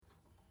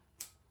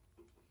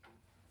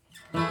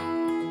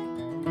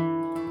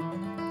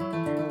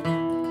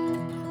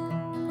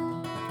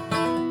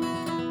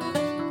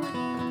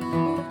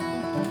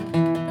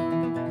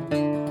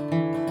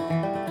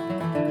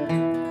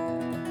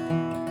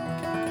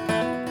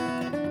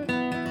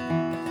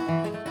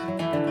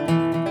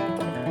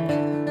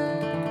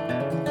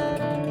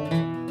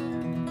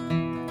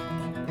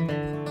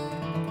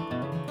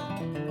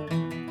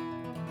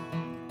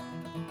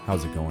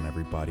How's it going,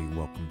 everybody?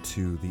 Welcome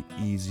to the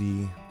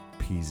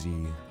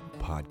EasyPeasy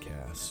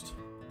podcast,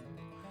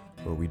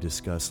 where we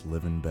discuss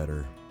living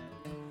better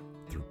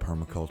through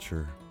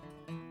permaculture,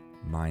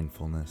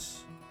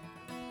 mindfulness,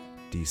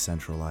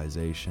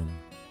 decentralization,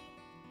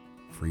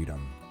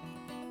 freedom,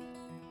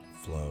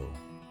 flow,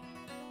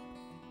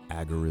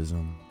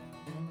 agorism,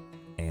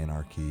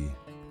 anarchy,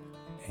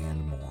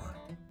 and more.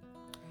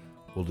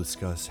 We'll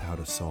discuss how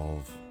to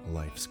solve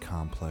life's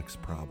complex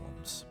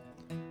problems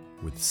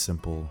with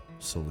simple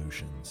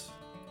solutions.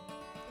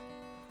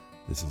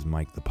 This is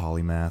Mike the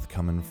Polymath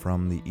coming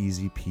from the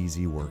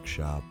EasyPeasy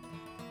workshop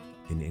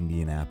in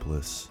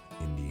Indianapolis,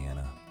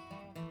 Indiana,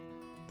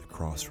 the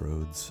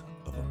crossroads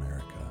of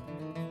America.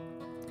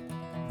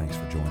 Thanks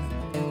for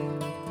joining.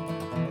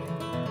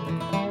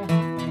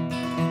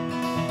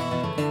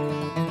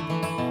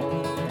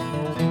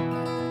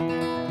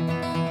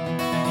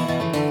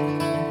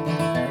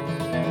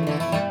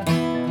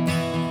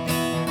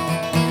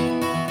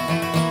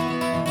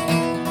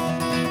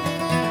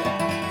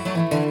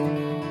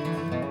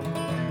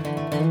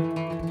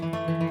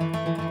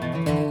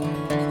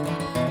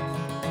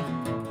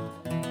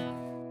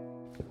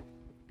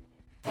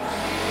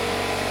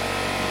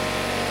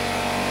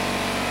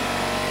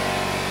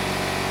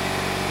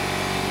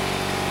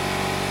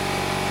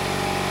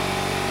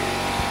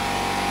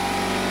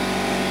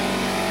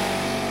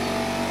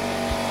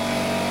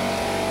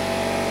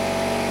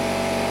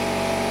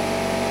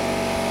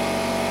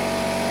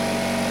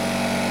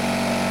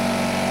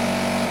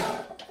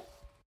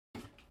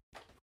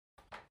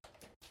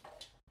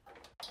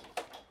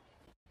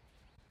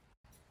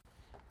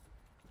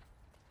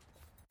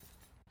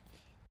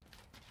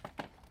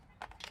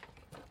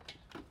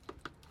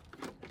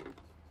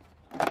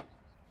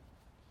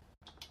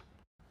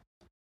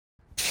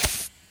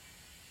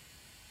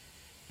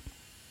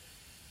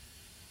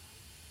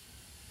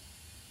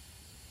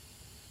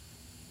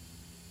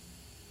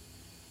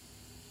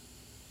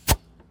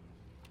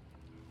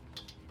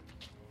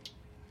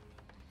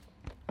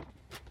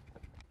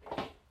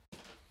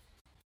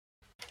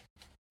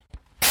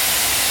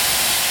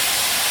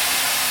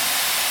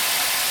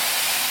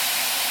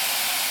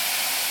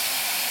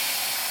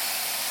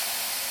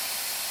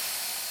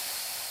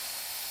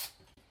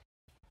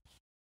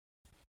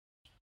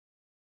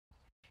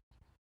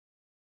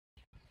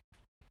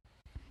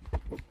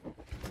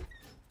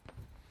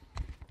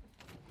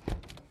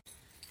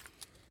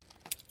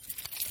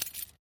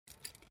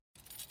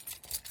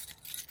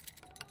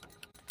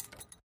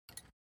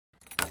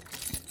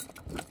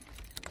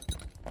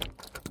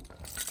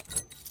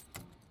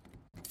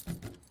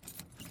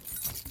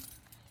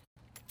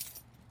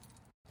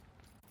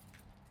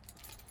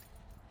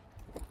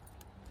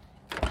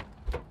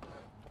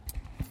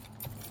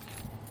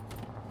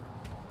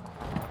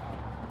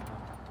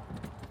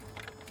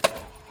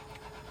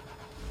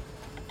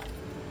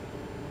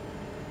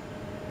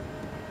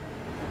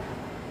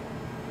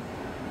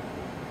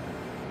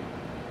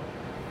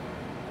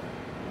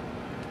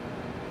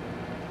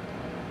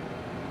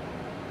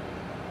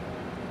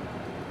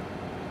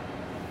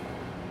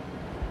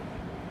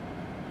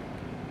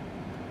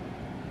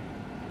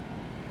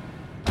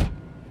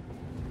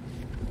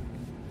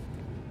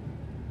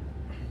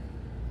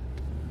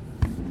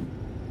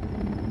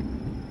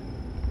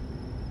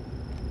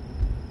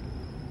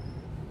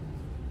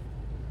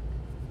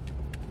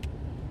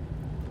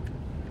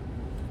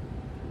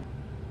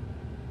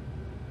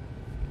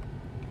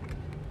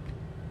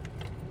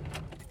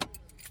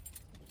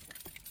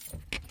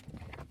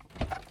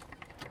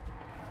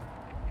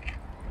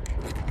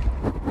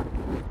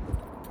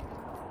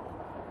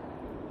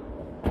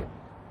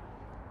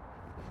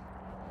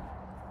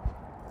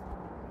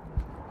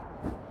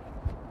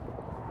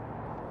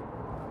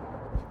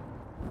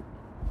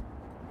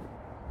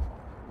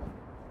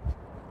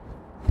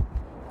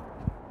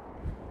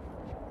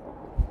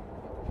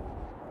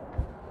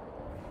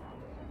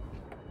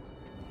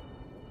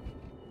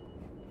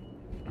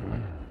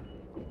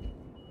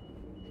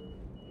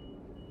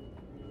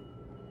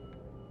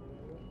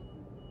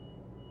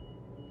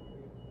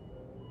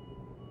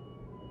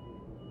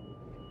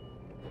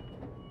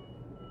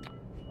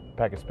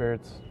 Pack of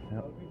spirits.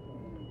 Yep.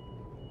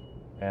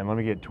 And let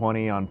me get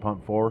 20 on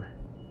pump 4.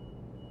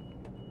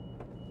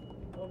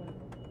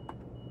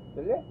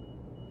 चलिए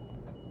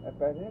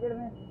पैसे नहीं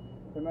करने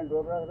फिर मैं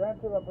drop रख रहा है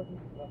फिर वापस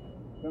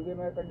क्योंकि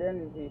मैं कड्डिया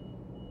नहीं थी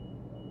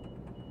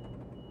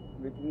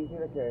बिजली से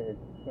रखे है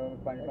तो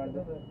 5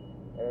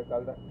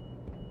 कल तक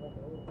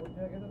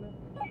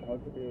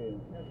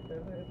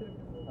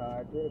हाँ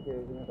ठीक है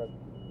इसमें तक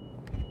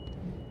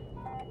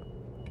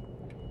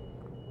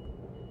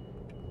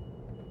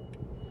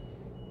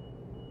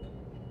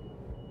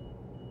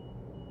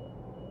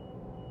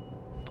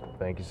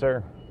Thank you,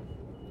 sir.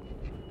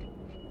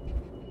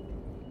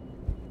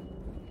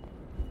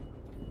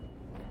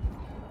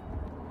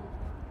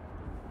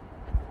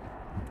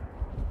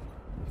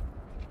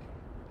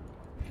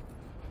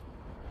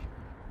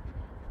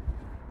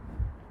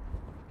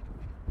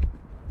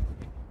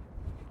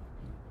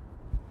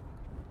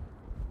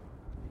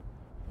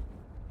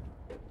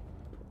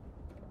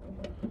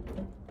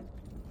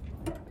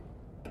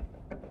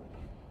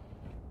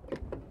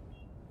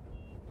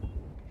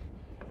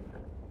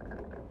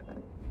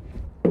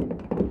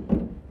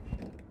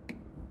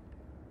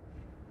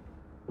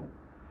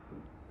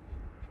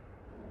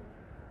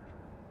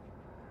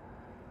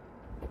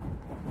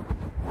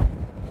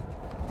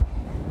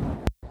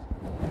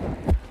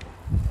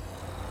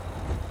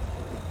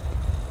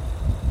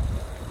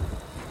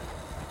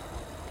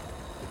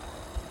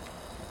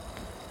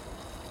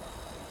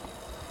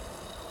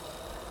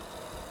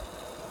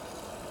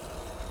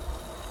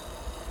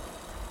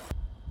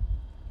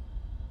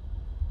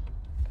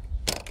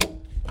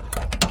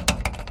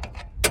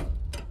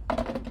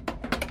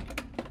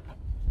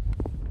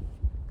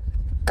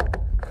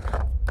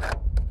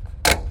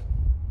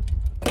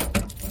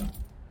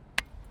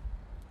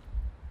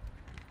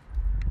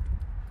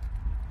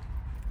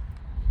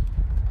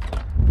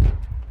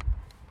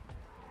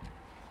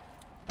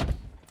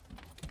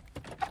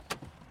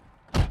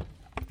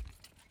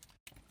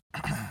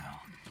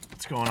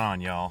 going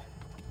on, y'all?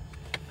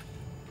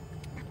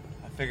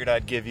 I figured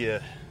I'd give you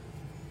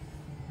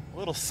a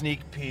little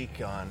sneak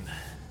peek on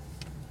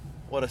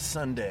what a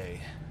Sunday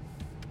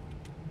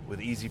with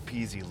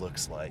EasyPeasy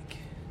looks like.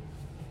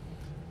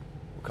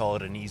 We'll call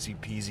it an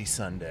EasyPeasy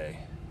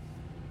Sunday.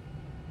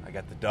 I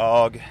got the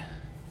dog,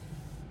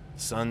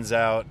 sun's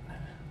out,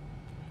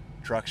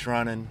 truck's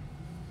running,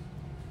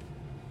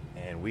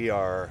 and we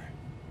are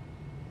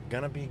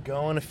gonna be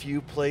going a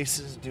few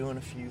places, doing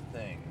a few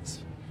things.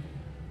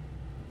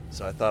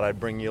 So I thought I'd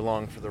bring you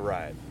along for the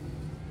ride.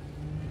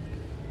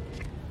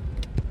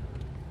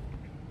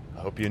 I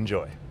hope you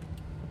enjoy.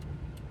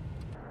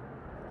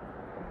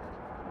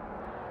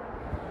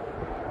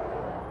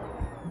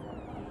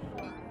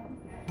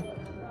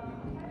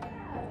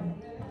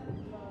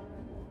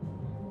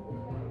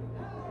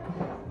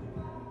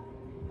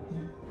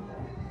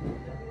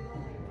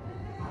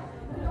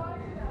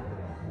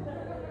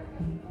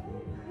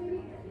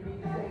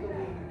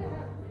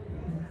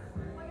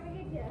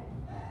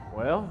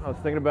 Well, I was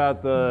thinking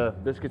about the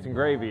biscuits and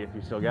gravy, if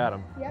you still got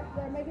them. Yep,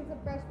 they're making some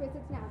fresh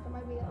biscuits now, so it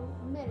might be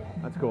a minute.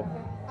 That's cool.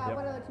 Okay. Yep.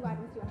 What other 2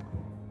 items do you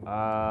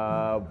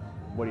have?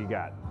 What do you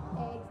got?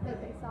 Eggs,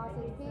 bacon,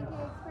 sausage,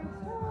 pancakes, French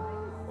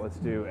toast. Let's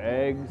do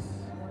eggs,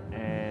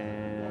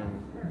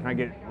 and can I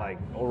get like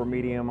over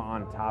medium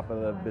on top of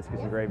the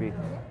biscuits and gravy? Yep.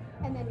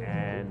 And then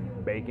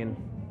And bacon.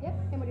 Yep,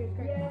 and what do you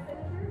drink?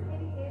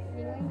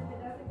 Anything?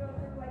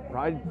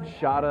 Probably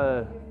shot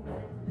of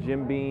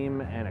Jim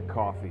Beam and a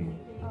coffee.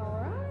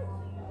 All right.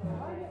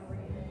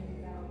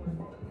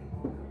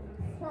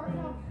 Starting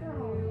off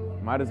strong.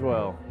 Might as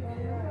well.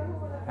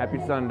 Happy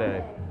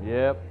Sunday.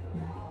 Yep.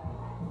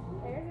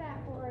 There's that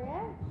for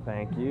you.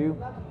 Thank you.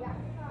 Love you.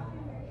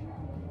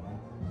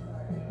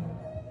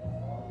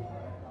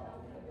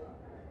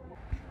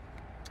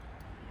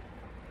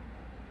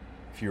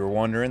 If you were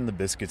wondering, the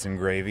biscuits and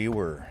gravy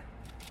were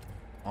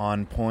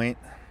on point.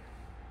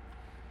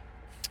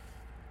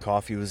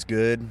 Coffee was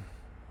good.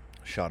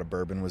 A shot of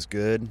bourbon was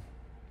good.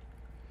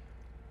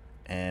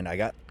 And I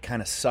got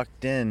kind of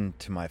sucked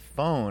into my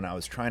phone. I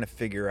was trying to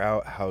figure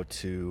out how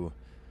to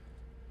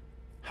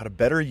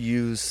better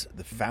use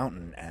the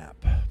Fountain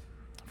app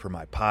for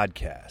my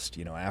podcast.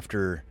 You know,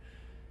 after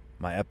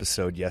my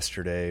episode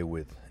yesterday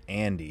with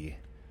Andy,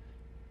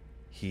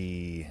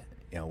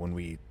 when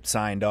we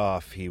signed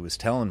off, he was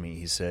telling me,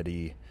 he said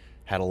he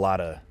had a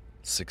lot of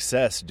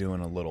success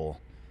doing a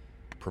little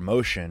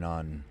promotion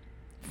on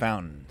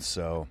Fountain.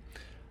 So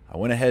I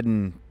went ahead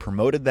and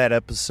promoted that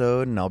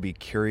episode, and I'll be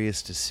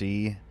curious to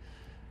see.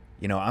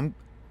 You know,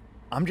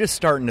 I'm just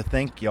starting to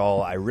think,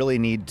 y'all, I really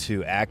need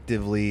to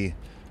actively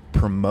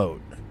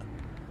promote.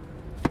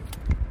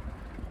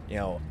 You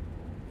know,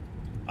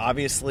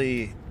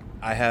 obviously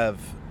I have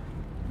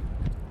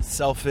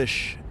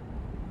selfish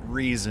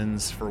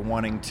reasons for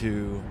wanting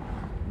to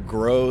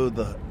grow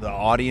the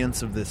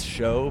audience of this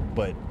show,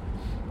 but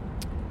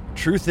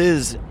truth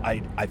is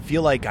I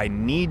feel like I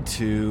need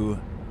to,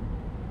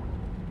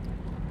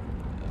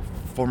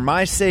 for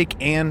my sake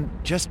and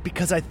just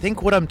because I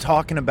think what I'm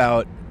talking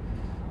about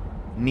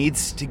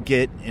needs to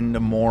get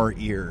into more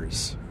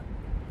ears.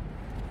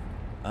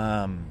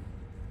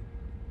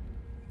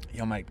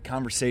 My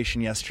conversation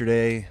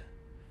yesterday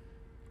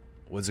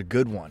was a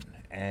good one,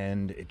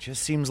 and it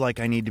just seems like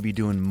I need to be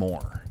doing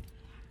more.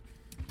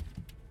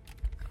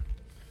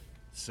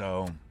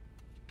 So,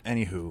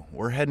 anywho,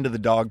 we're heading to the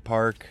dog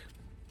park.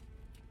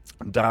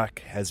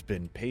 Doc has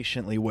been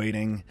patiently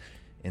waiting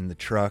in the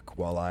truck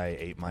while I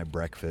ate my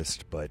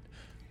breakfast, but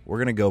we're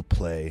going to go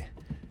play,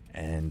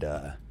 and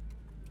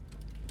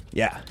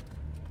yeah,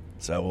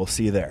 so we'll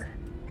see you there.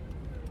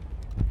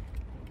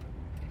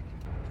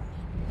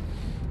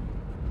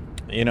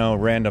 You know,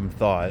 random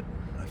thought.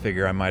 I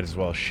figure I might as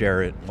well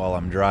share it while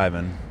I'm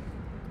driving.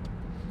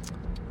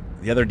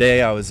 The other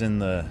day I was in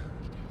the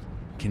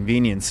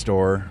convenience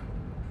store,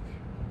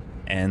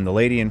 and the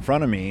lady in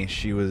front of me,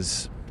 she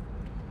was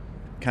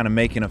kind of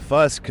making a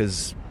fuss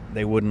because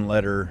they wouldn't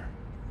let her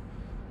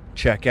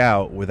check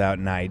out without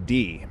an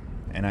ID.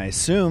 And I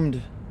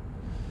assumed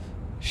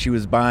she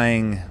was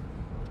buying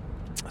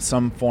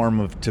some form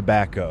of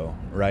tobacco,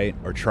 right?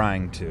 Or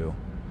trying to.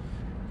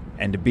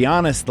 And to be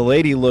honest, the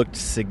lady looked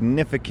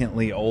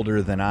significantly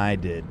older than I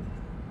did,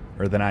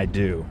 or than I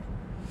do.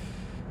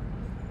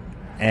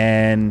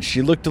 And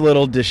she looked a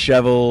little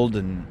disheveled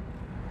and,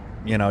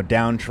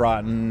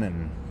 downtrodden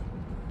and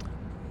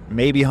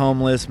maybe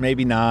homeless,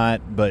 maybe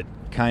not, but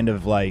kind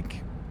of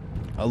like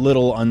a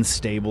little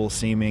unstable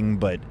seeming.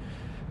 But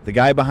the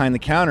guy behind the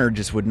counter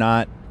just would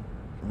not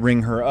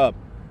ring her up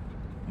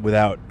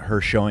without her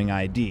showing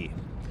ID.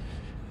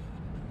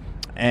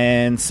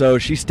 And so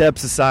she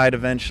steps aside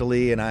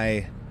eventually, and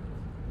I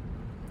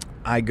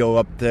go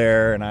up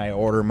there and I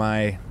order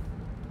my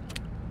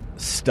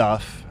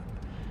stuff.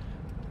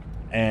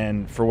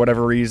 And for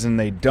whatever reason,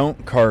 they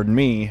don't card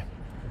me.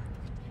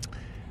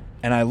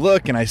 And I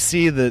look and I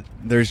see that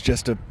there's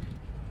just a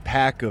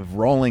pack of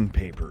rolling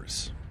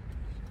papers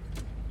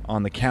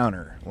on the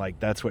counter. Like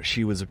that's what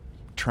she was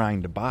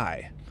trying to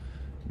buy.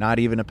 Not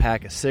even a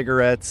pack of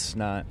cigarettes,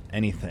 not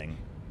anything.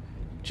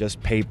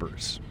 just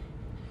papers.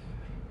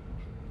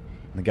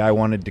 The guy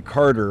wanted to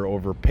card her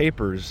over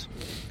papers.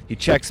 He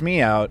checks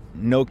me out,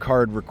 no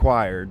card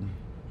required.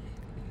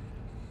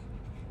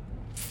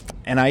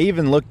 And I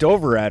even looked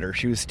over at her.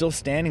 She was still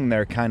standing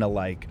there kind of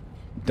like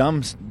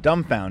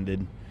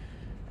dumbfounded.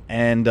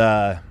 And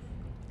I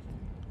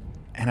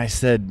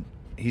said,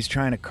 he's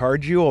trying to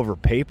card you over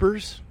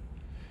papers?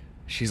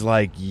 She's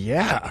like,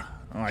 yeah.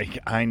 I'm like,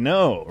 I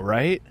know,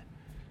 right?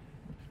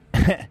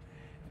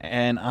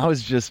 And I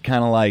was just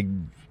kind of like,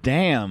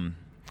 damn.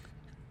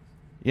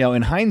 You know,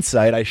 in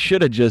hindsight, I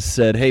should have just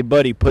said, hey,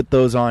 buddy, put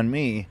those on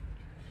me,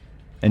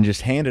 and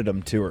just handed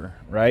them to her,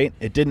 right?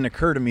 It didn't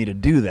occur to me to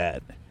do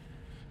that.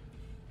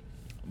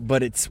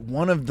 But it's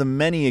one of the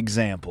many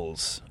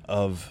examples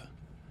of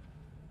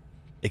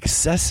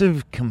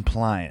excessive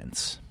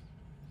compliance,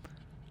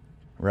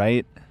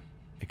 right?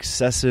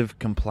 Excessive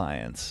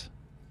compliance.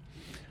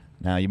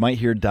 Now, you might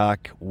hear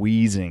Doc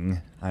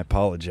wheezing. I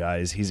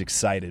apologize. He's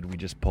excited. We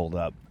just pulled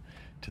up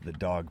to the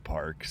dog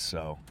park,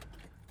 so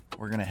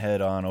we're going to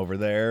head on over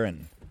there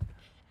and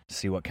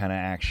see what kind of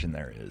action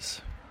there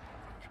is.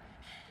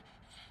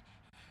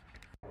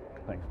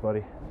 Thanks,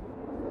 buddy.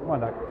 Come on,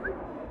 Doc.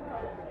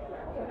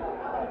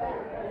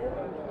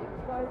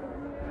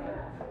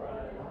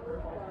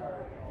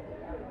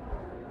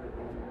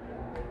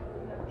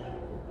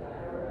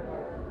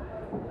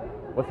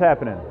 What's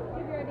happening?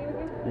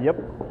 Yep.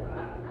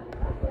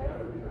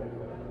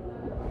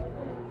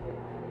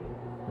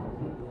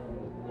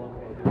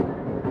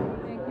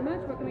 Thank you much.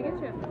 What can we get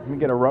you? Let me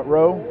get a rut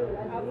row.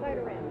 Outside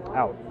or in?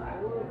 Out.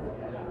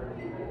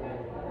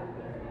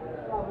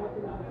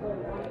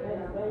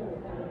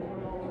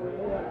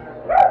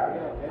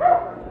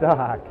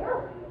 Doc.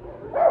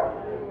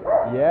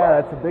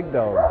 Yeah, that's a big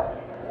dog.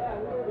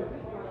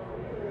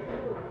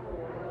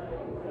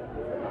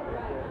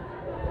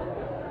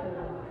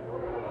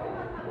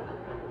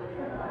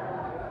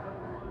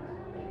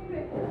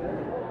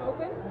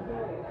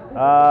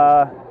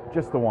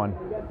 Just the one.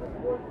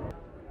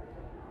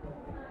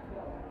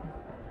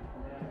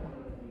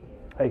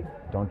 Hey,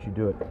 don't you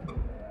do it.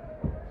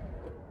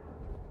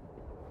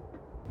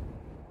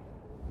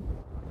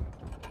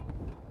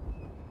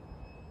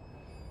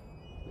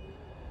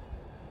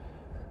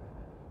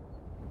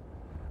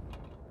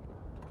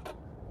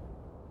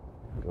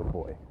 Good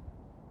boy.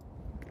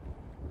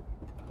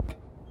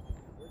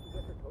 Where'd you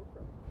get your coat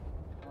from?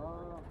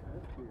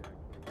 That's cute,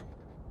 actually.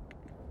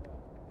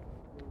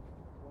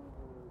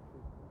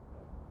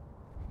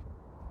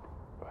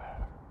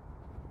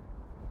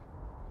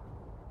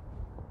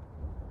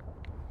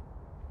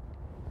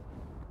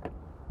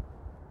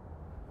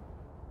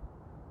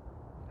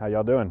 How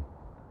y'all doing?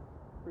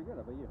 Pretty good.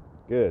 How about you?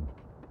 Good.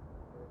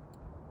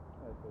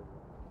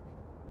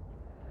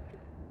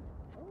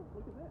 Oh,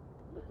 look at that.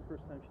 That's the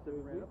first time she's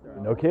ever ran up there.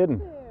 No kidding.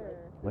 There.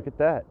 Look at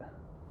that.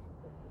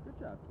 Good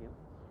job, Kim.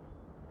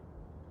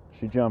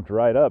 She jumped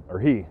right up. Or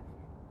he.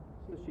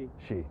 So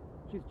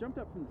she's jumped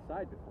up from the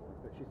side before,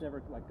 but she's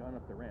never like gone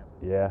up the ramp.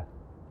 Yeah.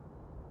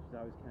 She's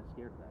always kind of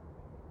scared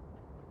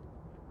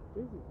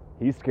of that.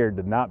 He's scared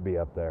to not be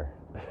up there.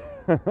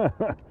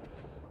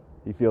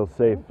 He feels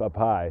safe up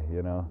high,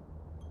 you know.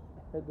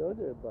 Hey, go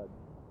there, bud.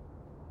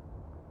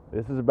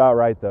 This is about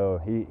right, though.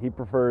 He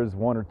prefers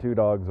 1 or 2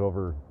 dogs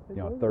over,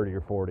 30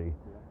 or 40.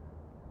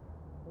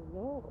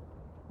 Hello.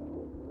 It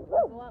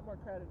was a lot more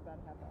crowded about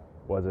a half hour.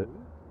 Was it?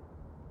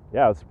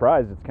 Yeah, I was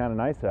surprised. It's kind of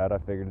nice out. I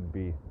figured it'd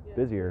be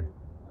busier.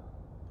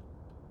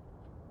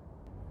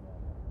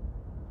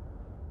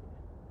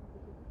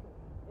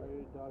 Are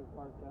your dog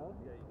parked out?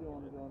 Yeah. Do you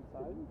want to go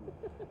inside?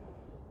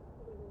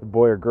 The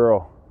boy or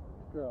girl?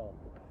 Girl.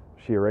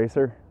 She a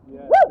racer?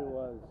 Yeah, she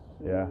was.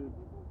 Yeah.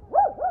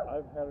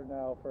 I've had her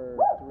now for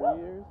 3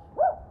 years.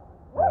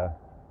 Yeah.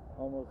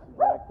 Almost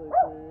exactly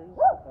 3 years.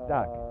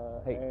 Doc,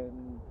 hey.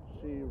 And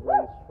she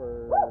raced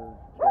for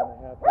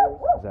 2.5 years.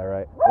 Is that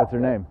right? What's her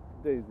name?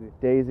 Daisy.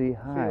 Daisy.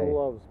 Hi. She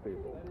loves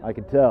people. I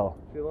can tell.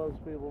 She loves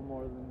people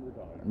more than the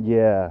dog.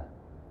 Yeah.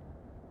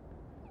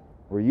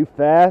 Were you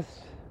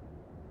fast?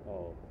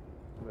 Oh,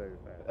 very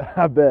fast.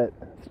 I bet.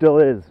 Still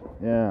is.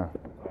 Yeah.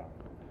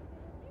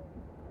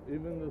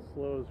 Even the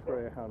slowest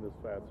greyhound is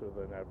faster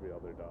than every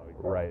other dog.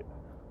 Right.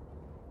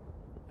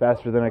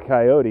 Faster than a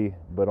coyote,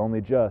 but only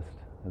just,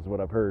 is what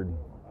I've heard.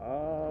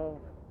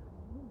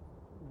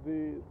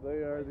 They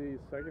are the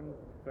second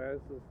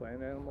fastest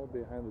land animal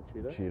behind the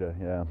cheetah. Cheetah,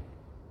 yeah.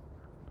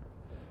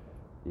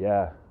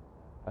 Yeah.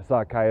 I saw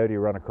a coyote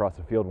run across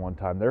a field one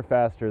time. They're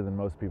faster than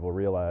most people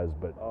realize,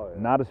 but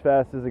not as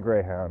fast as a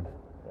greyhound.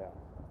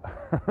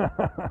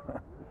 Yeah.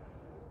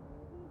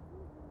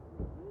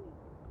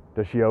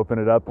 Does she open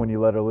it up when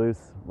you let her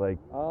loose? Like,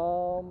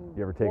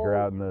 You ever take her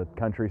out in the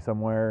country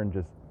somewhere and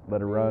just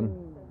let her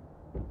run?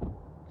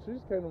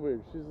 She's kind of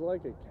weird. She's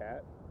like a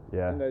cat.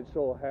 Yeah. And that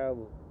she'll have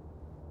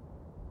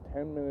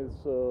 10 minutes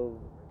of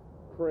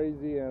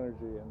crazy energy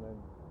and then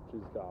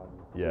she's gone.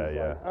 Yeah, She's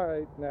yeah. like, all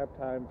right, nap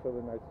time for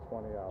the next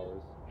 20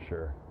 hours.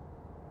 Sure.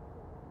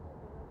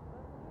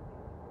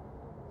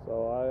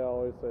 So I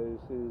always say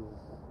she's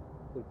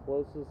the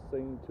closest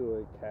thing to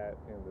a cat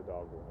in the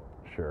dog world.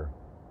 Sure.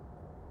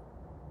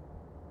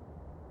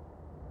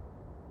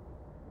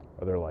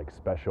 Are there like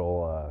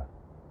special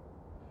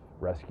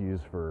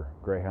rescues for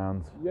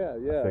greyhounds? Yeah. I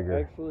figure.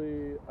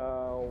 Actually,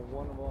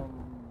 one of them,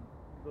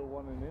 the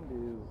one in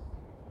Indy,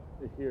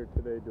 is here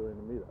today doing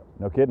a meetup.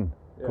 No kidding.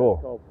 Yeah, Cool.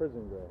 It's called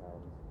Prison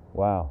Greyhounds.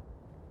 Wow.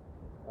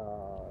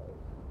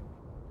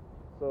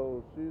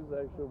 So she's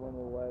actually one of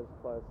the last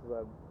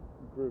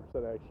groups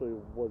that actually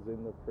was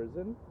in the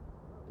prison,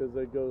 because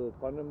they go to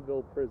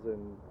Putnamville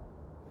prison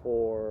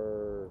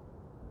for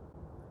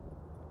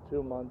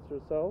 2 months or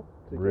so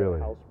to Really?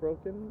 get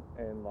housebroken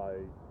and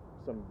like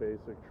some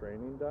basic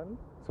training done.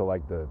 So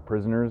like the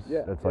prisoners,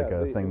 that's like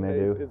a thing they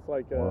do? It's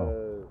like Wow.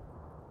 a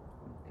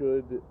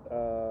good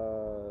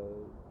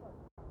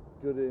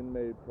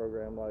inmate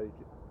program. Like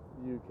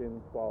you can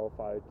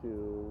qualify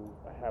to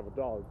have a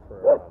dog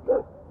for a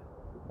month,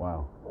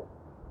 Wow.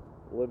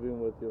 living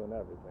with you and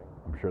everything.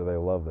 I'm sure they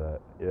love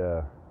that.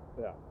 Yeah.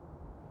 Yeah.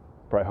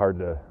 Probably hard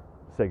to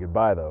say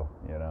goodbye though,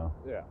 you know?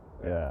 Yeah.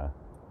 Yeah.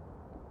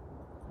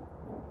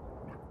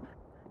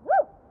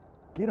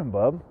 Get him,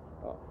 bub.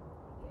 Oh.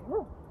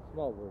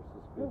 Small versus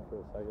big for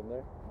a second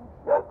there.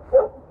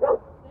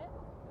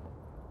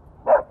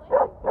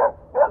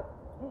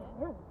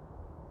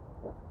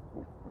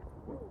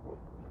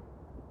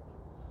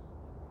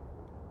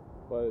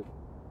 But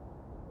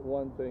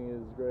one thing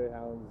is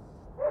greyhounds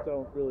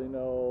don't really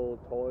know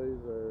toys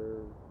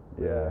or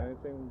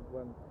anything.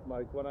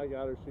 When I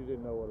got her, she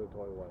didn't know what a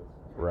toy was.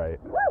 Right.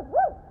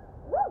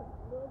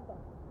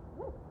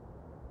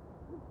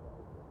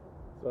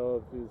 So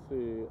if you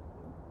see,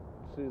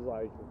 she's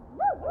like,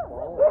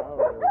 ball? I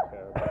don't really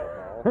care about a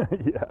ball.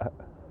 Yeah.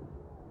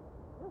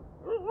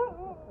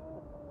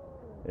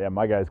 Yeah,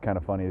 my guy's kind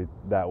of funny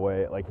that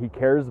way. Like, he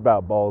cares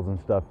about balls and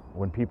stuff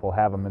when people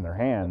have them in their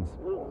hands.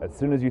 As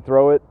soon as you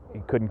throw it, he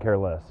couldn't care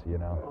less, you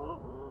know?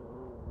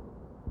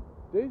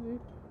 Daisy.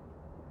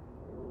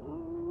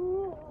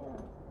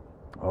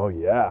 Oh,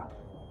 yeah.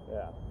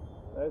 Yeah.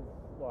 That's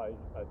like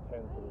a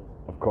tenth of this.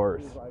 Of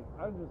course. She's like,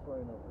 I'm just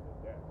running over the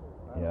gas.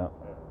 I Yeah. don't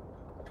care.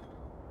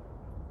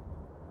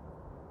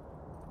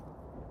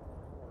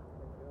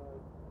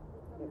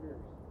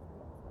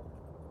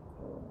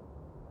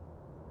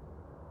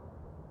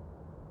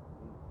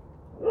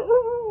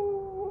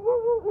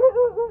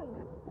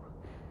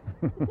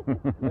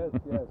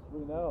 Yes,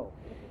 we know.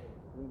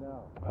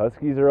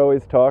 Huskies are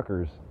always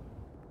talkers.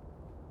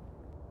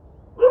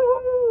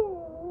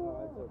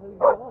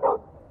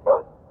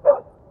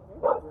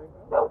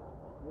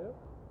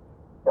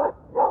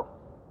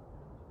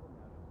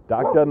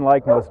 Doc doesn't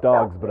like most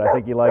dogs, but I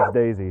think he likes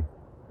Daisy.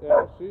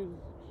 Yeah, she's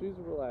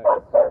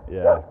relaxed.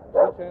 Yeah. She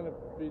kind of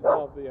feeds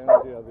off the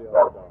energy of the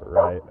other dog.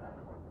 Right.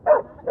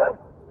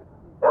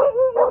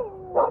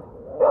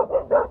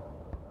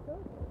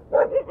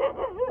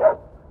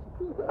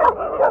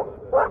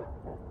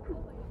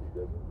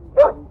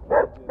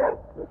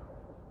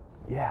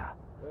 Yeah.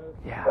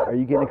 Yeah. Are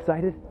you getting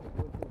excited?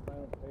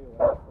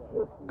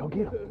 Go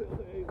get him.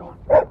 Go on.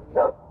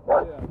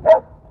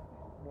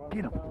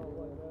 Get him.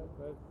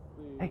 That's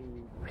Hey.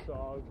 the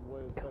dog's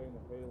way of saying,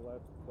 hey,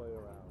 let's play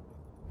around.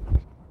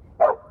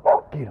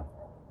 Get him.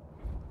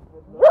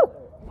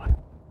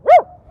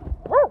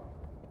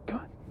 Come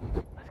on.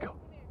 Let's go.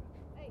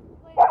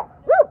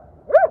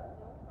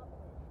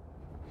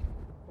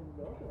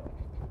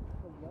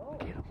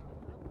 Get him.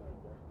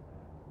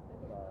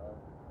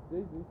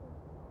 Daisy.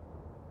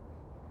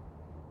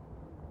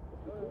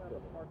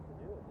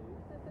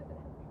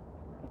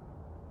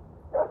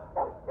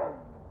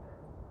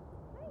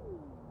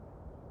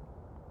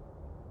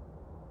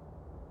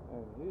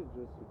 And he's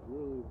just a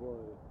drooly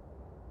boy.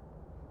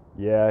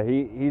 Yeah,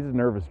 he's a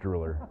nervous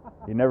drooler.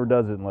 He never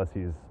does it unless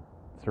he's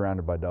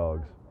surrounded by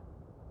dogs.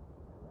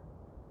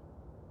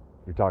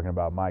 You're talking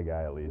about my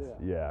guy, at least.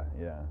 Yeah.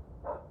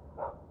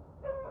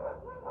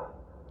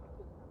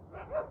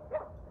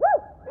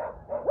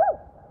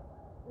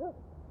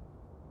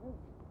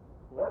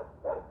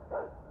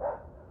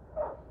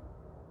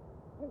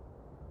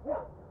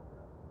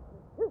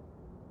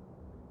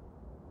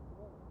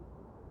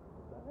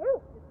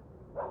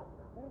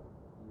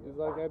 He's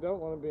like, I don't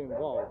want to be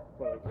involved,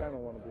 but I kind of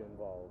want to be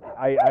involved.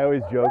 I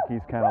always joke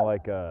he's kind of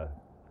like a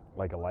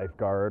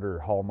lifeguard or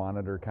hall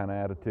monitor kind of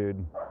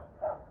attitude.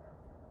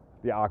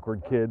 The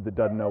awkward kid that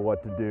doesn't know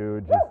what to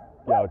do, just,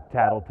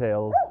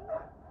 tattletales.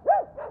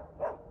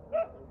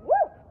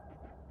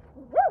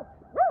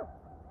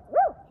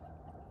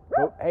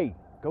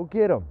 Go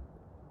get him.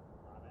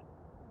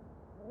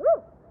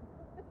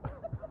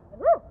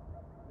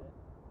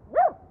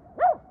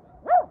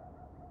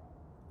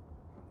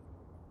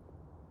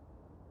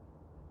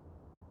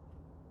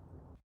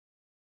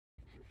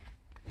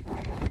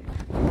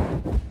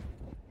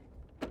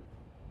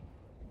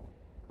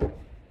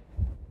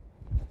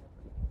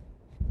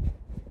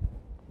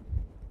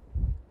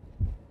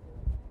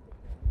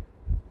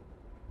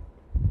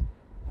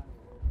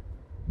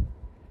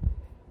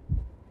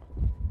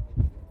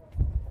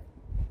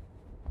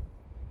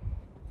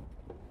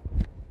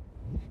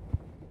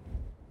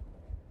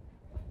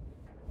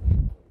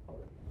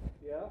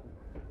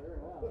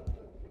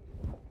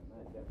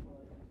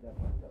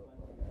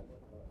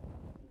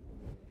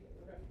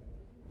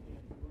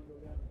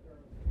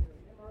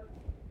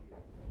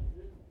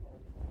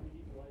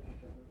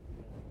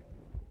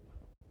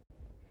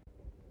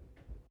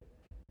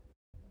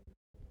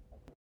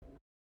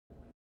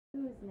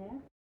 Who's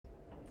next?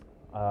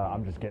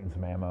 I'm just getting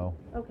some ammo.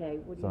 Okay.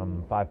 What do Some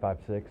you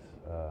 5.56,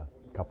 a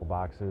couple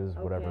boxes,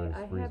 whatever is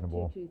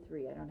reasonable. I have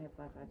 223. I don't have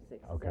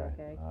 556. Okay. Is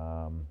that okay?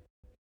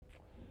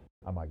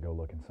 I might go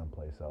looking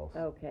someplace else.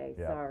 Okay.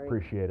 Yeah, Sorry.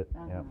 appreciate it.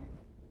 Yeah.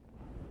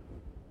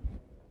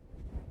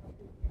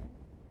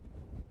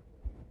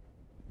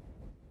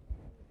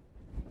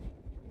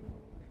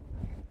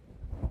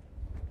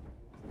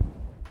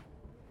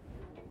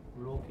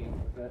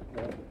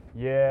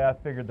 Yeah, I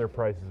figured their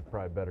prices are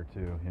probably better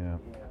too. Yeah.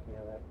 Yeah,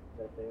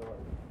 that they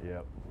are.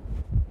 Yep.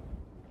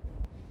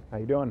 How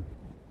you doing?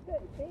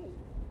 Good, thanks.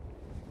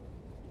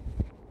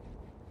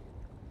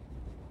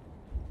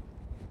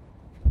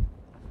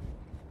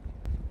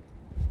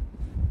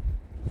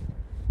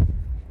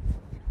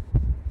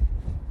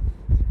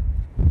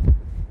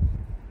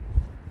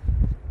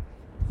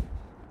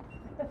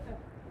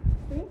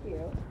 Thank you.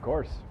 Of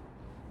course.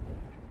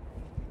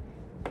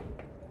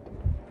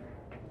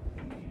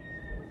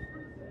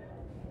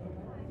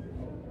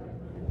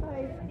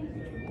 Hi.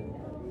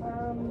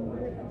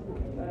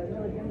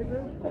 No agenda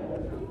group?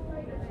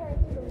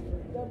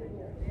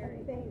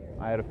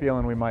 I had a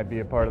feeling we might be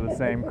a part of the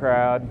same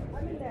crowd.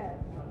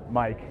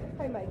 Mike.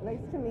 Hi, Mike. Nice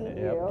to meet Yep,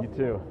 you. you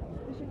too.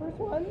 Is this your first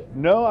one?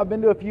 No, I've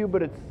been to a few,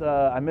 but it's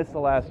I missed the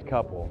last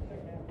couple.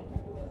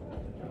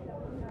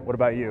 What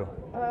about you?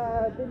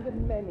 Been to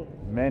many.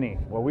 Many.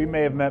 Well, we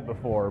may have met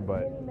before,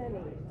 but Many.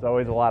 it's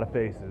always a lot of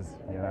faces,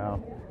 you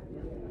know.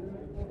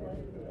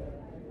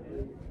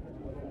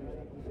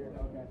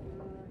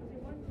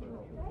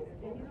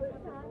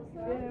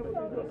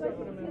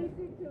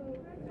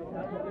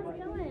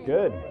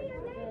 Good.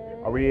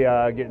 Are we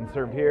getting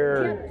served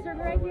here? Yep,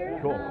 server right here.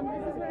 Cool. This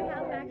is what I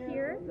have back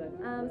here. So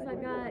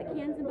I've got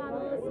cans and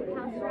bottles,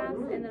 house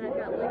straps, and then I've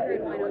got liquor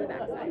and wine on the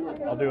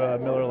backside. I'll do a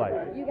Miller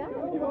Lite. You got it.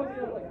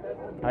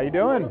 How you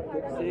doing?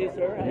 See you,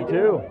 sir. You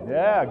too.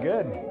 Yeah,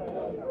 good.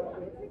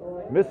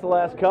 Missed the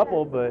last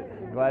couple,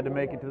 but glad to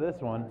make it to this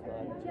one. Do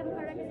you have a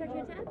card I can start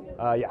your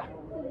tab? Yeah.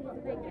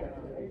 Thank you.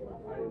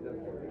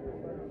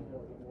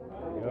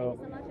 Go.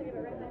 So much. I'll give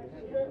it right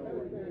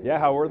back. Yeah,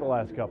 how were the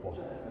last couple?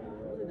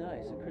 Really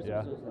nice. Christmas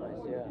Yeah. was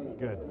nice, yeah.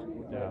 Good.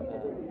 Yeah.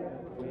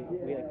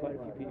 We had quite a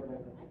few people.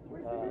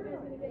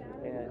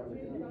 And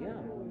yeah,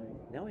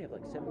 now we have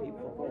like 7 people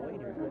from Fort Wayne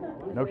here.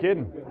 No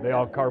kidding. They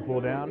all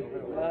carpool down?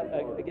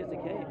 I guess they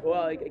came.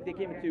 Well, they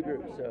came in 2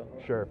 groups, so.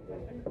 Sure.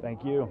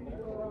 Thank you.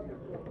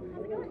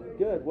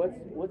 Good.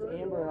 What's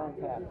Amber on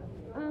tap?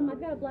 I've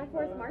got a Black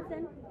Forest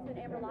Martin, an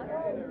amber lager.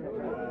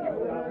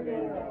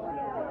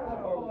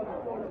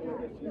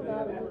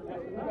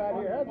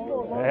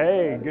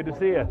 Hey, good to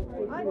see you.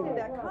 I see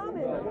that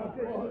comment.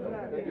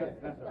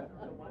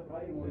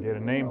 Get a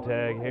name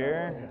tag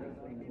here.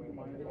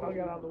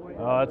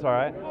 Oh, that's all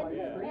right.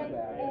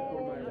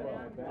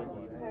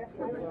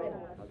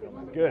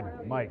 Good.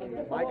 Mike.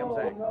 Mike, I'm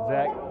Zach.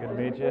 Zach, good to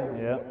meet you.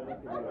 Yep.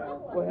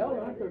 Well, hell,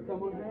 I could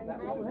come on.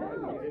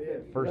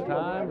 First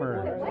time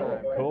or?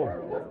 Cool.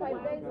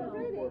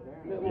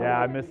 Yeah,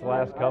 I missed the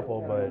last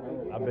couple, but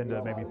I've been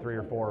to maybe 3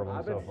 or 4 of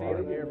them so far. I've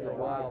been here for a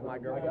while. My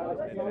girlfriend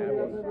lives in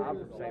Indianapolis. I'm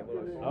from St.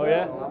 Louis. Oh,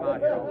 yeah? So I'm out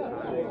here all the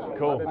time.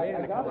 Cool. I've been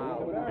meaning to come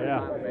out. Yeah.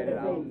 Finally made it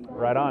out.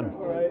 Right on.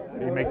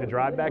 Do you make the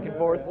drive back and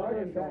forth?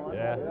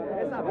 Yeah.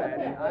 It's not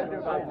bad. I do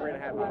about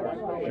 3.5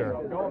 hours. Sure.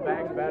 Going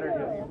back's better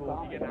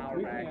because you get an hour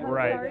back.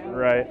 Right,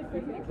 right.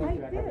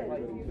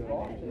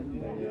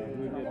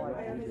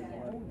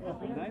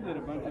 I did a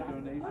bunch of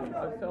donations.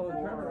 I was telling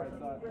Trevor, I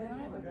thought,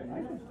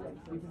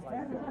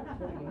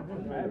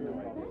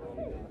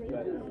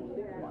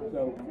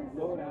 so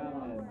slow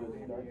down and just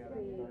start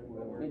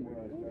where I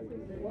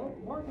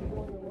started.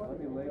 Let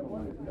me label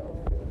myself.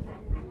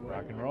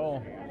 Rock and roll.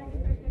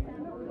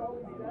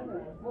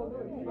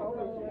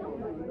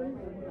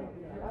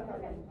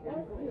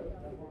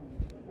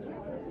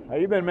 How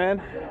you been,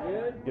 man?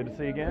 Good to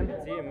see you again. Good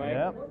to see you, Mike.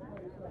 Yep.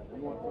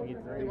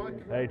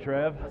 Hey,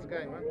 Trev. How's it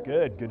going, man?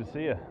 Good. Good to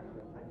see you.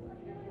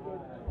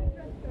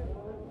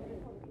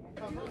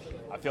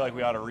 I feel like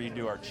we ought to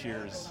redo our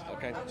cheers.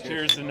 Okay.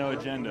 Cheers to No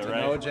Agenda,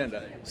 right? No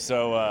agenda.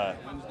 So,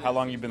 how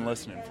long you been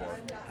listening for?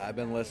 I've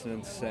been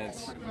listening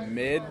since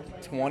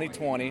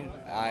mid-2020.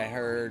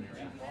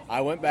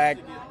 I went back.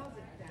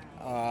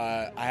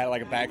 I had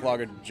like a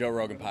backlog of Joe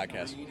Rogan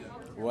podcasts.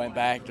 Went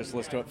back, just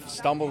listened to it,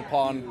 stumbled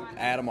upon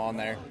Adam on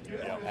there,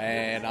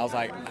 and I was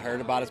like, I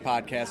heard about his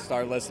podcast,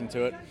 started listening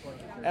to it,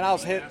 and I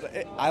was hit.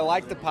 I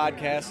liked the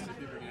podcast,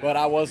 but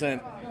I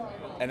wasn't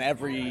an a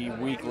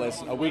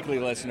weekly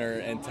listener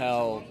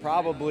until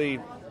probably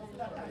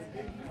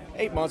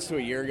 8 months to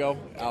a year ago.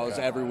 I was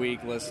every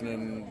week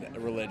listening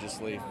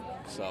religiously.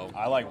 So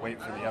I like wait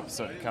for the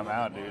episode to come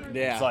out, dude.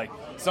 Yeah. It's like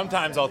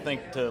sometimes I'll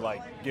think to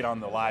like get on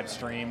the live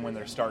stream when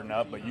they're starting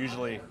up, but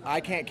usually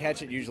I can't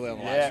catch it usually on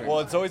the live yeah. stream. Well,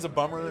 it's always a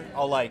bummer.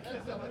 I'll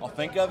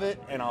think of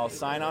it and I'll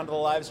sign on to the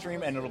live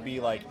stream and it'll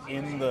be like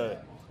in the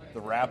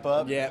the wrap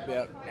up.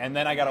 Yeah. And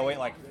then I gotta wait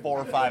like 4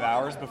 or 5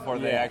 hours before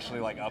they actually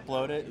like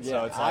upload it. Yeah.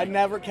 So it's I like,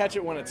 never catch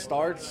it when it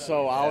starts,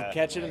 so I'll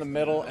catch it in the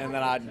middle, and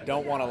then I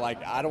don't want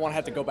to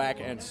have to go back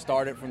and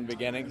start it from the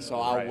beginning. So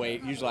I'll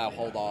wait. Usually I'll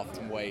hold off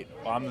and wait.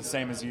 Well, I'm the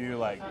same as you.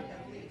 Like,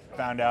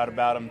 found out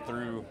about him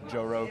through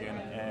Joe Rogan,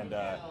 and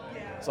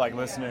it's like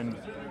listening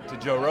to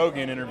Joe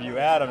Rogan interview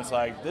Adam. It's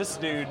like, this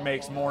dude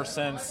makes more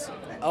sense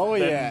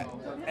than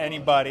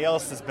anybody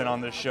else that's been on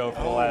this show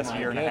for the last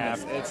year and a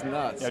half. It's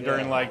nuts. Yeah,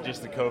 during like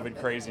just the COVID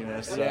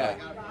craziness.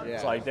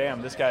 It's like,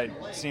 damn, this guy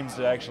seems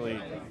to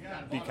actually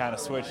be kind of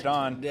switched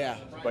on. Yeah.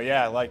 But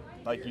yeah, like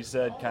you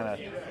said, kind of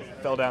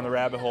fell down the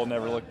rabbit hole,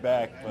 never looked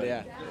back. But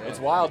it's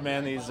wild,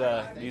 man. These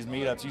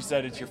meetups. You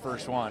said it's your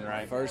first one,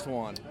 right? First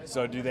one.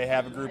 So do they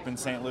have a group in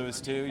St. Louis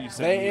too? You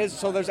said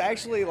So there's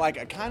actually like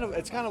it's kind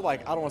of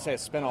like, I don't want to say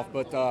a spinoff,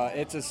 but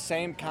it's the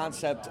same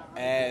concept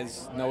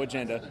as No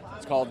Agenda.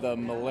 It's called the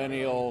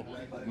Millennial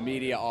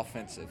Media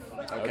Offensive.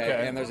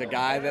 Okay. And there's a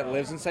guy that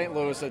lives in St.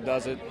 Louis that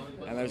does it,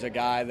 and there's a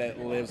guy that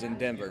lives in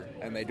Denver,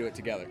 and they do it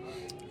together.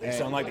 They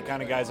sound like the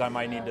kind of guys I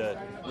might need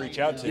to reach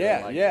out to.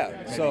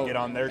 Yeah. So get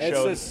on their it's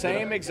show. the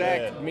same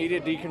exact media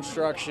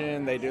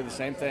deconstruction. They do the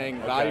same thing,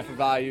 value for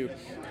value.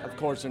 Of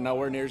course, they're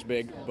nowhere near as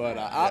big, but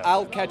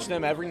I'll catch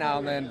them every now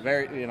and then.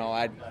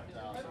 I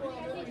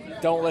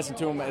don't listen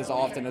to them as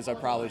often as I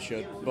probably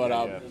should, but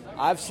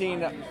I've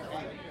seen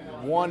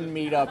one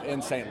meetup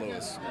in St.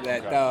 Louis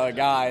that the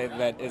guy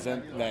that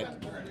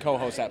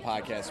co-hosts that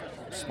podcast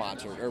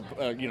sponsored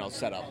or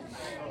set up.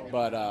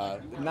 But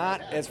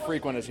not as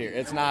frequent as here.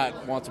 It's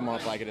not once a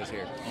month like it is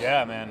here.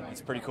 Yeah, man,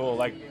 it's pretty cool.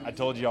 Like I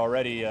told you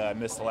already, I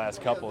missed the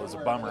last couple. It was a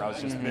bummer. I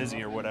was just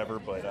busy or whatever,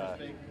 but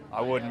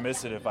I wouldn't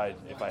miss it if I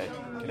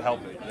could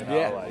help it. You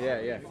know?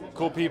 Yeah.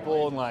 Cool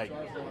people and like,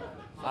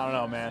 I don't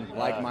know, man.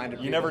 Like-minded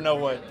You people. never know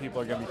what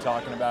people are going to be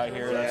talking about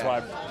here. That's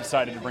why I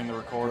decided to bring the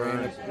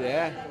recorder.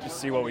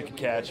 Just see what we could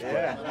catch.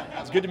 But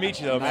it's good to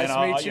meet you, though, Nice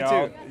man. to meet you, too.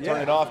 I'll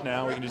turn it off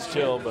now. We can just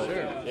chill. But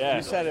yeah,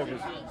 You said it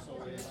was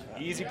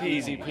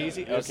EasyPeasy.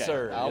 EasyPeasy? Yes, Okay.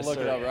 sir. I'll look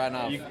it up right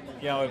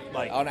now.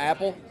 Like on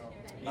Apple?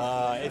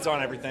 it's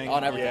on everything.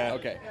 On everything, yeah.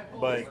 okay.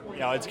 But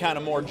it's kind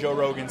of more Joe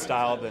Rogan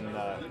style than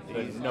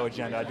No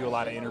Agenda. I do a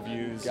lot of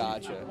interviews.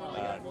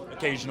 Gotcha.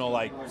 Occasional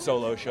like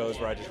solo shows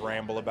where I just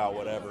ramble about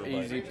whatever. but-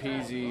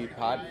 EasyPeasy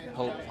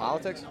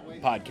politics?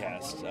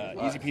 Podcast.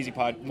 EasyPeasy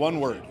pod. One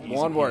word.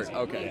 One word. Easy-peasy.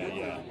 Okay.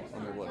 Yeah.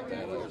 Let me look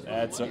that up.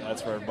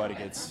 That's where everybody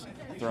gets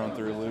thrown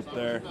through a loop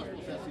there.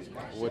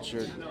 What's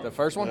the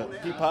first one?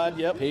 P-Pod,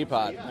 yep.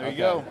 P-Pod. There you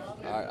go.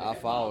 All right, I'll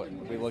follow it.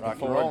 I'll be looking Rock and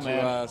forward roll, to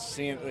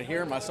man.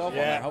 hearing myself on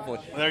there, hopefully.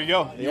 Well, there you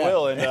go. You Yeah.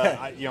 will.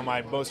 And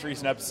my most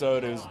recent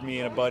episode is me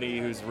and a buddy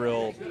who's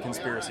real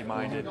conspiracy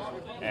minded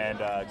and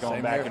going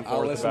Same back here. and forth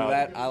I'll listen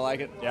about to that. I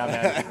like it. Yeah,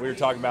 man. We were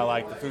talking about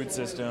like the food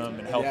system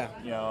and health.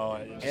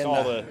 Just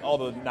And all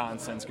the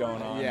nonsense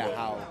going on. Yeah, but-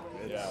 how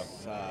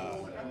it's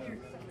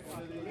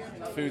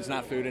food's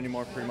not food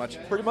anymore, pretty much.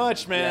 Pretty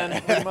much,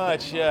 man. Pretty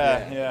much.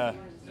 Yeah.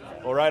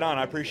 Well, right on.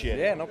 I appreciate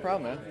it. Yeah, no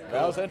problem, man.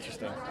 That was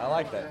interesting. I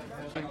like that.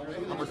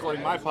 I'm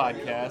recording my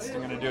podcast. I'm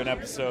going to do an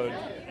episode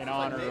in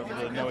honor of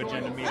the No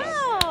Agenda meetup.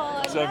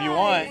 Oh, So if you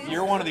want,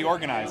 you're one of the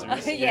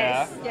organizers.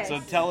 Yes. So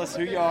tell us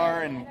who you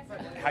are and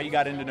how you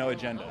got into No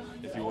Agenda,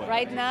 if you would.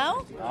 Right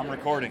now? I'm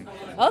recording.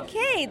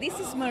 Okay, this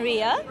is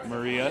Maria.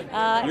 Maria,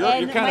 And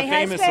you're kind of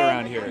famous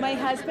around here. My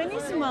husband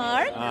is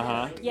Mark.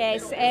 Uh-huh.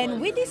 Yes,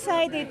 and we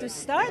decided to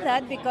start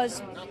that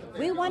because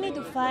we wanted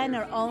to find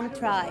our own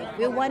tribe.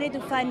 We wanted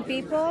to find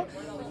people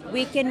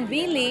we can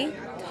really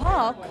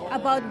talk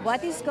about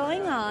what is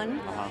going on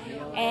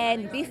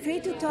and be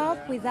free to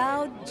talk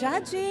without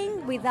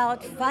judging,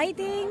 without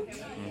fighting,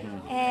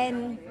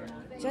 and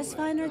just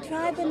find our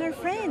tribe and our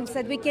friends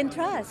that we can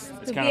trust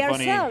to be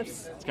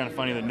ourselves. It's kind of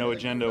funny that No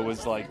Agenda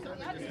was like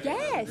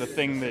Yes. the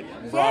thing that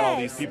brought all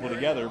these people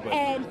together. But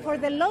And for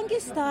the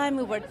longest time,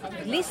 we were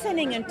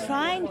listening and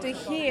trying to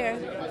hear.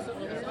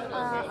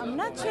 I'm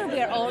not sure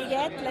we are all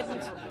yet.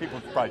 people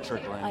probably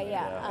trickle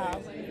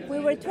in. We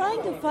were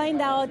trying to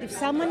find out if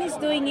someone is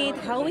doing it,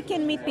 how we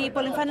can meet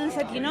people, and finally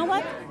said, you know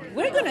what?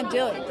 We're going to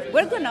do it.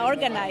 We're going to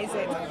organize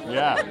it.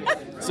 Yeah.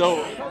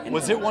 So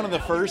was it one of the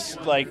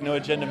first like No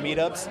Agenda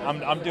meetups?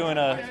 I'm doing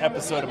an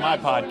episode of my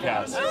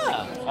podcast.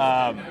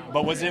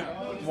 But was it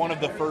one of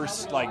the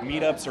first like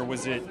meetups, or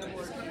was it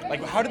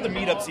like how did the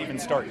meetups even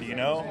start? Do you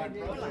know?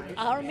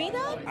 Our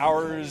meetup?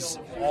 Ours,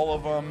 all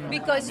of them.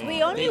 Because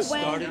we only They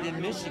went. started in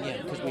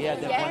Michigan because we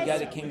had that one guy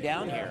that came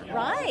down here.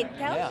 Right,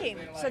 tell him.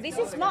 So this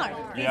is Mark.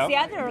 He's Yep. the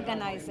other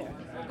organizer.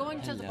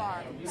 Going to the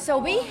bar. So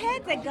we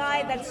had the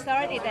guy that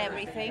started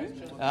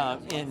everything.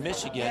 In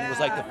Michigan. It was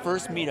like the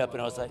first meetup, and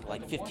it was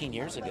like 15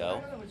 years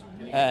ago.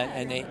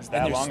 And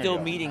they're long still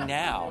ago. meeting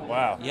now.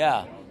 Wow.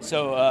 Yeah.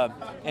 So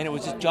and it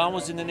was just John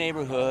was in the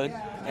neighborhood,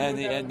 and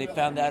they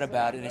found out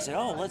about it, and they said,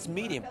 "Oh, let's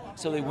meet him."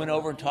 So they went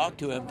over and talked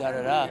to him,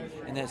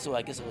 and then so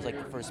I guess it was like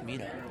the first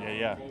meetup.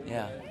 Yeah.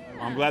 Yeah.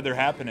 I'm glad they're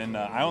happening.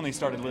 I only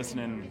started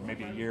listening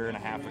maybe a year and a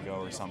half ago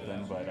or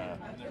something, but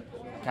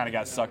kind of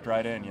got sucked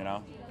right in, you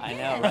know. I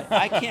know, right?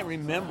 I can't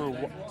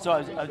remember. So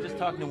I was just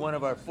talking to one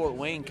of our Fort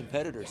Wayne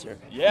competitors here.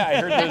 Yeah, I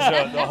heard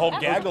there's the whole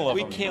gaggle of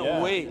We them.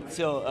 can't wait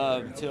till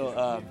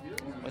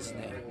what's his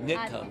name? Nick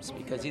comes,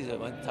 because he's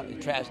a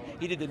trash.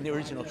 He did the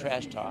original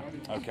Trash Talk.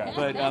 Okay.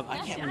 But I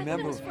can't remember. I thought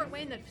it was Fort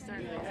Wayne that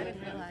started it. I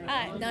didn't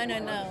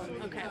realize.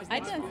 No. Okay. I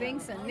don't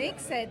think so. Nick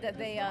said that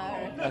they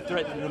are A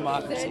threat to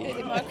democracy.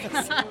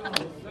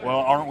 Well,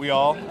 aren't we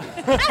all?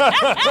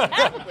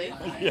 Probably.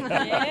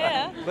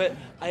 Yeah. But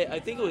I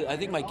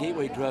think my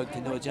gateway drug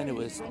to No Agenda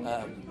was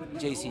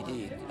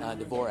JCD,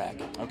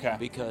 Dvorak. Okay.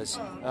 Because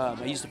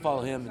I used to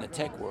follow him in the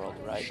tech world,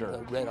 right? Sure.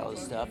 Read all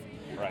this stuff.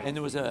 Right. And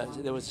there was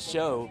a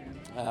show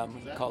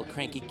called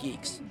Cranky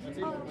Geeks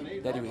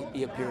that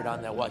he appeared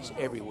on that I watched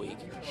every week.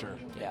 Sure.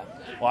 Yeah.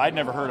 Well, I'd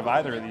never heard of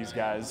either of these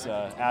guys,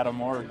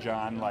 Adam or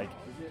John. Like,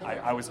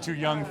 I was too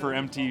young for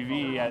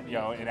MTV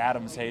in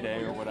Adam's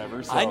heyday or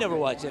whatever. So. I never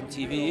watched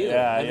MTV either.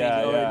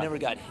 I never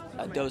got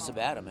a dose of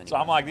Adam. So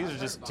I'm like, these are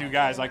just two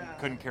guys. I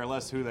couldn't care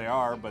less who they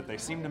are, but they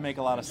seem to make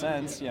a lot of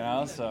sense, you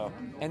know. So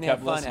and they kept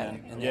have fun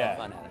listening.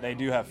 at it. They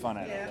do have fun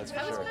at it. That's for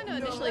I was sure. kind of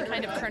initially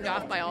kind of turned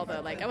off by all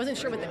the I wasn't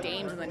sure what the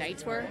dames and the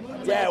knights were.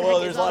 Yeah, well,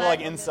 there's a lot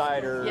of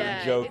insider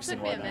jokes it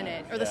and took me a whatnot.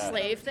 minute. Or the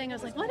slave thing. I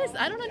was like, what is?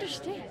 I don't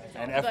understand.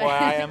 And But-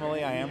 FYI,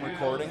 Emily, I am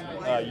recording.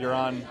 You're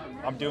on.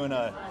 I'm doing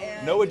a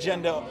No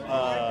Agenda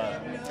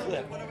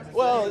clip.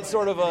 Well, it's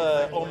sort of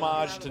a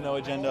homage to No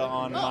Agenda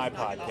on my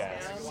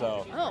podcast.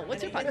 So. Oh,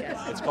 what's your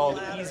podcast? It's called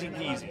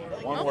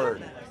EasyPeasy. One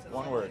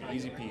word,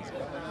 Easy Peasy.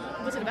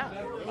 What's it about?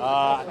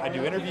 I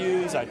do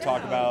interviews. I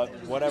talk about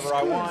whatever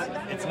I want.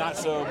 It's not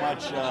so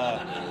much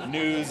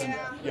news and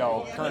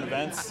current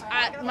events.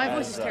 My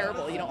voice is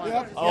terrible. You don't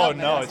want. Oh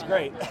no, it's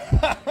great.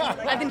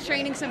 I've been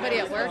training somebody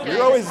at work.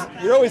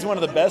 You're always one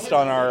of the best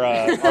on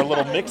our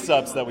little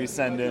mix-ups that we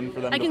send in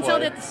for them. I to can play. tell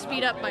that to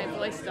speed up my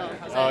voice though.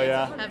 Oh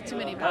yeah. I have too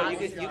many Oh,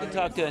 pauses. you can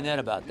talk to Annette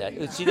about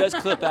that. She does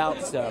clip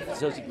out stuff,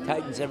 so she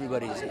tightens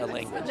everybody's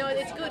language. No,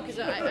 it's good because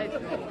I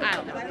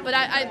don't know. But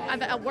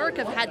I've at work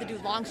I've had to do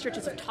long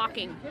stretches of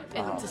talking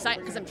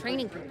because I'm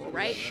training people,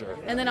 right? Sure.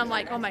 And then I'm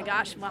like, oh my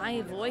gosh,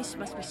 my voice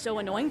must be so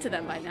annoying to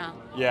them by now.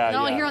 Yeah, And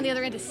all I yeah. hear on the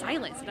other end is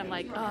silence, and I'm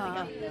like,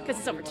 because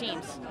it's over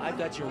Teams. I've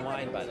got your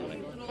wine, by the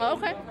way. Oh,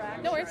 okay.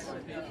 No worries.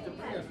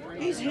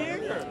 He's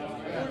here.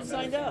 He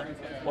signed up.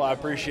 Well, I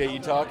appreciate you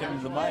talking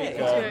to the mic.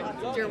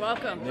 You're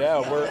welcome. Yeah,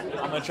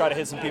 I'm gonna try to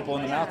hit some people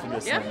in the mouth with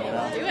this Yeah, thing. You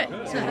know? do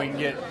it. See if we can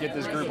get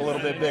this group a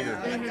little bit bigger.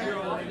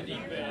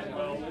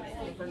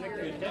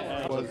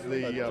 Was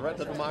the threat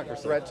to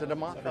democracy. Threat to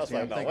democracy.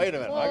 Wait a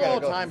minute. I Oh,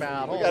 gotta go. time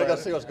out. We gotta go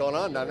see what's going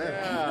on down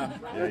there.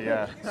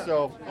 Yeah.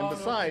 So, and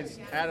besides,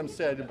 Adam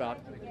said about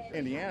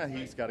Indiana,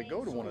 he's got to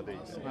go to one of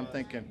these. And I'm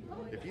thinking,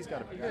 if he's got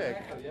to pick,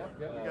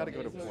 we got to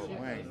go to Fort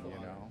Wayne, you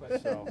know.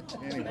 So,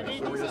 anyway,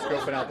 so we're just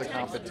scoping out the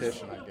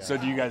competition, I guess. So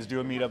do you guys do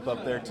a meetup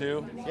up there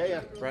too?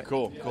 Yeah. Right.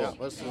 Cool. Yeah,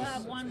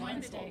 One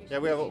Wednesday. yeah,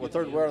 we're on the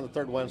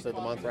third Wednesday of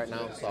the month right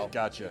now, so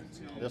Gotcha.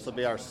 this will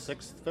be our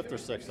fifth or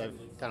sixth. I've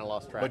kind of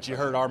lost track. But you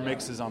heard our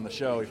mixes on the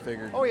show. We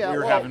figured Oh, yeah, we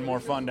were well- having more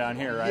fun down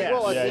here, right? Yeah.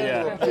 Well, at the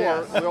end of the Yeah.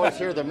 report, we always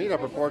hear the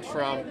meetup reports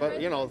from, but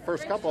the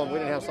first couple of them, we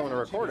didn't have someone to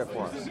record it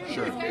for us.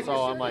 Sure. So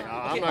I'm like,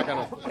 I'm not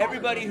gonna.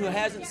 Everybody who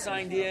hasn't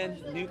signed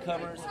in,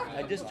 newcomers,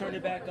 I just turned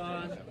it back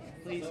on.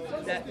 Please,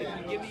 if you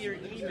give me your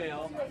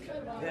email,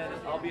 then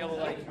I'll be able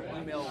to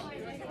email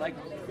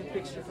the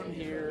picture from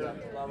here,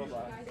 blah blah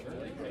blah.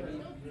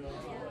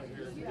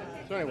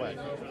 So anyway,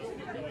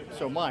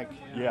 so Mike,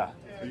 Yeah.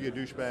 are you a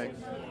douchebag?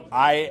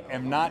 I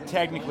am not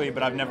technically,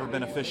 but I've never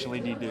been officially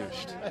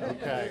de-douched.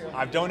 Okay.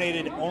 I've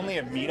donated only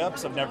at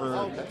meetups. I've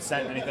never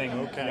sent anything,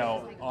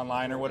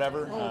 online or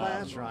whatever. Oh,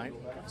 that's right.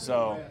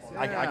 So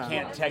I Yeah.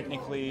 can't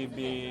technically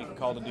be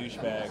called a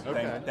douchebag,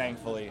 Okay. Well,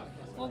 thankfully.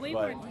 we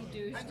But- were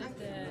reduced at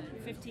the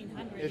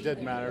 1,500. It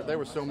didn't matter. There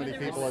were so many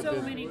people that so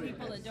did. many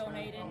people that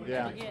donated.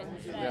 Yeah. To get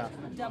Yeah.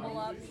 that double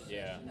up.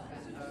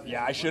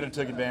 Yeah, I should have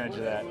took advantage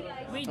of that.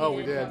 We Oh,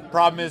 we did.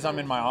 Problem is, I'm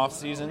in my off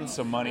season,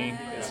 so money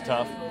is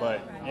tough.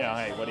 But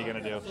hey, what are you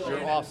gonna do?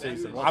 Your off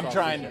season. What's I'm off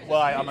trying. season?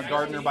 Well, I'm a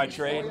gardener by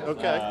trade.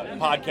 Okay.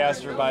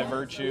 Podcaster by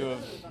virtue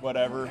of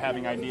whatever,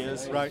 having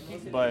ideas. Right.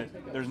 But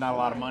there's not a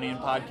lot of money in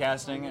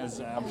podcasting, as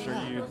I'm sure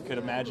you could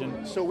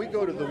imagine. So we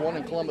go to the one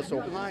in Columbus,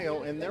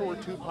 Ohio, and there were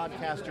two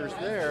podcasters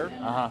there.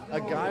 Uh-huh.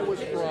 A guy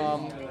was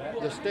from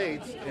the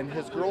States, and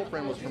his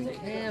girlfriend was from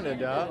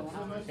Canada,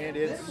 and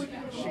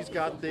she's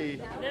got the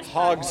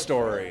Hog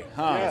story,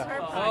 huh?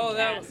 Yeah. Oh,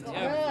 that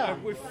Yeah.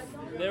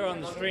 they're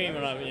on the stream,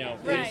 and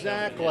Right.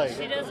 Exactly.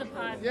 She does a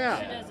pod. Yeah.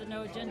 She does a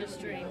No Agenda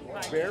stream.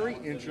 podcast. Very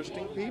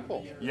interesting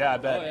people. Yeah, I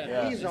bet. Oh, yeah.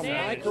 Yeah. He's a They-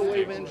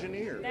 microwave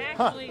engineer. They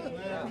actually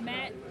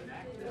met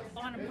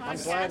on a podcast. I'm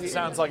glad he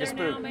sounds like a They're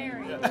now spook.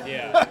 married.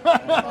 Yeah.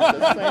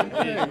 The same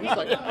thing. He's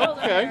like, Oh,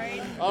 they're okay,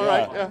 married. all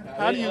right.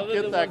 How do you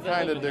get that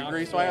kind of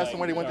degree? So I asked him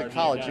when he went to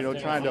college,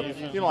 trying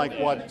to, like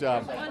what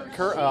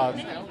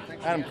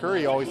Adam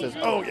Curry always says,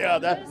 oh, yeah,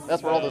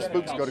 that's where all the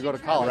spooks go to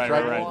college,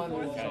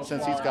 right?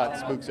 Since he's got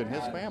spooks in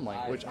his family,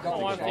 which I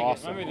think is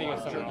awesome. Let me think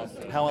of something else.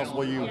 How else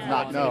will you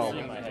not know,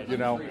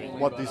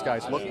 what these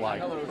guys look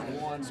like?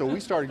 So we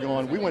started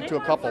going, we went to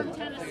a couple.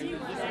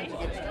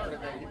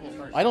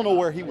 I don't know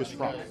where he was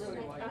from.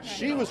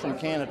 She was from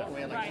Canada.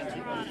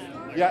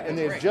 Yeah, and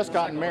they had just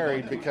gotten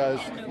married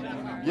because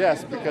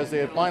they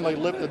had finally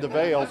lifted the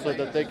veil so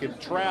that they could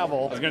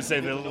travel. I was going to say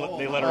they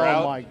let her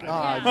out. Oh, my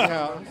God,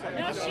 yeah.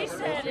 No, she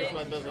said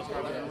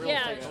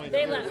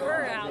they let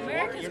her out.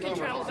 Americans can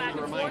travel back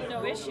and forth,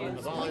 no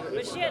issues.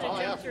 But she had to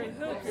jump through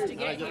hoops to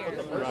get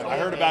here. I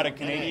heard about a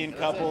Canadian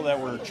couple that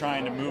were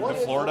trying to move to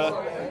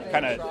Florida,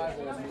 kind of,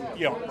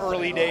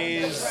 early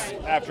days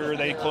after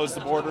they closed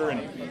the border,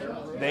 and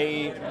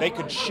they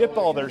could ship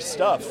all their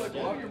stuff,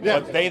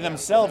 but they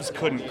themselves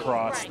couldn't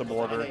cross the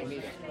border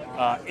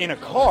in a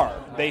car.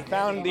 They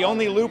found the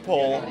only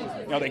loophole.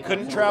 They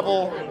couldn't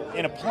travel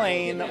in a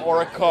plane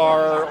or a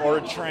car or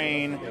a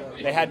train.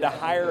 They had to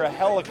hire a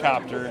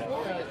helicopter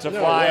to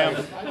fly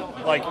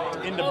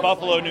them into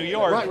Buffalo, New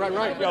York.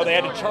 Right. They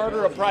had to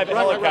charter a private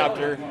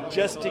helicopter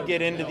just to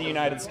get into the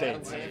United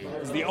States. It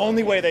was the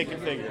only way they could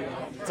figure.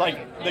 It's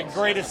like the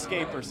Great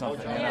Escape or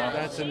something.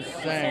 That's insane. She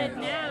said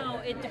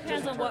now it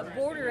depends on what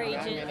border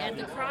agent at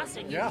the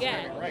crossing you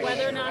get,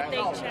 whether or not they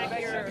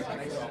check your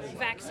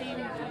vaccine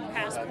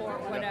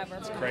passport, whatever.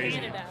 It's crazy.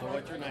 Canada.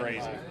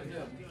 Crazy.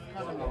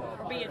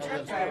 Or be a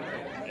truck driver.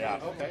 Yeah.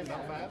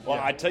 Well,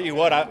 I tell you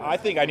what, I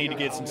think I need to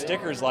get some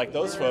stickers like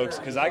those folks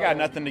because I got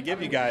nothing to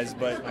give you guys.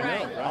 But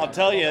I'll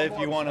tell you if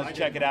you want to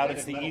check it out,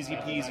 it's the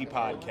EasyPeasy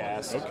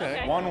podcast.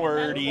 Okay. One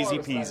word,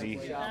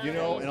 EasyPeasy.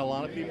 And a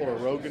lot of people are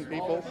Rogan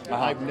people.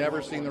 I've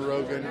never seen the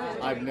Rogan.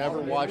 I've never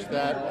watched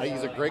that.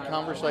 He's a great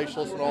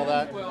conversationalist and all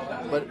that.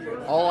 But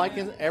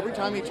every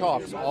time he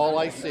talks, all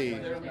I see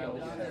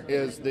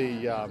is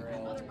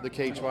the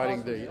cage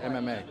fighting, the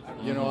MMA.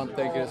 I'm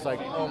thinking it's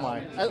like, oh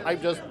my. I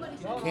just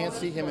can't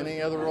see him in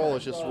any other role.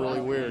 It's just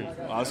really weird.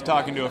 I was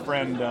talking to a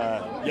friend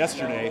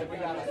yesterday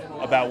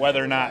about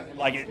whether or not,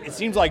 it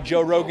seems like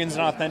Joe Rogan's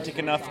an authentic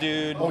enough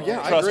dude,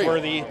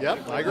 trustworthy. I agree.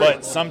 Yep, I agree.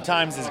 But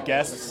sometimes his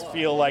guests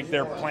feel like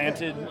they're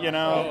planted,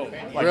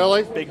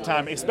 really? Big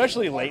time,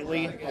 especially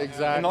lately.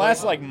 Exactly. In the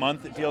last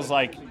month, it feels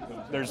like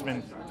there's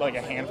been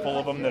a handful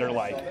of them that are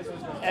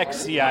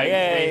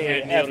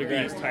ex-CIA, Neil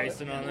deGrasse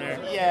Tyson on there.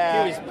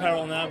 Yeah. He was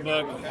peddling that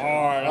book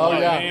hard. Oh,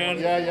 I'm yeah. like, man,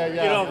 Yeah.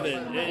 get off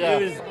it.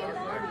 It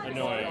was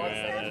annoying,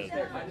 man.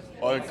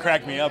 Well, it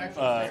cracked me up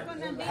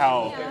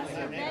how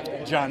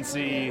John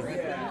C.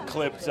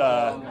 clipped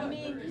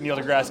Neil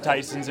deGrasse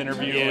Tyson's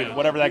interview with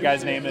whatever that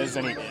guy's name is,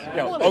 and he,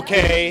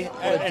 okay,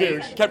 and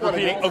he kept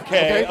repeating,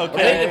 okay. I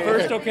think the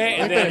first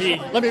and then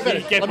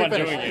he kept on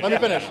doing it.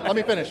 Let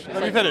me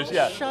finish.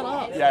 Yeah. Shut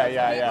up.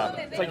 Yeah.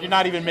 It's like you're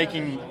not even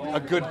making a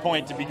good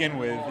point to begin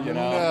with,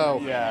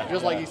 No. Yeah.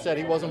 Just like he said,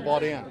 he wasn't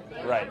bought in.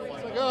 Right. It's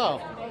like,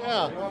 oh,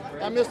 yeah.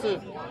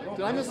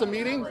 Did I miss a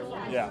meeting?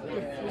 Yeah.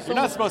 You're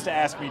not supposed to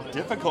ask me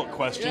difficult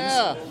questions.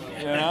 Yeah.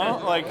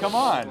 Come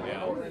on.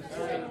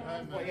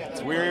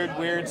 It's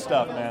weird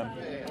stuff, man.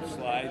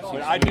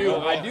 But I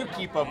do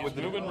keep up with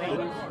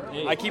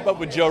I keep up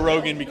with Joe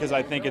Rogan because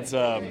I think it's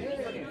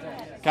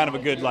kind of a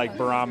good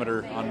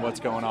barometer on what's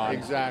going on.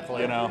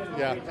 Exactly.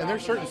 Yeah. And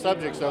there's certain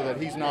subjects though that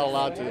he's not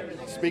allowed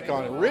to speak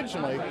on.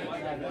 Originally,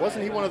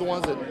 wasn't he one of the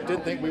ones that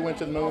didn't think we went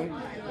to the moon?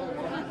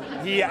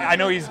 I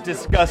know he's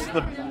discussed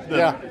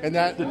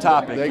the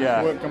topic.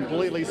 They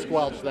completely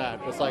squelched that.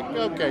 It's like,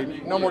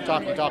 okay, no more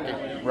talking.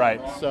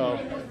 Right. So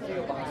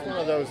it's one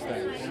of those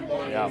things.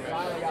 Yeah.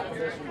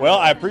 Well,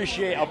 I'll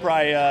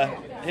probably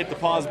hit the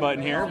pause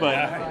button here,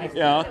 but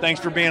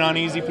thanks for being on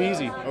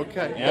EasyPeasy.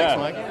 Okay. Yeah.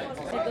 Thanks,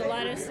 Mike. The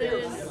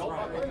lettuces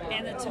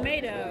and the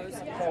tomatoes,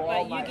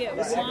 but you get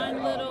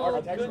one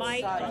little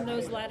mite on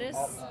those lettuce.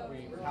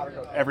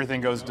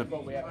 Everything goes to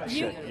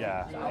shit.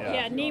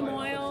 Yeah, neem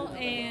oil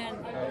and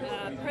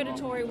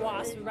predatory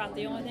wasp are about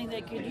the only thing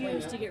they could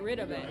use to get rid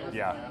of it.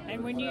 Yeah.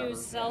 And when you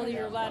sell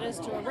your lettuce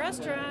to a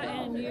restaurant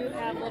and you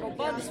have little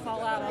bugs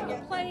fall out on the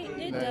plate,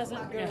 it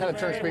doesn't go It kind of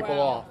turns very people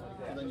well. off.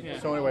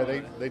 So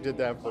anyway, they did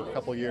that for a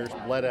couple of years,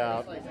 bled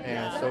out,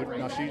 and so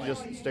now she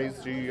just stays.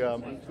 She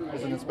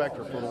is an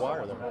inspector for the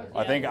wire there.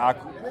 I think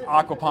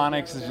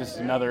aquaponics is just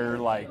another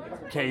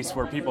case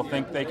where people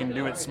think they can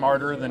do it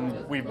smarter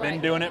than we've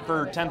been doing it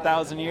for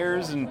 10,000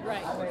 years, and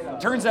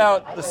turns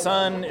out the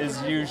sun is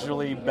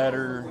usually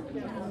better.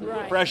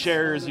 Fresh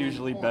air is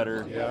usually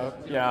better.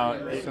 Yeah.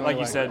 Like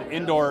you said,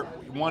 indoor.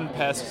 one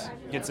pest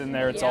gets in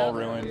there, it's all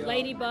ruined.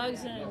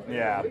 Ladybugs and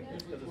Yeah.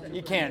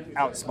 You can't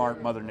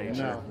outsmart Mother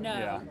Nature. No.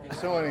 Yeah.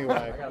 So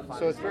anyway,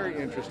 so it's very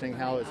interesting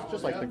how it's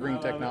just like the green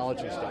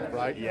technology stuff,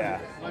 right?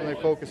 Yeah. And they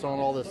focus on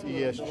all this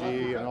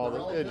ESG and all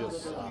this. It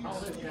just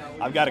sucks.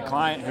 I've got a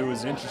client who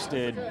was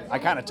interested. I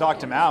kind of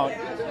talked him out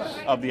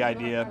of the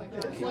idea.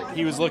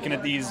 He was looking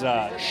at these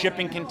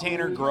shipping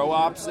container grow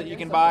ops that you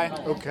can buy.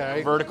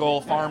 Okay.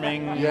 Vertical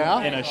farming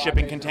in a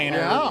shipping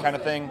container kind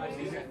of thing.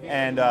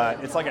 And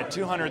it's like a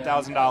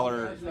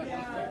 $200,000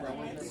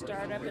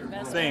 startup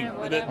investment. thing.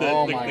 Or The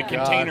whatever.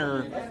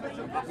 container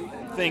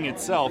thing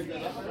itself,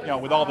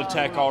 with all the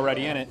tech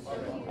already in it.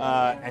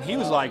 And he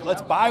was like,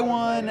 let's buy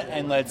one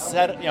and let's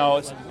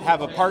let's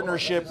have a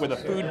partnership with a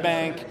food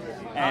bank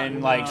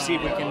and like see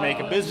if we can make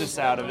a business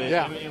out of it.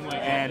 Yeah.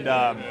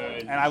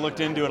 And I looked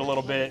into it a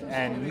little bit,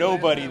 and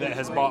nobody that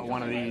has bought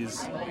one of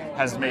these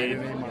has made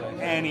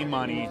any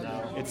money.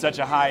 It's such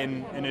a high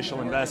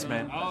initial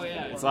investment.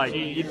 It's like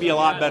you'd be a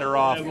lot better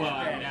off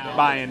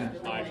buying,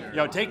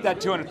 take that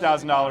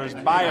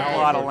 $200,000, buy a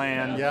plot of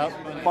land,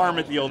 farm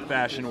it the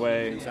old-fashioned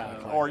way,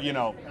 or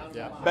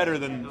better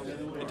than.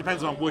 It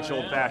depends on which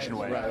old-fashioned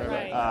way.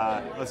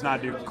 Let's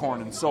not do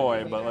corn and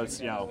soy, but let's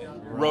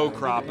row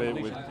crop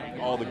it with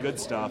all the good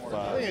stuff. The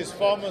thing is,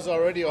 farmers are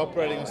already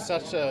operating on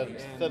such a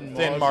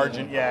thin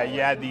margin. Yeah, you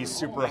add these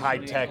super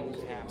high-tech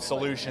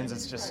solutions.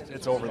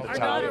 It's over the top. Our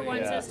daughter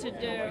wants us to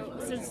do,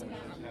 since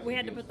we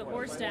had to put the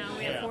horse down,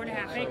 we have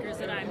 4.5 acres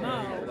that I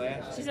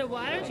mow. She said,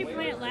 why don't you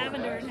plant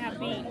lavender and have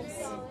bees?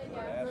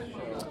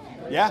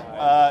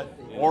 Yeah,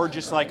 or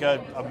just like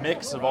a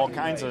mix of all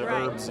kinds of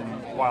herbs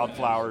and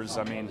wildflowers.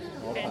 I mean,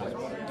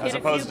 as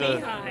opposed to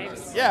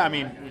beehives. Yeah, I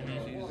mean,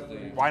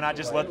 why not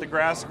just let the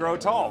grass grow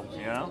tall?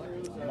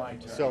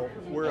 So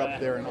we're up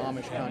there in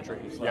Amish country,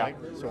 right?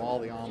 Yeah. So all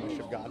the Amish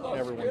have got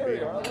everyone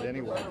beat on it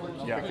anyway.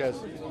 Yeah.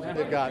 Because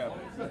they've got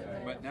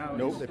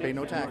they pay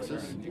no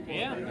taxes.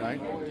 Yeah. Right?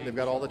 They've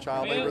got all the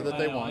child labor that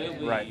they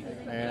want. Right.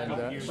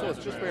 And so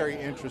it's just very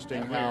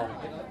interesting how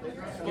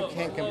you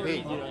can't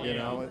compete.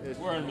 It's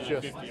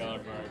just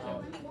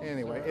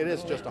anyway. It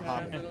is just a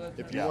hobby.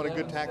 If you want a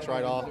good tax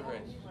write-off,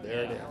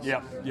 there it is.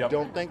 Yep.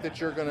 Don't think that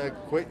you're going to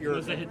quit your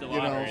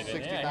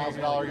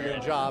 $60,000 a year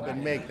job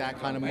and make that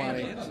kind of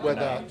money with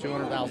a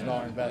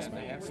 $200,000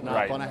 investment. It's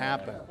not going to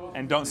happen.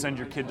 And don't send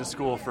your kid to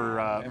school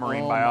for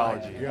marine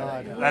biology.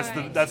 My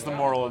God. That's the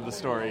moral of the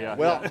story. Yeah.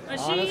 Well,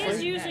 she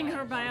is using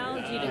her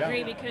biology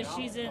degree because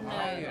she's in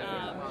the.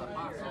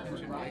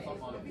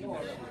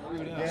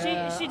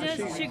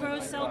 She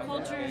grows cell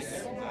cultures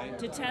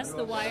to test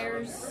the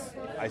wires.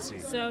 I see.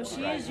 So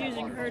she is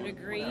using her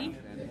degree,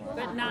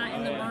 but not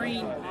in the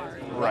marine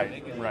part.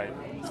 Right.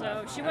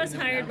 So she was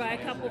hired by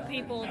a couple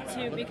people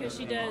too because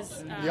she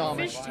does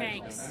fish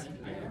tanks.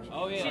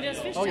 She does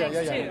fish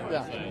tanks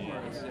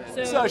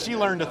too. So she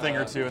learned a thing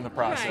or two in the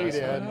process. Right. She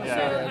did.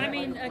 So I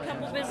mean, a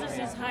couple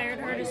businesses hired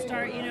her to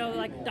start,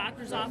 like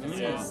doctors'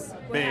 offices.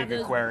 Big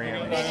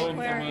aquariums. Big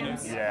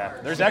aquariums. Yeah.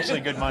 There's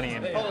actually good money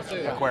in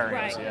aquariums.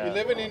 Right. Yeah. You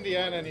live in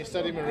Indiana and you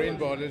study marine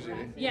biology.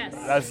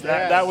 Yes.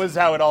 That was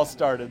how it all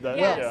started.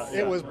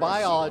 It was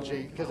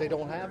biology because they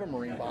don't have a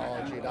marine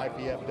biology at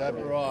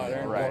IPFW.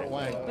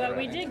 Right. But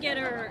we did get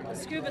her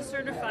scuba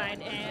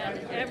certified, and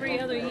every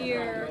other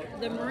year,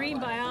 the marine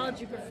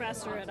biology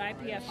professor at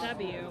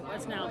IPFW,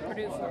 what's now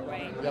Purdue Fort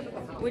Wayne,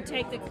 would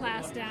take the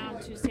class down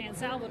to San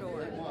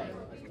Salvador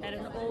at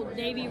an old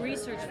Navy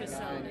research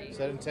facility. Is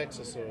that in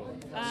Texas or?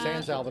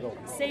 San Salvador.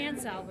 San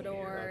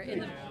Salvador in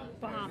the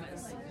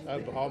Bahamas. Oh,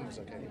 Bahamas,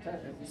 okay.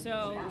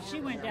 So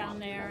she went down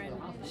there and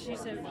she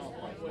said,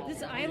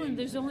 this island,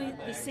 there's only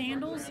the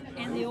Sandals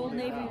and the old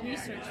Navy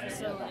research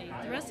facility.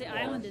 The rest of the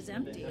island is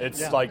empty.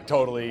 It's like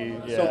totally,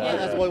 So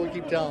that's why we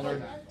keep telling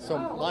her. So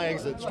my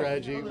exit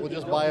strategy, we'll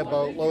just buy a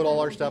boat, load all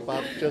our stuff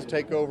up, just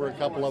take over a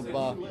couple of,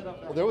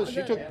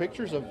 she took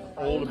pictures of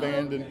old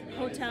abandoned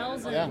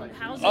hotels and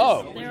houses.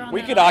 Oh,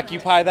 we could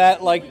occupy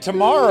that like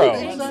tomorrow.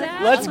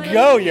 Exactly. Let's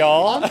go,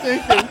 y'all. I'm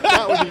thinking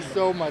that would be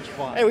so much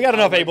fun. Hey, we got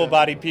enough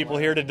able-bodied people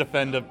here to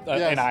defend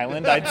an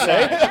island, I'd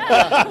say.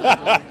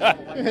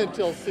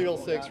 Until SEAL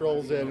 6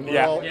 rolls in. And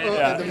we're all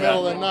in the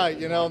middle of the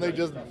night, and they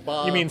just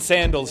bomb. You mean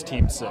Sandals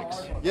Team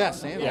 6? Yeah,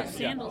 Sandals. Yeah,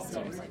 Sandals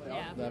teams.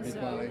 Yeah. That'd be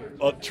funny.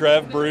 Well,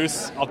 Trev,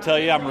 Bruce, I'll tell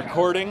you, I'm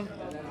recording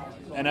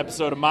an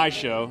episode of my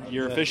show.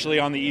 You're officially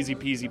on the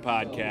EasyPeasy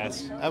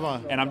podcast. Am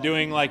I? And I'm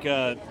doing like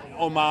a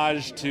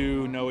homage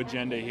to No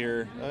Agenda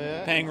here,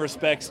 paying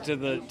respects to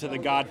the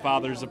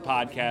godfathers of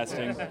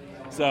podcasting.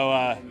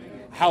 So,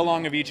 how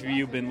long have each of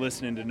you been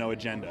listening to No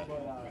Agenda?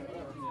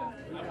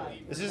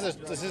 This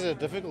is a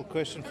difficult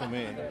question for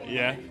me.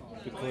 Yeah.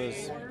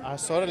 Because I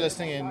started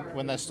listening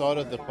when they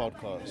started the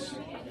podcast.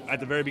 At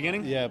the very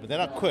beginning? Yeah, but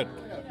then I quit.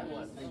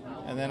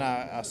 And then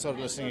I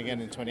started listening again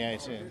in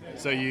 2018.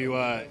 So you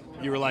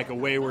were like a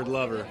wayward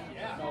lover.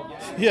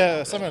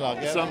 Yeah, something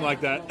like that. Something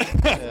like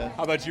that.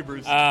 How about you,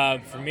 Bruce?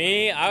 For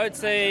me, I would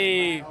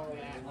say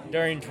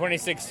during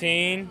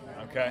 2016.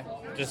 Okay.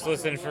 Just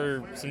listening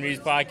for some news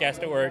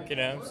podcast at work,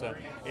 So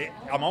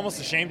I'm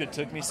almost ashamed it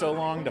took me so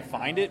long to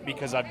find it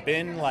because I've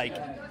been like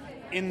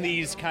in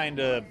these kind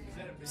of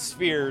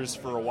spheres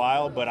for a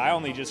while, but I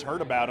only just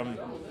heard about him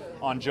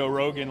on Joe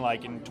Rogan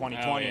like in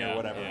 2020 or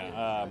whatever.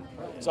 Yeah.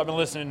 So I've been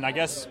listening, I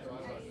guess,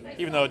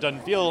 even though it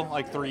doesn't feel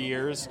like 3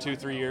 years,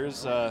 2-3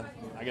 years, I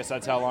guess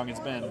that's how long it's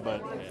been.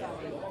 But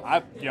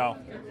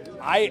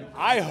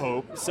I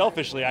hope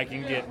selfishly I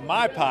can get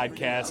my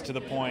podcast to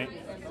the point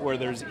where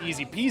there's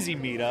EasyPeasy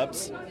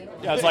meetups.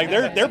 Yeah, it's like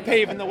they're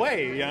paving the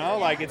way,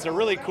 like it's a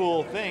really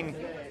cool thing.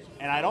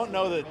 And I don't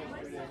know that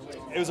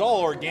it was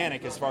all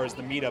organic as far as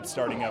the meetup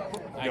starting up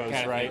goes,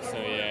 right? Think so,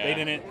 yeah.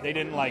 They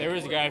didn't like. There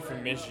was a guy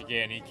from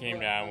Michigan. He came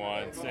down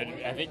once. And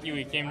I think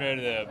he came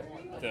to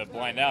the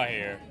Blind Out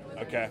here.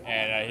 Okay.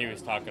 And he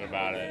was talking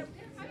about it.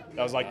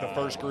 That was like the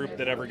first group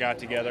that ever got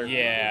together.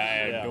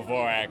 Yeah, and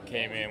Dvorak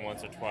came in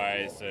once or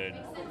twice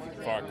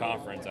for our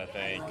conference, I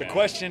think. The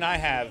question I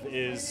have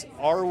is,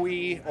 are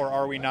we or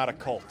are we not a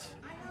cult?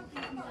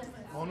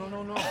 Oh,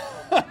 no.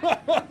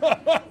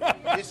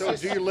 So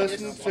do you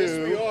listen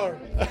to...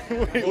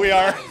 We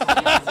are.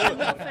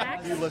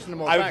 Do you listen to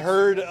more I've facts?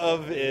 heard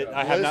of it.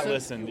 I have not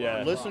listened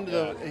yet. Listen to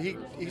the...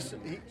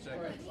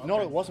 No,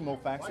 it wasn't Mo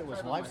Facts. It was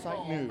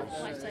LifeSite News.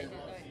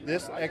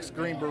 This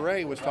ex-Green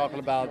Beret was talking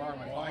about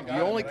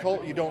the only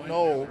cult you don't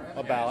know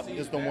about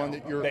is the one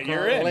that you're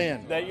currently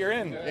in. That you're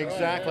in.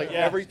 Exactly.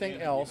 Yeah. Everything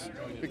else,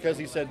 because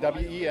he said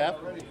WEF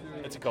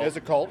it's a cult. is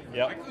a cult.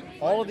 Yep.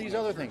 All of these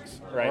other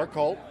things are a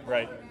cult.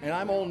 Right. And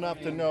I'm old enough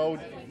to know,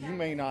 you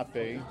may not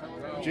be,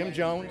 Jim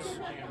Jones.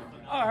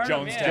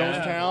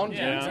 Jonestown.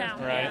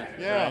 Jonestown. Right.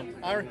 Yeah.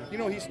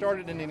 Right. He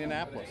started in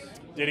Indianapolis.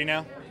 Did he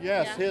now?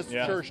 Yes, Yeah. his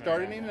church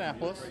started in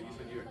Indianapolis.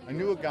 I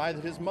knew a guy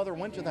that his mother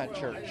went to that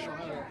church.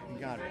 He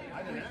got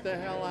freaked the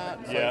hell out.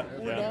 It's like,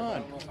 we're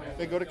done.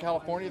 They go to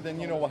California, then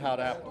you know how it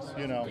happens,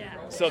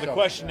 So the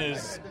question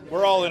is,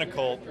 we're all in a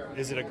cult.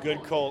 Is it a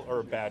good cult or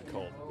a bad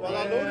cult? Well,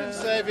 our Lord and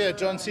Savior,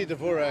 John C.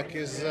 Dvorak,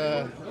 he's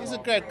a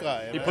great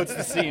guy. He puts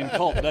the C in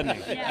cult, doesn't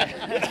he?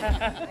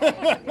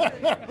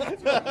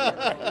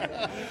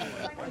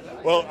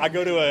 Well, I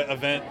go to an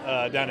event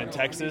down in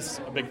Texas,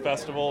 a big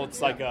festival.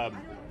 It's like a,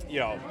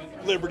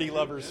 Liberty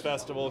Lovers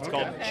Festival. It's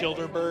called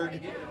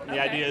Childerberg. The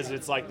idea is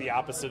it's like the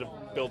opposite of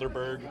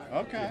Bilderberg.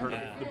 Okay. You've heard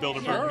of the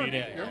Bilderberg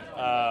meeting.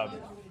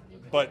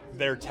 But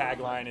their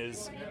tagline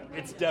is,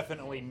 it's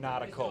definitely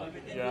not a cult.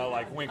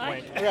 Like wink,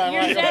 wink.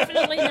 You're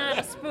definitely not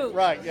a spook.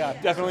 Right,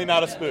 yeah. Definitely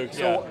not a spook.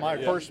 So my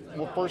first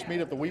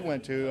meetup that we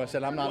went to, I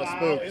said, I'm not a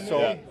spook.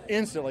 So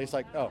instantly it's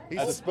like, oh, he's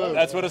a spook.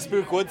 That's what a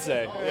spook would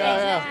say.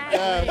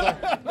 Yeah. It's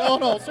like,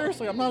 no,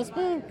 seriously, I'm not a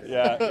spook.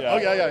 Yeah. Oh,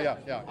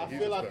 yeah. I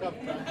feel like I'm...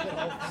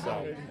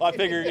 Well, I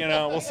figure,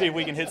 we'll see if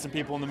we can hit some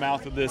people in the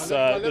mouth with this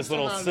this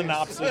little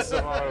synopsis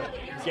of our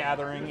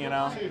gathering,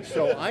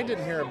 So I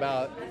didn't hear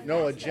about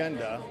no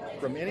agenda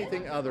from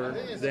anything other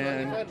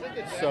than,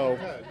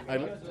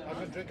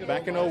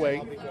 back in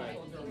 2008,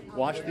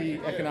 watched the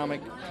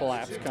economic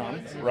collapse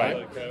come.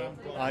 Right.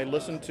 I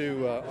listened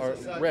to, or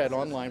read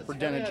online for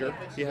Denninger.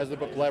 He has the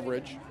book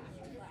Leverage,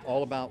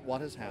 all about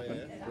what has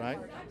happened, right?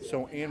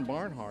 So Ann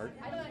Barnhart,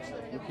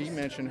 he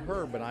mentioned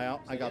her, but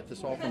I got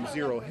this all from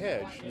Zero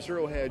Hedge.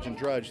 Zero Hedge and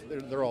Drudge,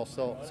 they're all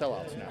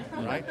sellouts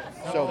now, right?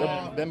 So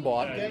they've been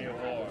bought.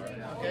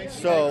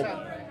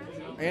 So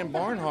Ann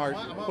Barnhart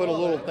put a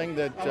little thing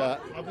that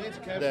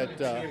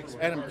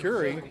Adam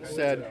Curry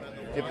said,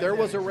 if there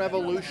was a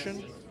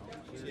revolution,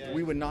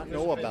 we would not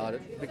know about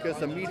it because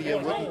the media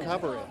wouldn't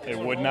cover it. It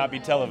would not be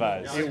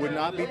televised. It would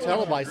not be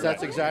televised.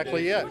 That's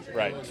exactly it.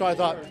 Right. So I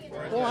thought,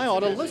 well, I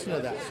ought to listen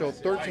to that. So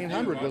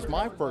 1300 was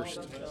my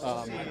first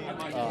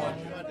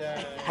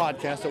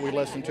podcast that we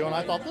listened to, and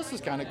I thought, this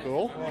is kind of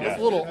cool. It's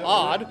a little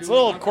odd. It's a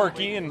little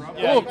quirky and a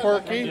little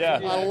quirky. Yeah.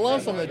 I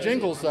love some of the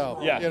jingles, though.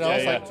 Yeah.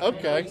 It's like,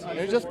 okay. And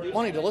it's just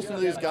funny to listen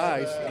to these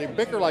guys. They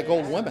bicker like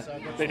old women.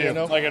 They do.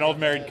 Like an old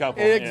married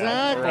couple.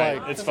 Exactly.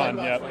 Right. It's fun.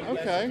 Yep.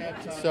 Okay.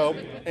 So,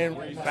 and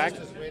back,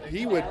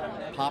 he would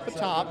pop a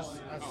top.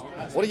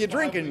 What are you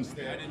drinking?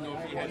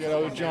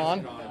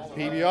 John.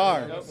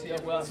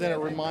 PBR. Then it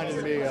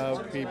reminded me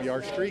of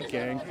PBR Street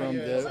Gang from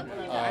the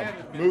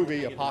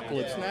movie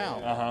Apocalypse Now.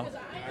 Uh-huh.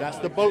 That's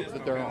the boat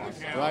that they're on,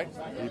 right?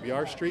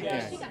 PBR Street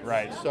Gang.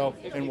 Right. So,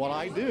 and what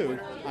I do,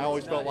 I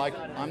always felt like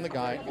I'm the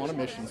guy on a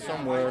mission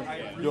somewhere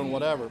doing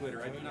whatever.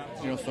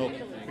 So,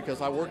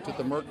 because I worked at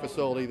the Merck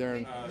facility there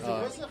in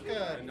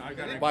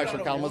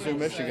Beisler, Kalamazoo,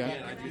 Michigan,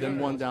 then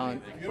one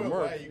down for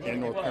Merck in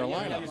North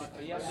Carolina.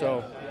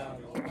 So,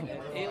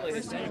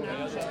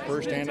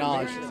 first-hand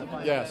knowledge,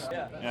 yes.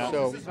 Yeah.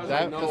 So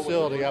that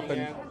facility up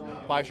in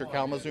Beisler,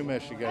 Kalamazoo,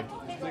 Michigan,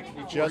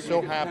 just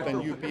so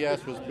happened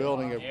UPS was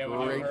building a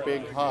great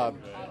big hub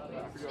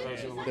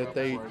that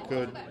they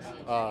could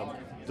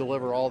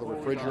deliver all the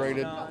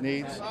refrigerated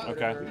needs.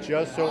 Okay.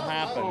 Just so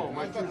happened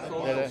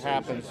that it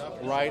happens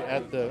right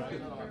at the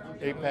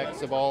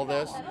apex of all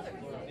this.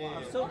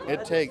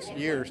 It takes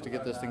years to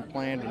get this thing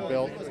planned and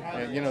built,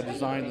 and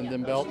designed and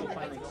then built,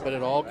 but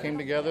it all came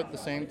together at the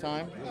same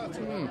time.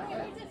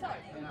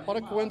 What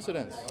a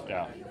coincidence.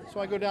 Yeah. So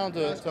I go down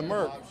to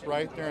Merck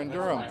right there in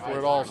Durham, where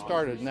it all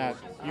started in that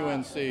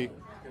UNC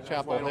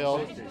Chapel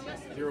Hill.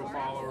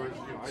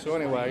 So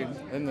anyway,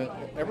 and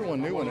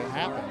everyone knew when it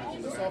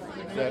happened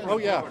that, oh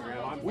yeah,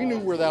 we knew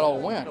where that all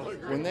went.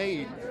 When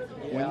they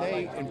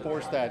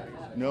enforced that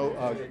no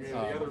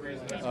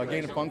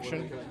gain of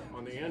function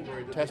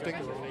testing,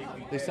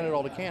 they sent it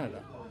all to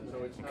Canada.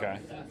 Okay.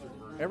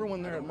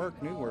 Everyone there at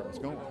Merck knew where it was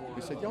going.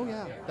 They said, oh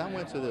yeah, that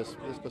went to this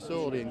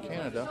facility in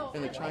Canada,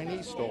 and the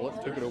Chinese stole it,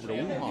 took it over to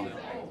Wuhan.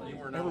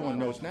 Everyone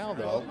knows now,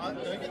 though,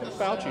 that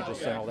Fauci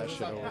just sent all that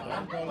shit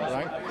over there,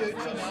 right?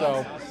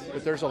 So,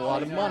 but there's a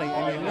lot of money,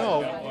 and you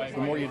know,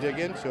 the more you dig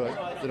into it,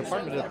 the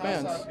Department of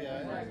Defense,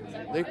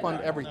 they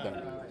fund everything.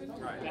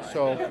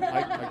 So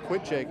I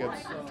quit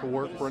Jacobs to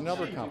work for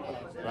another company,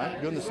 right?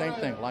 Doing the same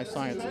thing, life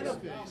sciences.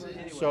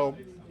 So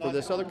for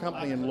this other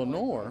company in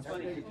Lenore,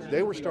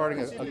 they were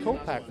starting a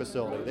co-pack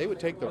facility. They would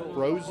take the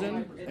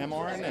frozen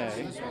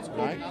mRNA,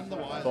 right,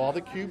 thaw the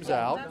cubes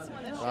out,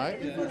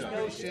 right,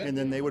 and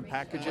then they would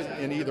package it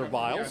in either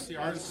vials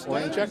or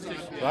injectors,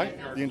 right,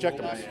 the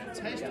injectables.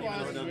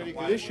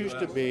 This used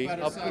to be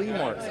a flea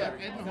market.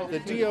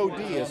 The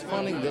DOD is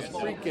funding this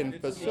freaking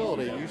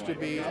facility. It used to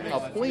be a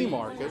flea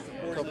market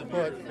to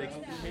put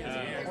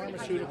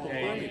pharmaceutical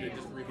money.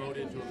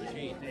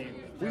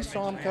 We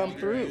saw them come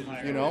through,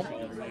 you know,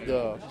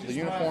 the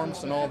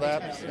uniforms and all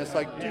that. And it's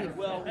like, dude,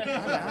 I'm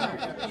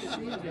out.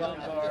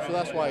 So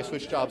that's why I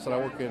switched jobs and I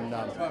work in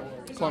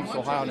Columbus,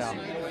 Ohio now.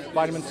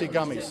 Vitamin C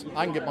gummies.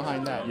 I can get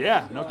behind that.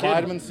 Yeah, no kidding.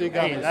 Vitamin C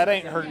gummies. Hey, that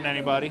ain't hurting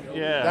anybody.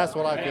 Yeah. That's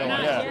what I feel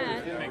like.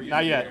 Yeah.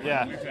 Not yet,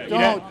 yeah.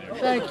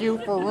 Thank you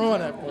for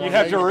ruining it. You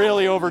have to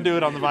really overdo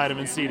it on the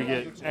vitamin C to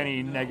get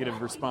any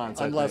negative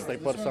response. Unless they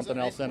put something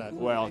else in it.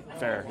 Well,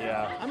 fair,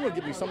 yeah. I'm going to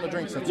give you something to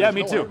drink since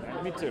me too.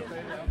 Me too.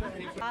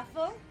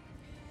 Raffle,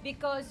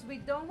 because we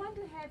don't want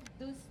to have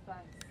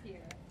goosebumps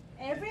here.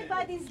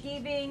 Everybody's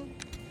giving.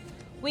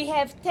 We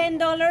have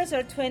 $10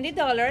 or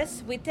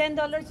 $20. With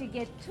 $10 you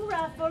get 2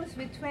 raffles.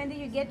 With 20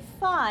 you get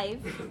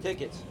 5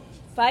 tickets.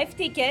 5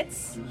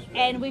 tickets,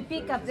 and we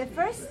pick up the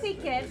first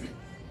ticket.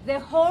 The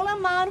whole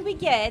amount we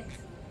get,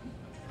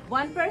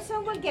 one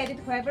person will get it,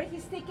 whoever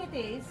his ticket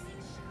is,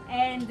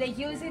 and they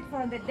use it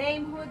for the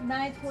damehood,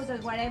 knighthood, or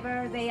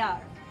whatever they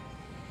are.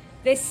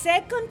 The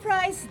second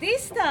prize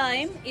this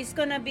time is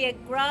gonna be a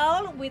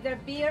growler with a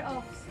beer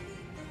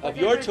of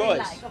your choice.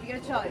 Like, of your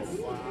choice.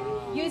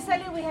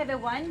 Usually we have a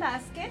wine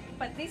basket,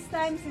 but this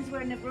time, since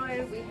we're in a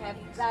brewery, we have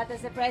that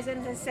as a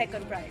present and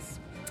second prize.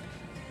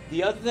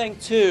 The other thing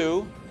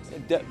too,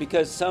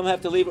 because some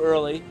have to leave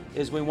early,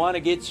 is we want to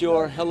get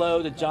your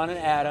hello to John and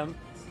Adam.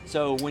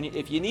 So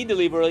if you need to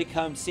leave early,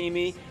 come see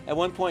me. At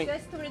one point,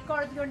 just to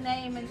record your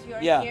name and you're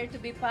here to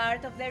be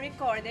part of the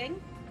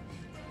recording.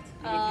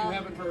 And if you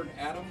haven't heard,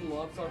 Adam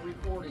loves our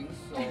recordings,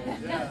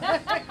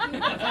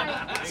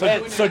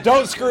 so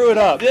don't screw it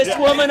up. This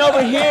woman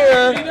over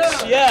here,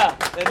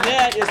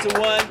 Annette is the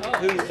one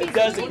who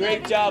does a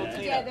great job of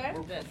cleaning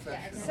up.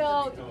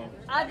 So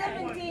Adam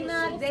and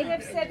Tina, they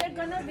have said they're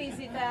going to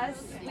visit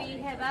us. We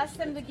have asked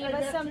them to give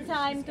us some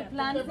time to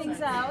plan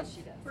things out.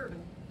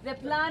 The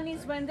plan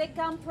is when they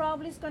come,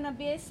 probably it's going to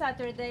be a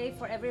Saturday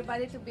for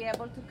everybody to be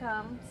able to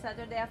come,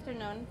 Saturday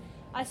afternoon.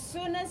 As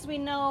soon as we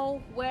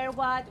know where,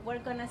 what, we're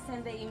going to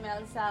send the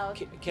emails out.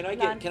 Can I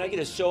get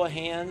a show of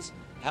hands?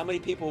 How many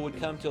people would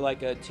come to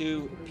like a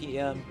 2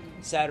 p.m.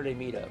 Saturday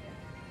meetup?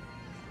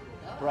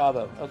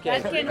 Bravo.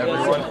 Okay. That can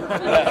work.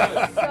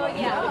 So,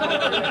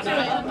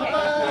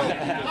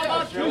 How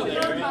about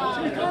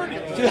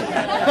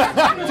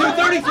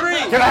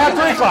 2:33. Can I have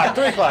 3 o'clock?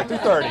 3 o'clock,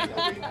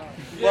 2:30.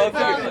 Well,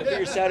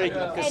 figure Saturday,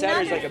 because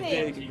Saturday's like a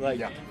big,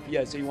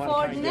 so you want to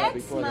try and get it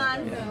before that.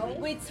 For next month,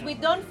 which we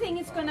don't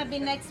think it's going to be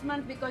next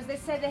month because they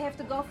said they have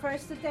to go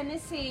first to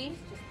Tennessee.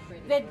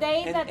 The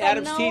day and that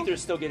Adam's I know, teeth are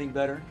still getting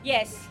better.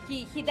 Yes,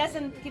 he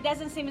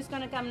doesn't seem it's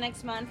going to come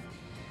next month.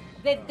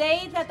 The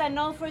day that I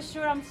know for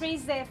sure I'm free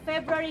is the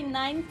February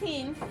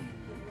 19th.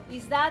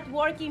 Is that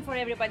working for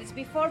everybody? It's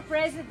before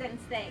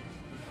President's Day.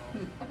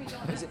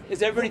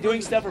 Is everybody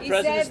doing stuff for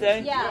President's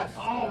Day? Yeah.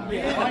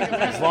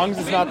 As long as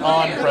it's not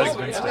on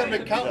President's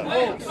Day.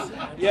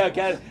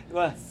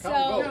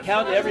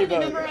 Count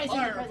everybody.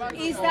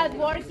 Is that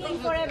working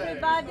for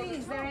everybody?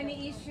 Is there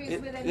any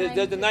issues with the 19th?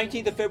 Does the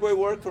 19th of February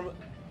work for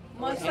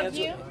most of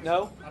you?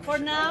 No? For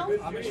now?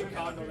 I'm in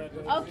Chicago that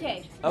day.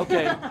 Okay.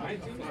 Okay.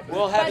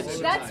 We'll have but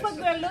that's what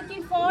we're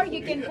looking for.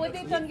 You can put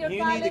it on your calendar.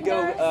 You need to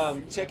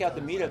go check out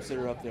the meetups that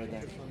are up there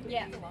then.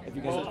 Yeah. If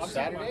you guys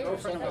Saturday or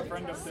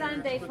Sunday?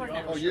 Sunday for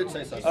now. Oh, you'd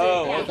say Sunday.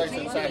 Oh, I thought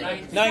you said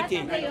Saturday.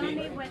 19. Saturday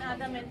only when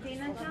Adam and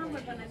Tina come.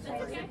 We're going to say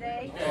the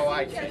day. Oh,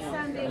 I see.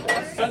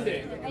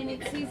 Sunday. And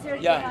it's easier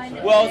to find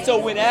a Well, day. so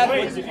when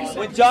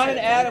John and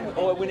Adam,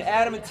 or when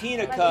Adam and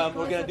Tina come,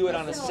 we're going to do it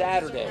on a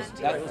Saturday.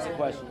 That was the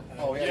question.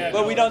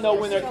 But we don't know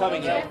when they're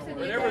coming yet.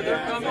 Whenever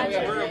they're coming,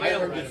 we're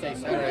available.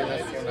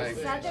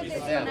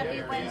 Saturday's gonna be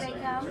when they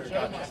come,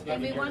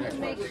 and we want to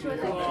make sure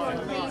that 2 or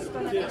 3 is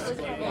gonna be good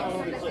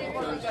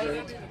for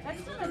them.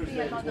 That's gonna be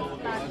another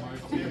plan.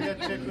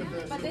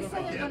 But they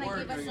said they're gonna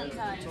give us some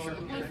time.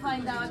 We'll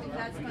find out if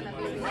that's gonna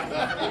be real.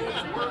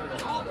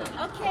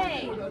 Okay,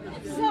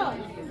 so.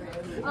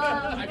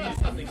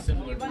 Something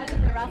similar. You want to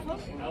do the raffle?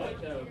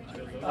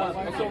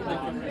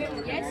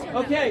 Yes.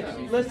 Okay,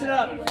 listen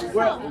up.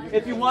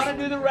 If you want to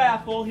do the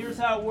raffle, here's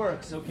how it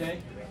works, okay?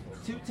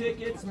 2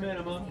 tickets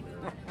minimum,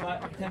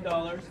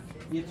 $10.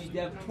 If you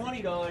have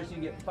 $20, you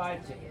can get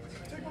 5 tickets.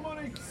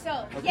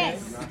 So, Okay.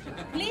 yes,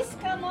 please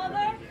come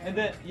over, And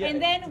then,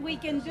 and then we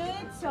can do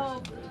it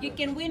so you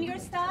can win your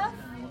stuff.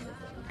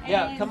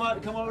 Yeah, and- come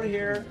over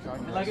here.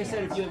 And like I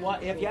said,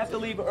 if you have to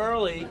leave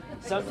early,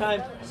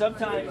 sometime.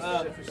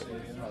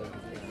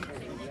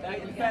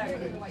 In fact,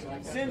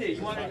 Cindy,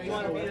 you want to be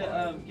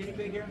the guinea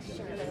pig here?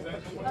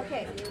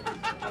 Okay.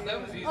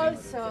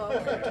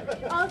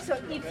 Also,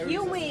 if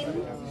you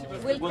win,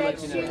 we'll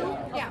text you,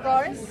 of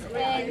course,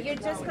 and you're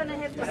just gonna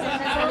have to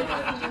send us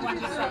everything you want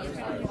to say.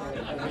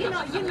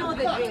 You know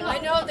the drill. I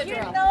know the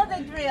drill. You know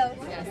the drill.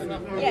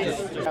 Yes.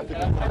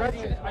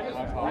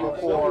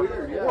 Before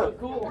work.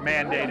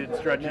 Mandated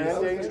stretches.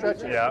 Mandated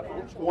stretches. Yeah.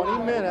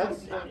 20 minutes.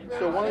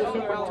 So one of the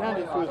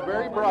superintendents, who was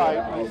very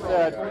bright, he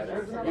said,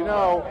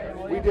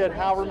 we did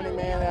however many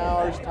man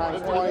hours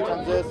times 20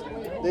 times this.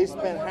 They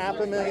spent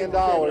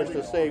 $500,000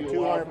 to save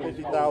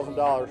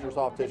 $250,000 for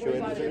soft tissue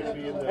injuries.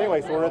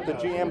 Anyway, so we're at the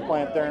GM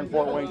plant there in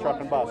Fort Wayne Truck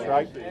and Bus,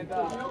 right?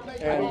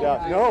 And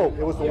no,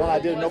 it was the one I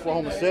did in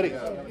Oklahoma City.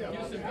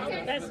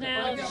 That's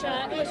now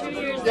shot 2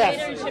 years Yes.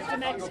 later and shipped to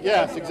Mexico.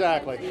 Yes,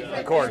 exactly.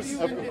 Of course.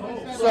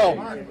 So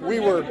we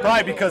were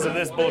probably because of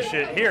this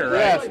bullshit here,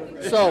 right?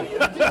 Yes. So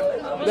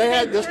they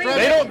had this.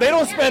 They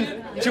don't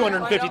spend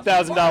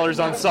 $250,000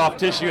 on soft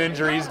tissue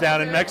injuries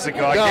down in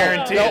Mexico. I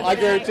guarantee it. No, I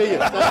guarantee you.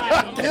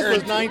 This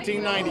was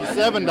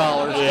 $1997.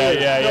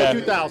 Yeah. No,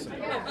 2000.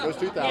 It was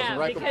 2000, Yeah,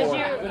 right because before.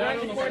 you're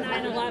right before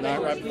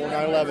 9/11. Right before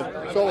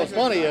 9/11. So what's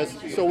funny is,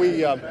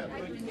 we.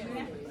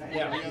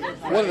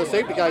 One of the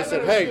safety guys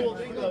said, "Hey,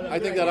 I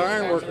think that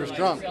iron worker's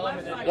drunk."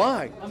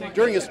 Why?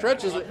 During his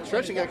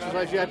stretching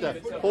exercise, you had to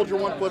hold your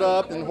one foot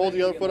up and hold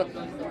the other foot up.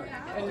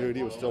 Dude,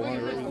 he was still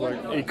hungry. He was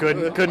like, He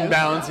couldn't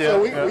balance. Yeah.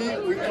 So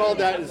we called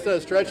that, instead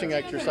of stretching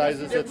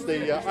exercises, it's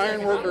the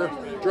iron worker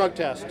drug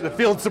test. The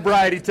field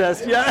sobriety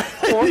test. Yeah.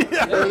 Or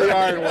the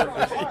iron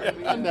workers.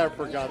 I never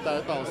forgot that.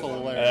 I thought it was so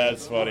hilarious.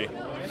 That's funny.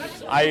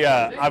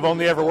 I've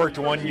only ever worked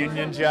one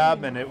union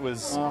job, and it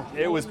was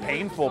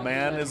painful,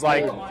 man. It's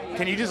like,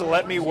 can you just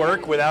let me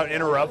work without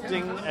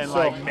interrupting and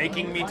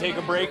making me take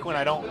a break when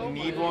I don't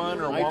need one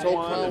or want one? I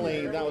told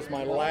Colleen that was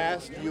my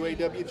last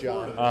UAW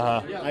job.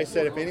 I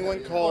said, if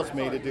anyone calls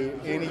me to do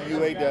any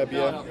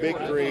UAW, Big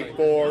 3,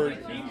 Ford,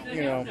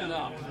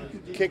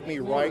 kick me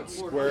right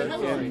square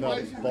in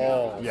the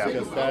balls,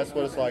 because that's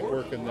what it's like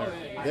working there.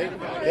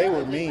 They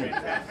were mean.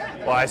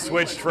 Well, I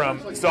switched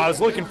so I was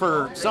looking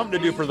for something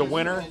to do for the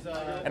winter,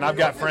 and I've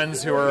got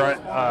friends who are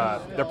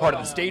they're part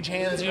of the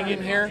stagehands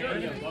union here.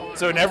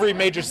 So in every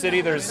major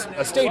city, there's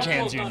a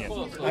stagehands union.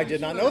 I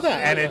did not know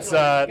that. And it's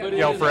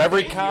for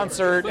every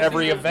concert,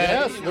 every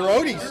event. Yes, the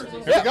roadies.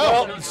 Here we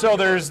go. Well, so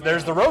there's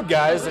the road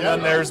guys, and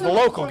then there's the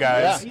local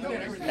guys. Yeah.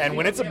 And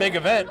when it's a big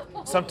event,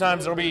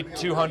 sometimes there'll be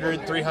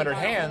 200, 300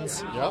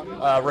 hands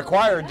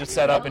required to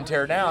set up and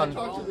tear down.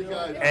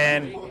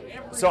 And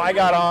so I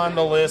got on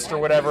the list or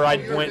whatever. I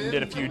went and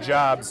did a few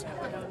jobs.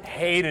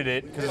 Hated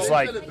it because it's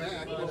like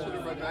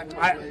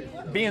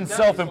being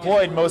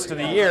self-employed most of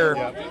the year.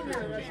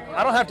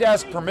 I don't have to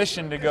ask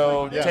permission to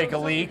go take a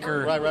leak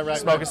or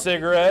smoke a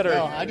cigarette. Or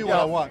I do what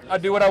I want. I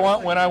do what I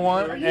want when I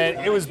want.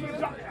 And it was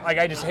like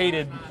I just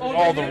hated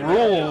all the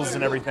rules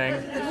and everything.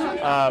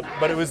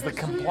 But it was the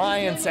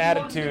compliance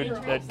attitude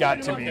that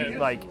got to me.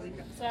 Like,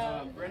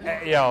 I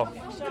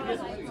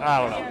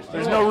don't know.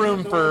 There's no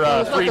room for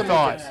free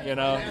thought,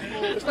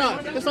 It's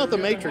not the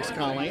Matrix,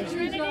 Colleen.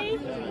 Trinity?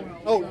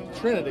 Oh,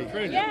 Trinity.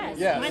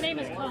 Yes. My name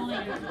is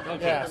Colleen.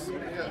 Yes.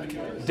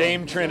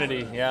 Dame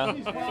Trinity, yeah.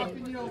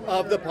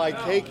 Of the pie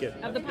caking.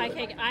 Of the pie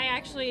cake. I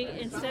actually,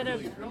 instead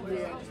of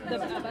the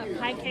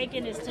pie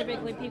caking is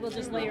typically people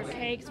just layer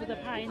cakes with a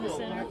pie in the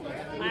center.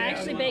 I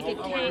actually bake a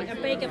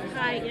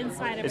pie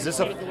inside of Is a this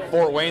cake. a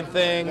Fort Wayne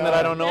thing that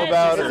I don't know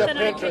about? It's a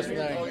Pinterest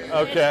thing.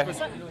 Okay.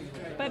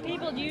 But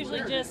people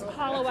usually just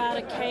hollow out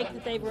a cake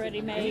that they've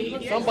already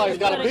made. Somebody's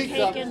got a Put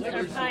pizza. cake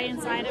or pie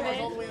inside of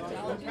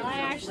it. I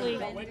actually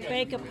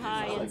bake a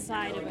pie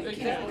inside of a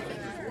cake.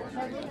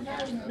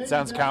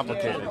 Sounds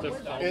complicated.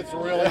 It's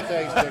really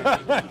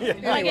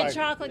tasty. Like a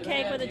chocolate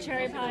cake with a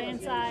cherry pie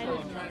inside,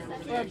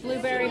 or a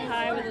blueberry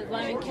pie with a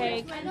lemon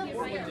cake.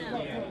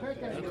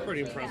 That's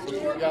pretty impressive.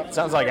 Yep.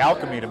 Sounds like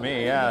alchemy to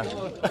me, yeah.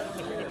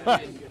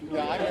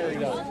 Yeah, I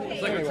married up.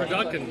 It's like a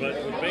turducken, but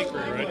with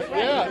bakery, right?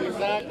 Yeah,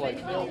 exactly.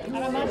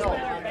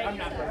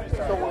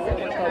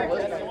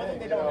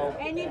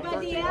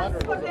 Anybody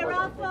else for the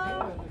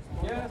raffle?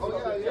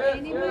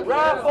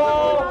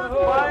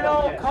 Raffle!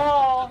 Final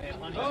call!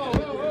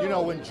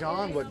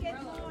 know,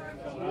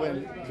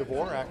 when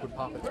Dvorak would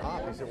pop a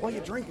top, he said, "What are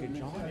you drinking,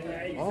 John?"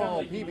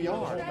 "Oh,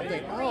 PBR." I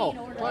think, "Oh,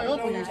 my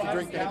uncle used to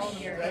drink that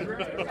shit."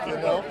 You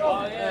know?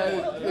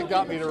 And it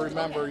got me to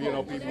remember,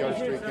 PBR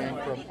Street came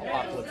from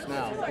Apocalypse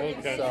Now.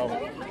 Okay.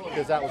 So,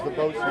 because that was the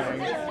boat's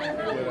name,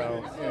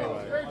 anyway.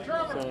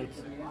 So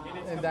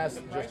and that's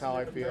just how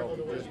I feel,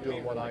 just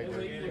doing what I do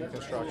in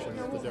construction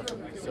at the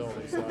different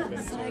facilities that I've been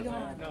to.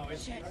 Saigon.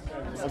 Shit.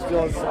 I'm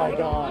still in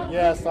Saigon.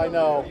 Yes, I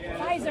know.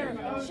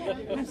 Pfizer.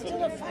 Shit. I'm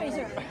still at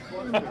Pfizer.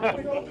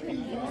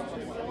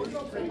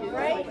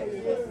 Right?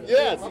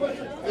 Yes.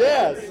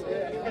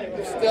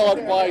 I'm still at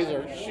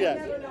Pfizer. Shit.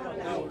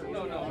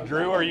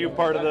 Drew, are you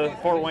part of the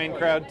Fort Wayne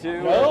crowd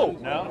too? No.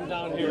 No? I'm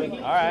down here. All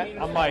right,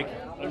 I'm Mike.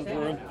 I'm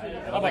Drew.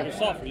 How about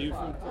yourself? Are you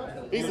from?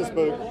 He's a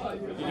spook.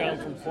 You down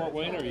from Fort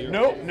Wayne, or are you?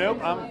 Nope.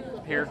 I'm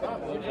here.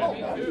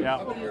 Yeah.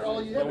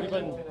 Yeah, we've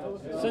been.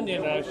 Cindy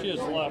and I. She has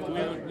left.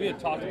 We had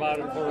talked about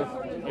it for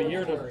a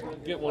year to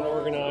get one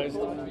organized,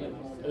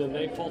 and then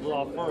they pulled it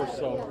off first.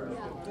 So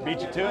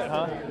beat you to it,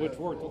 huh? Which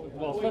worked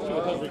well, especially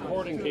with his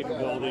recording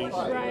capabilities.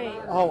 Right.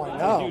 Oh, I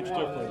know. Huge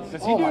difference.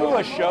 Does he do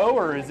a show,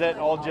 or is that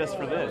all just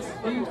for this?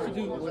 He used to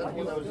do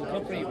the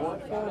company he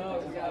worked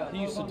for.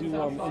 He used to do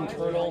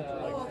internal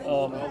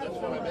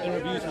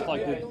interviews with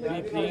like the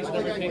VPs and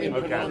everything, and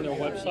put it on their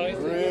website.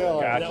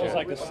 Really? And that was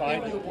like a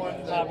side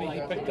hobby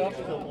he picked up,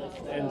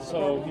 and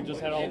so he just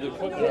had all the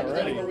equipment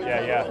already.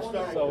 Yeah.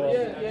 So.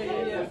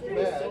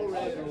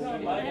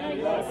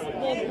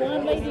 The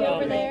blonde lady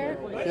over there.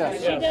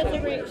 Yes.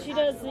 She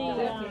does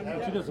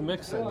the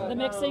mixing. The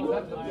mixing.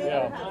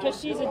 Yeah. Because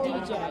she's a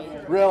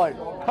DJ. Really?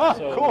 Huh,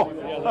 So, cool.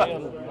 Yeah,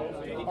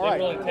 they All right.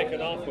 really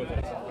taken off with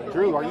it.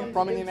 Drew, are you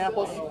from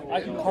Indianapolis?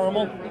 I'm from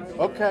Carmel.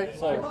 Okay.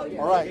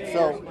 All right.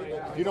 So,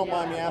 if you don't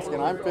mind me asking,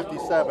 I'm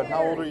 57.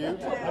 How old are you?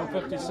 I'm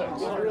 56.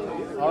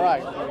 All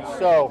right.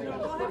 So,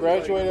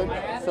 graduated.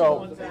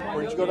 So,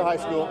 where did you go to high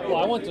school? Well,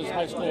 I went to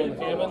high school in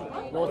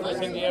Hammond,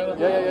 Northwest Indiana.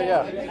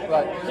 Yeah.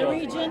 Right. The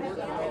region.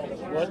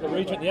 What, the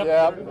region?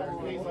 Yep.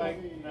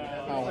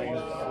 Oh,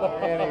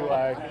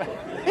 anyway.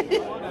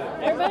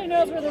 Everybody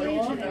knows where the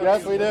region is.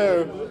 Yes, we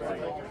do.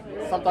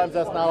 Sometimes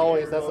that's a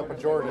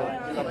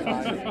pejorative.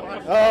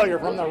 Sometimes. Oh, you're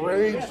from the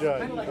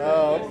region.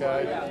 Oh,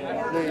 okay.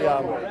 The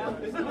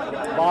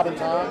Bob and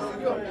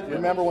Tom. You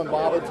remember when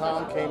Bob and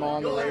Tom came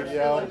on the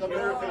radio? It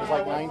was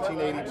like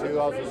 1982.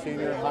 I was a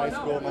senior in high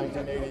school,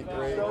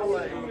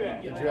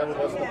 1983. Did you ever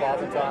listen to Bob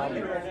and Tom?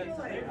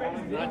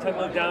 I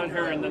lived down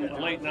here in the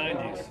late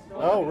 90s.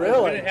 Oh,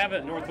 really? We didn't have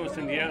it in Northwest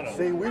Indiana.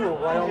 See, we were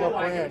right on the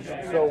fringe.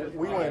 So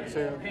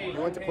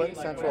you went to Clinton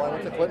Central, I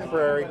went to Clinton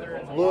Prairie,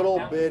 little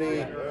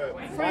bitty.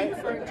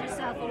 Frankfurt, just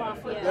south of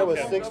Lafayette. There was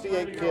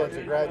 68 kids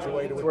that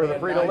graduated with Where the me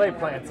at Frito-Lay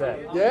plant's at.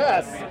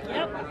 Yes.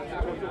 Yep.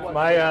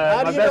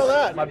 How do you know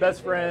that? My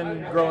best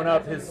friend growing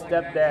up, his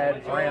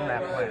stepdad ran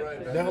that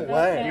plant. No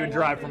way. He would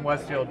drive from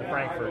Westfield to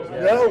Frankfurt.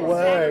 Yeah. No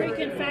way.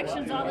 Factory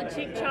confections, all the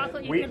cheap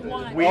chocolate you could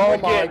want. We Oh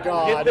would my get,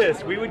 God. Get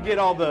this. We would get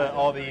all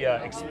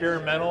the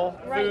experimental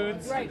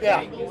foods. Right.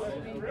 Yeah.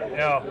 You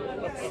know,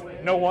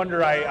 no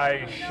wonder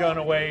I shun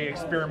away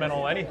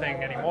experimental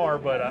anything anymore.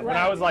 But when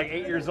I was like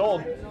 8 years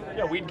old,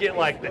 we'd get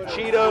like the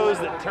Cheetos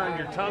that turned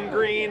your tongue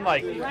green,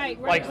 like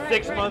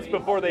 6 months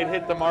before they'd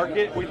hit the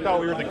market. We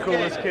thought we were the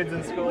coolest kids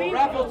in school.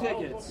 Raffle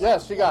tickets.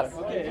 Yes, you got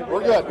it.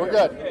 We're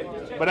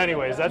good. But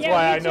anyways, that's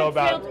why I know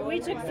about. We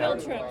took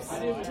field trips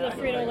to the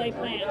Frito-Lay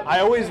plant.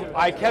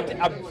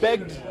 I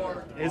begged,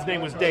 his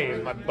name was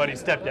Dave, my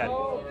buddy's stepdad.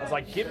 I was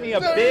like, get me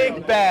a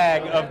big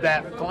bag of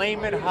that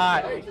flamin'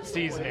 hot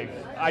seasoning.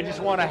 I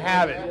just want to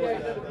have it.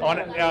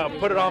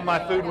 Put it on my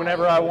food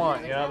whenever I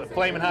want. The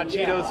flamin' hot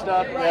Cheetos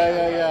stuff.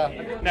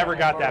 Yeah. Never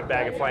got that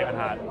bag of flamin'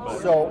 hot. But.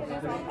 So,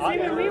 See,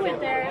 when we went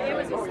there, it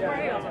was a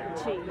spray-on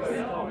cheese.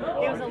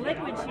 It was a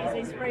liquid cheese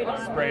they sprayed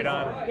on. Sprayed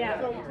on?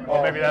 Yeah.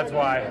 Well, maybe that's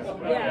why.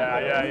 Yeah.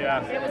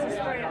 It was a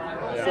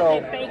spray-on. Yeah.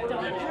 So they baked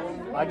on it.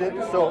 I did.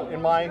 So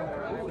in my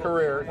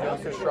career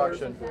in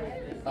construction,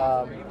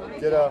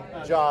 did a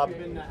job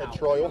at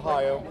Troy,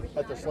 Ohio,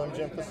 at the Slim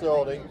Jim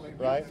facility,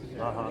 right?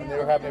 And they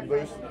were having to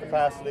boost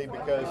capacity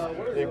because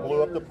they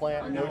blew up the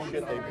plant. No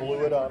shit, they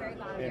blew it up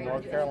in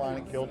North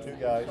Carolina, killed 2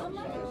 guys.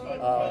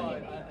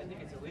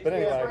 But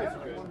anyway,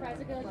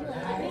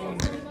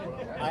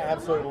 I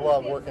absolutely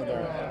love working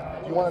there.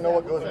 Do you want to know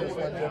what goes into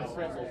Slim Jims?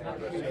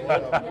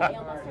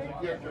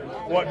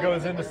 What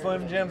goes into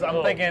Slim Jims?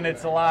 I'm thinking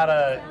it's a lot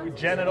of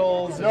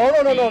genitals.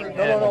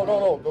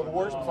 No. The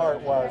worst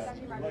part was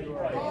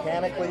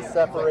mechanically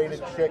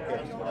separated chicken.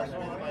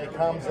 It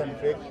comes in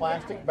big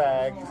plastic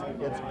bags.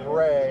 It's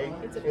gray.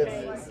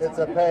 It's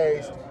a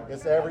paste.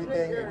 It's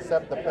everything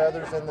except the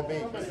feathers and the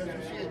beaks.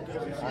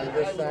 I'm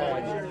just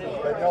saying.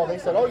 But no, they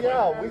said, oh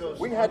yeah,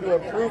 we had to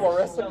improve our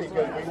recipe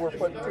because we were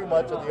putting too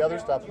much of the other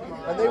stuff.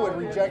 And they would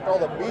reject all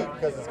the meat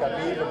because it's got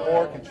beef and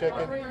pork and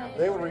chicken.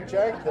 They would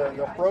reject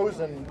the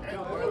frozen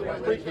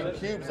freaking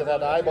cubes that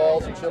had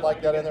eyeballs and shit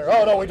like that in there.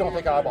 Oh no, we don't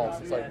take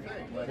eyeballs. It's like,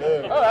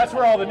 dude. Oh, that's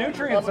where all the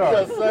nutrients I'm are.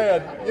 just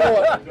saying.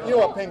 You know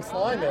what pink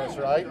slime is,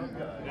 right?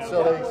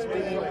 So they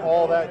steam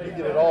all that. You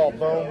get it all,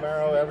 bone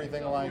marrow,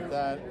 everything like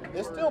that.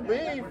 It's still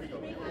beef.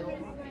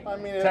 I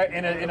mean,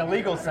 In a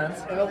legal sense.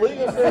 In a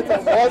legal sense,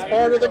 it was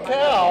part of the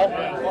cow.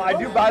 Well, I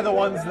do buy the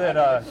ones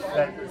that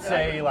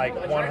say like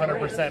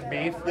 100%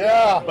 beef.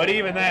 Yeah. But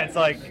even that, it's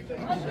like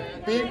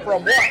beef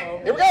from what?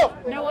 Here we go.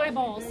 No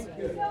eyeballs.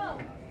 So,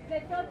 the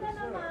total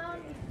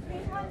amount is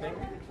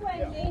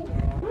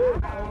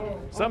 320.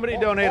 somebody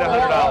donate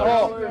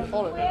 $100.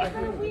 Hold it.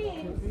 Whoever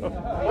wins,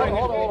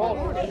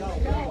 Hold it.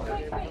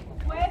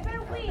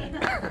 whoever wins,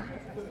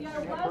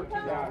 you're welcome to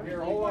money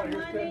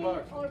or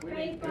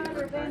PayPal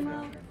or Venmo,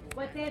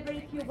 whatever.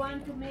 If you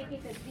want to make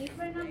it a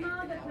different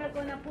amount that we're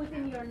gonna put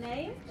in your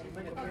name,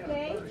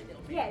 okay?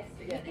 Yes,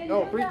 you can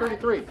No, do that.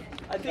 333.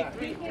 I think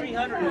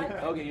 300.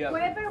 Okay, yeah.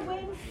 Whoever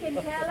wins can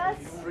tell us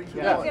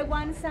Yeah. if they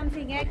want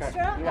something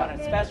extra. You want a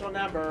okay? special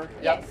number.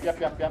 Yep.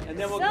 And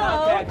then we'll So-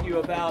 contact you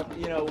about,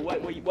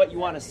 what you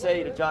want to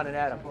say to John and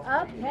Adam.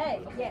 Okay,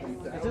 yes.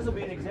 This will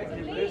be an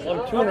executive producer.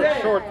 I'm 200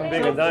 short from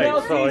being a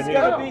knight, so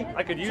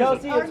I could use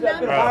Chelsea it. has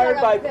been hired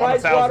by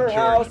Price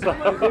Waterhouse to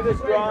do this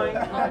drawing.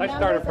 I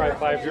started probably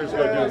 5 years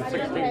ago doing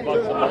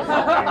 $16 a month.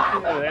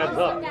 And it adds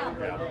up.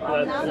 That's a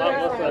lot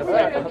less than I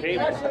pay for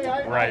cable.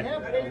 Right. I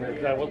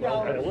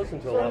listen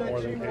to a lot more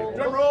than cable.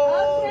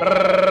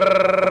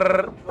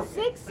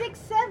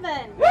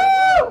 667. Woo!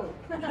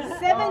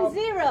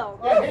 70.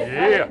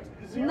 Yeah.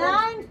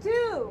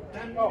 92.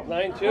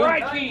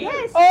 9-2?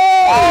 Yes. Oh!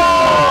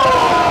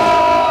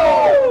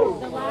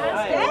 The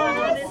last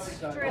one is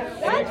true.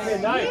 That's you.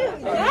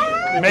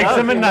 Yes. Makes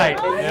him a knight.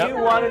 And you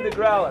wanted the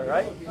growler,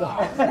 right?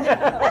 I'm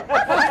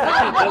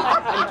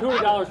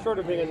 $200 short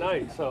of being a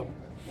knight, so.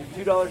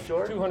 $2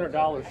 short?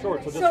 $200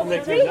 short, so this So will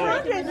make me a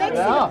knight. 300 next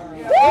Yeah.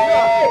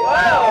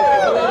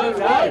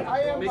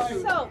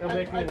 It'll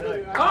make me a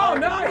knight. Oh,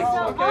 nice!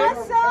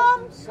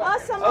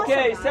 Awesome.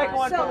 Okay, second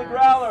one from the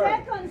growler.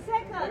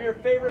 Second. Your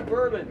favorite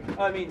bourbon.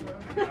 I mean,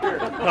 No,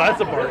 that's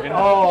a bargain.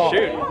 Oh.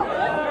 Shoot.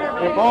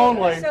 If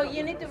only. So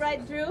you need to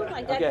write Drew.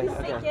 I got Okay, his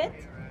okay. ticket.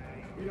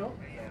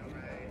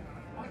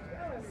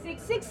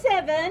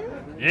 667.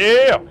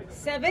 Yeah.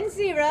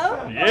 70.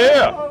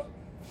 Yeah.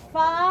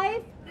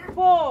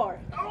 54.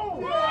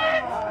 oh my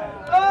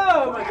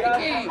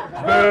God!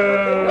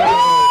 Boo.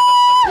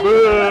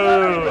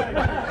 Boo.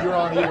 You're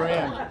on either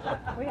end.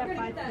 We have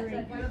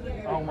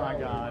 5-3. Oh my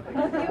God.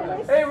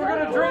 Hey, we're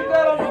gonna drink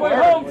that on the way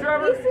home,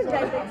 Trevor. This is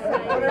that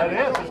exciting. That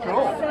is. It's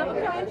cool.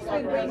 Sometimes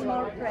we bring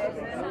more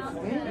presents.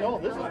 No,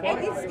 this is fun. And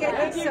it's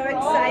getting so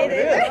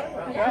excited.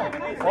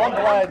 Yeah. Well, I'm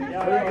glad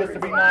Drew gets to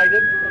be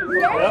knighted.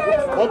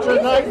 Yes. What's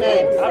your knight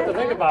name? I have to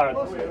think about it.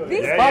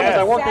 This The problem is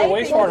I work in a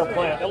exciting. wastewater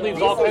plant. That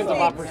leaves all kinds of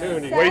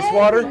opportunities.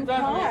 Wastewater?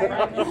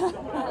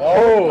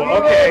 Oh,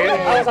 okay. I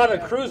was on a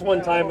cruise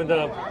one time, and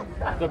the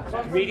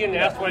comedian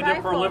asked what I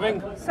did for a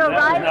living. So that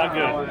was right- not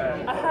good.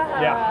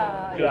 Yeah.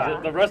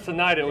 'Cause the rest of the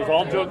night, it was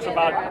all jokes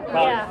about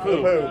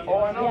food.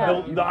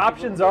 The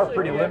options are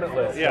pretty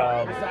limitless.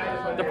 Yeah.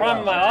 The problem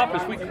in my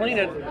office, we clean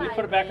it, we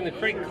put it back in the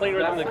creek, clean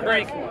it in the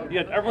creek,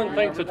 yet everyone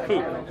thinks it's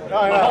poop.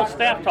 My whole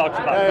staff talks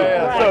about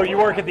poop. So you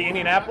work at the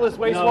Indianapolis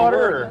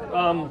wastewater,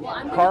 or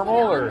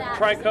Carmel, or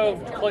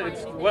Tri-Cove,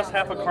 it's west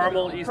half of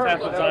Carmel, east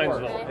half of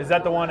Zionsville. is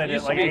that the one at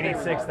Used to like be.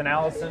 86th and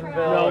Allisonville?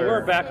 No, or-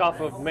 we're back off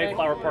of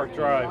Mayflower Park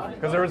Drive.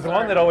 Because there was the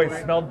one that always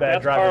smelled bad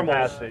That's driving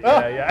Carmel's. past it.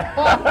 Yeah.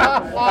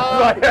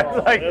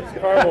 That's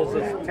Carmel's.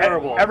 It's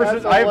terrible. Ever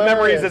since I have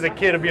memories as a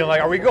kid of being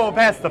like, "Are we going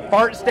past the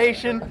fart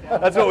station?"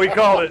 That's what we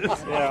called it.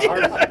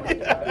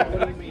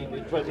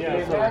 But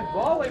yeah, so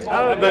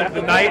I don't know,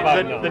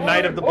 the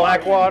night of the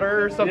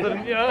Blackwater or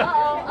something. Yeah.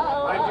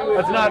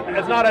 It's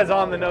not as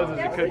on the nose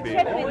as it could be.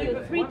 Check with you.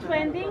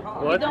 320.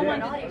 What? You don't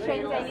want to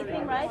change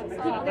anything, right? Keep the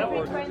that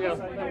works. 320. Yeah,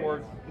 that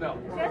works. No.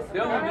 Just The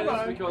only right. reason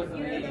is because of the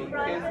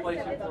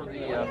cancellation for the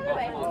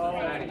Buffalo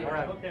Cincinnati game.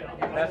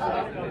 That's what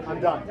I'm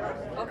done.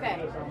 Okay.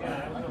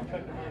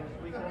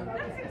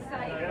 That's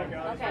exciting.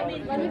 Okay.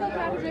 Let me go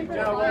grab a drink for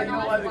the bar.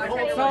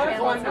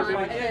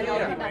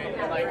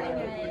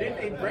 Didn't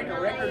they break a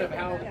record of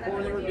how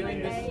poor they were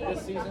doing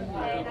this season?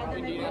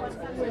 Indiana.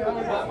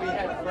 But we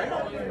had Frank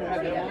who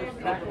had the longest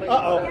tackling.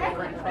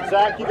 Uh-oh.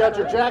 Zach, you got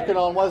your jacket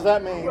on. What does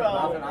that mean?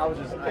 I was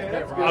just.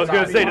 I was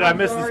going to say, did I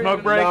miss the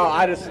smoke break? No,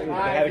 I just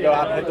had to go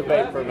out and hit the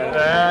bait for a minute.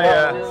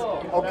 Yeah.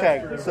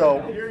 Okay,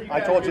 so I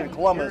told you in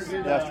Columbus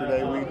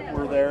yesterday, we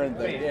were there, and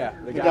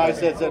the guy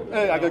said,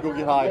 "Hey, I gotta go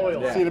get high.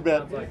 See you in a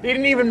bit." He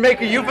didn't even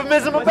make a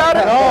euphemism about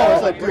it? No,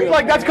 it's like, dude, He's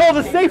like, that's called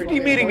a safety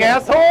meeting,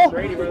 asshole.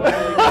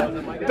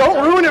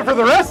 Don't ruin it for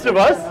the rest of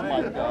us.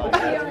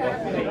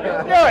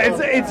 Yeah,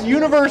 it's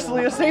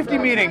universally a safety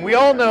meeting. We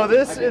all know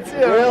this. It's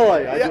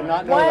Really? I did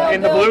not know that.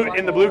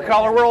 in the blue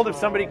collar world. If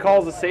somebody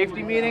calls a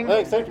safety meeting,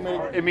 Hey, safety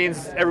meeting. it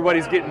means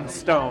everybody's getting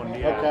stoned.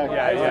 Yeah.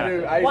 Okay.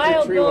 Yeah. I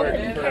used to tree work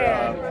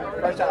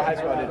fresh out of high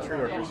school, I did tree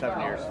work for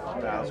 7 years.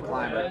 I was a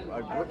climber.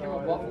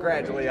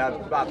 Gradually, I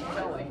was about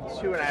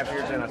 2.5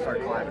 years in, I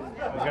started climbing.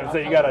 I was gonna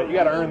say you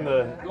gotta earn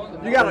the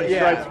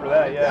stripes for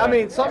that. Yeah. I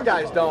mean, some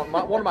guys don't.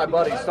 One of my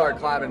buddies started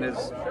climbing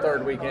his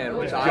third weekend,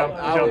 which I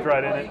jumped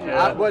right in it.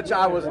 Yeah. Which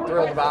I wasn't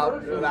thrilled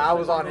about. I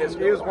was on his.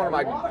 He was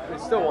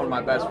he's still one of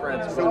my best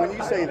friends. So when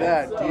you say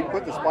that, do you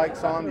put the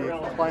spikes on? Do you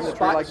climb the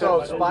tree like so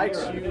that? So spikes,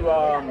 you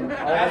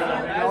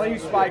only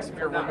use spikes if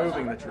you're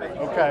removing the tree.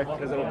 Okay.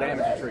 Because it'll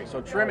damage the tree.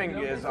 So trimming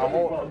is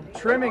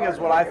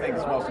what I think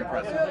is most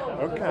impressive.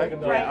 Okay.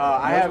 Yeah,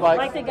 I have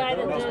like the guy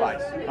that no did.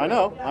 spikes. I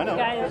know.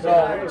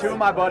 So two of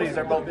my buddies,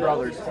 they're both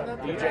brothers,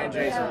 DJ and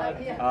Jason.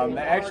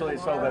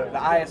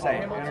 The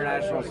ISA,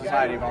 International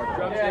Society of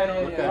Architects,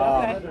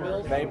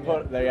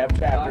 they have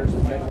chapters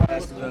in the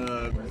Midwest,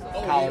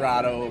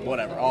 Colorado,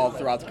 whatever, all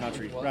throughout the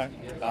country. Right.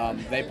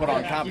 They put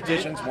on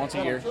competitions once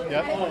a year.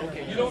 Yep.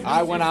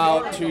 I went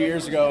out 2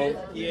 years ago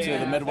to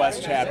the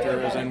Midwest chapter.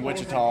 It was in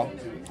Wichita.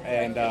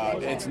 And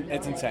it's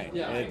insane.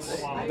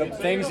 It's the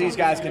things these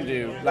guys can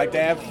do. Like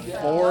they have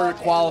 4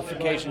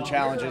 qualification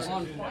challenges,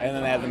 and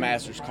then they have the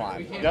Masters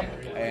climb. Yep.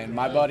 And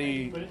my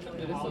buddy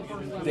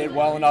did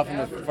well enough in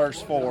the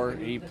first 4.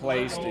 He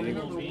placed. He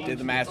did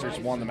the Masters,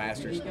 won the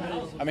Masters.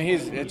 I mean,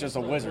 it's just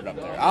a wizard up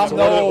there.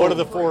 So what are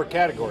the 4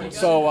 categories?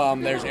 So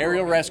there's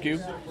aerial rescue.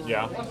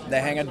 Yeah. They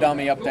hang a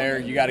dummy up there.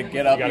 You got to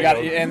get up.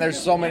 And there's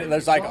so many.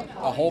 There's like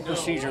a whole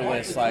procedure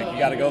list. Like you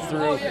got to go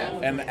through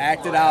and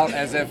act it out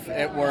as if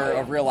it were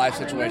a real life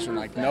situation.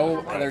 Like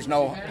there's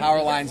no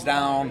power lines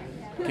down.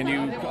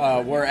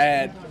 We're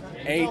at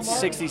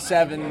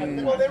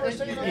 867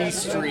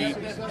 East Street.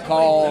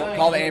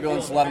 Call the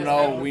ambulance. Let them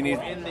know we need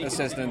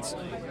assistance.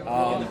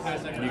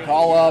 You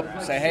call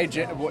up, say, hey,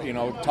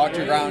 talk to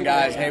your ground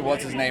guys. Hey,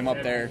 what's his name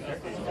up there?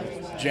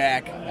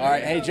 Jack. All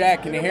right, hey,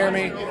 Jack, can you hear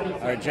me? All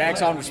right,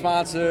 Jack's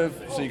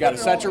unresponsive, so you got to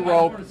set your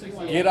rope,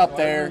 get up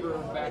there,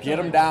 get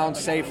them down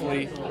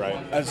safely, right?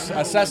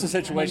 Assess the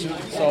situation.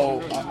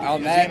 So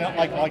on that,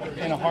 like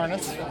in a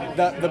harness,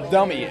 the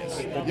dummy is.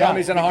 The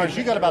dummy's in a harness.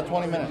 You got about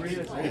 20 minutes.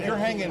 If you're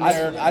hanging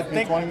there, I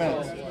think 20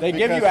 minutes. They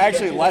give you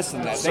actually less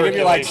than that. They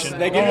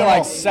give you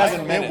like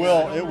 7 minutes.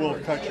 It will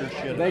cut your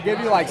shit. They give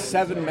you like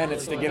 7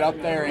 minutes to get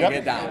up there and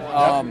get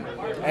down.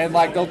 And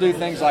like they'll do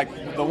things like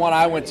the one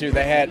I went to.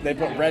 They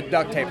put red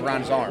duct tape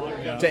around his arm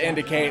to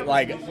indicate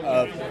like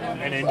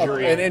an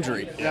injury. An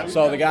injury.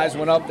 So the guys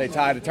went up. They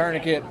tied a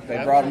tourniquet.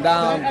 They brought him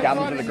down, got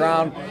him to the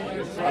ground.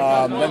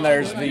 Then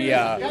there's the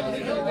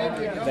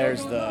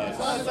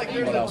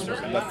what else?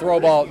 The throw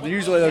ball.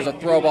 Usually there's a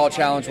throw ball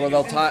challenge where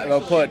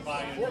they'll put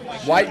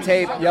white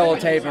tape, yellow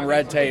tape, and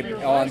red tape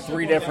on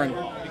 3 different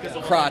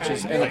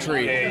crotches in the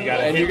tree,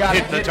 and you got to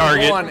hit the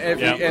target.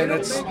 And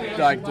it's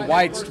like the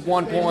white's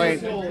 1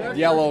 point,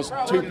 yellow's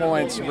 2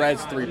 points,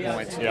 red's 3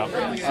 points.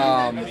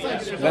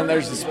 Then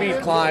there's the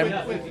speed climb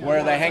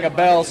where they hang a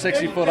bell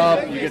 60 foot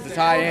up. You get the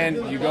tie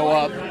in, you go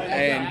up,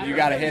 and you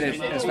got to hit it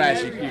as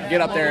fast as you can.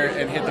 Get up there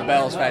and hit the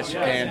bell as fast as you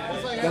can.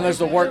 Then there's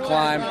the work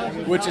climb,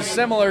 which is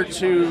similar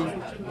to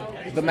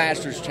the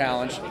Masters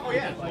Challenge,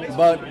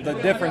 but the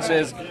difference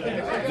is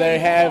they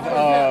have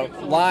a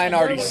line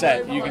already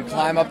set. You can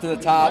climb up to the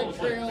top.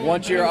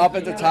 Once you're up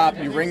at the top,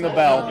 you ring the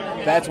bell.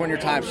 That's when your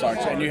time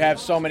starts. And you have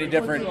so many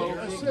different.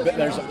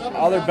 There's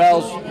other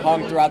bells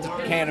hung throughout the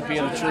canopy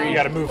of the tree. You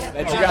got to move.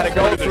 That you got to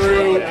go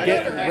through,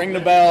 ring the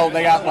bell.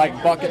 They got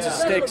like buckets of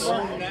sticks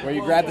where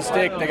you grab the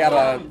stick. They got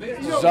a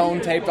zone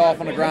taped off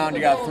on the ground.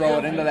 You got to throw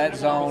it into that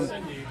zone.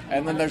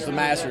 And then there's the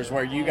Masters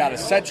where you got to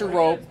set your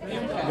rope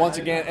once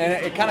again, and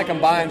it kind of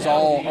combines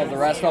all of the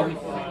rest of them.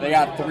 They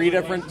got 3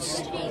 different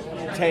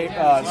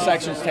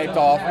sections taped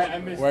off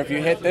where if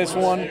you hit this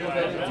one,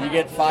 you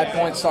get 5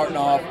 points starting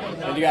off.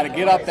 And you got to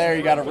get up there,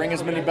 you got to ring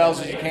as many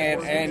bells as you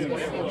can, and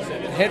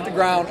hit the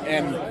ground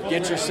and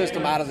get your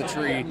system out of the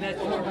tree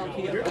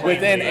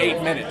within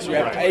 8 minutes. You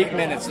have 8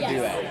 minutes to do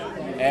that.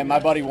 And my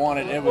buddy won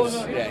it. It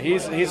was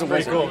he's a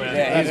wizard. Cool, man.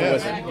 Yeah, he's a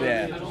wizard.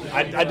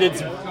 Yeah. I did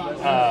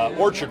some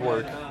orchard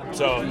work.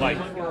 So, like,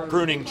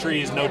 pruning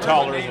trees no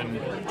taller than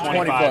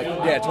 25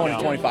 foot. Yeah,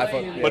 25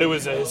 foot. Yeah. But it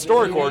was a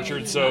historic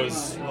orchard, so it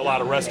was a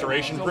lot of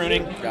restoration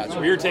pruning. Gotcha.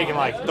 So you're taking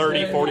like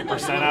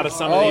 30-40% out of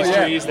some of these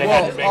trees. They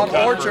hadn't been cut.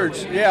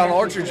 On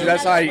orchards,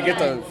 that's how you get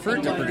the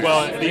fruit to produce.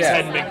 Well, these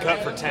hadn't been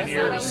cut for 10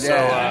 years. So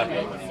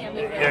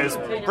it was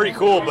pretty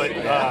cool. But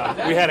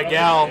we had a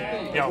gal,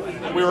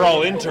 we were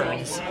all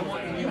interns.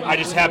 I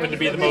just happened to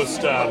be the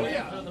most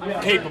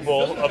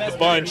capable of the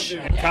bunch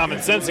and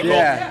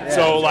commonsensical.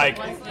 So like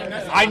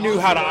I knew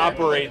how to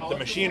operate the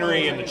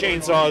machinery and the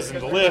chainsaws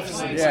and the lifts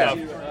and stuff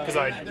because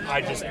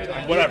I just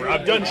whatever,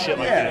 I've done shit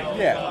like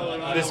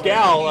that. this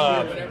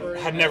gal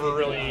had never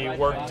really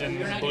worked in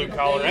blue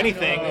collar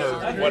anything or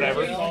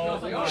whatever.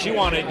 She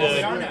wanted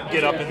to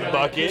get up in the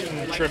bucket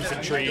and trim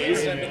some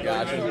trees,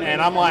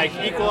 and I'm like,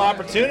 equal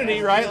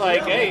opportunity, right?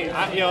 Like, hey,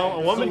 a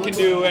woman can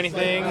do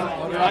anything. Who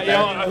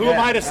am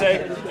I to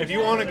say? If you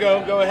want to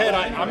go ahead.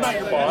 I'm not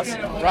your boss,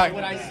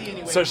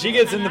 right? So she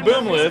gets in the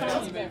boom lift,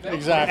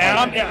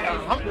 exactly,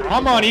 and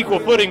I'm on equal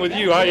footing with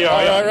you.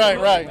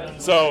 Right.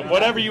 So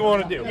whatever you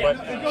want to do,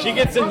 but she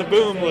gets in the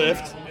boom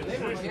lift.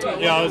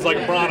 It was like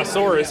a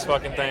brontosaurus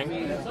fucking thing,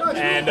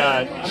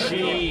 and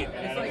she,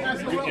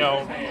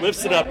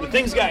 lifts it up. The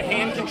thing's got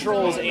hand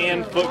controls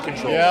and foot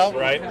controls,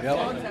 right?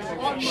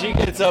 Yep. She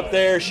gets up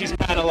there. She's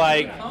kind of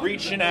like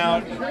reaching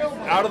out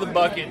of the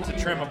bucket to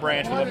trim a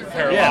branch with a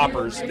pair of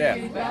loppers,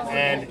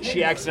 and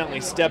she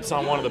accidentally steps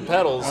on one of the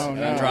pedals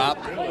and drop.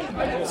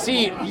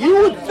 See,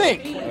 you would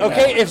think,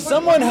 okay, if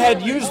someone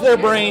had used their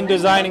brain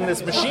designing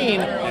this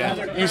machine,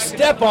 you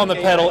step on the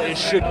pedal, it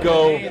should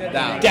go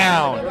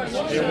down.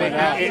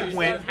 It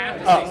went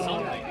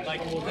up.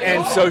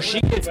 And so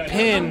she gets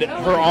pinned,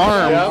 her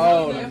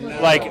arm,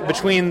 like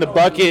between the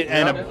bucket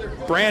and a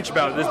branch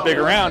about this big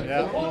around,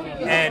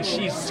 and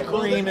she's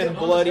screaming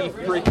bloody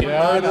freaking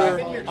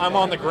murder. I'm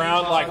on the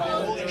ground like,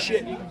 holy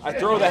shit. I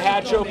throw the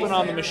hatch open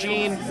on the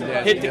machine,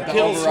 hit the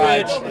kill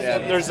switch.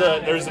 There's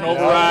an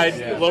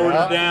override, lowered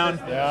her down.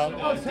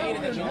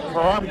 Her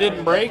arm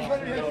didn't break,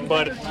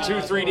 but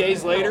 2-3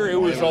 days later,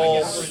 it was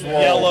all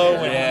yellow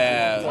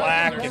and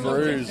black and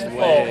bruised.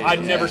 Oh,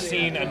 I'd never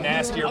seen a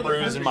nastier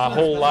bruise in my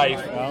whole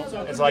life.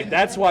 It's like,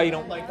 that's why you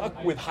don't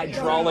fuck with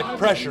hydraulic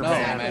pressure,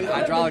 man.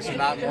 Hydraulics are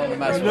not one of the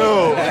best.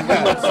 No.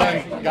 Let's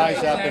send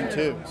guys up in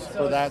tubes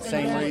for that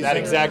same reason. That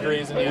exact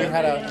reason, We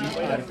had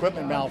an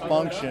equipment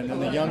malfunction,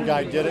 and the young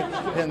guy did it,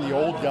 pinned the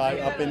old guy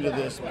up into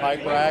this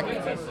pipe rack.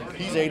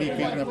 He's 80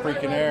 feet in the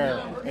freaking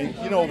air. And,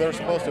 they're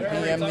supposed to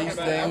PM these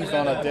things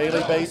on a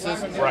daily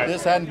basis. Right.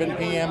 This hadn't been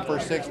PM for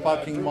 6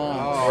 fucking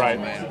months. Oh, right,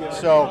 man.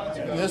 So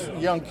this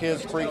young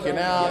kid's freaking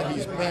out.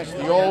 He's pinched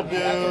the old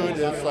dude.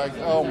 It's like,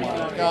 oh,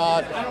 my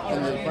God.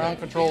 And the ground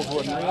controls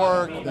wouldn't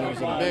work. There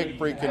was a big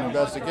freaking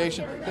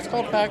investigation. It's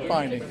called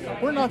fact-finding.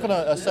 We're not going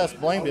to assess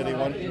blame to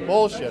anyone.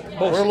 Bullshit.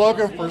 We're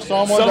looking for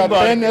someone to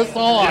pin this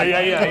on. Yeah.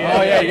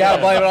 Oh, yeah, you got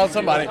to blame it on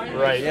somebody.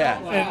 Right. Yeah.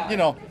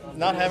 And,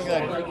 not having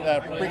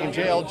that freaking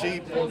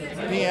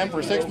JLG PM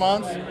for 6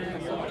 months.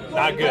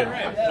 Not good.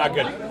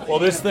 Well,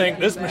 this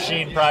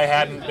machine probably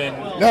hadn't been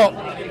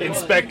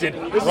inspected.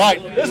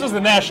 This was the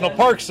National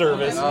Park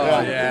Service.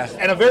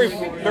 And a very,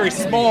 very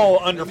small,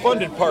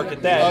 underfunded park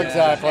at that.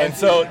 Exactly. And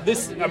so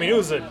it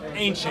was an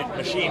ancient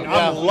machine.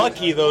 I'm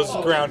lucky those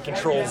ground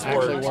controls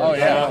worked. Oh,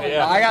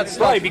 yeah. I got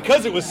stuck. Probably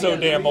because it was so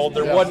damn old,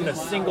 there wasn't a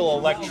single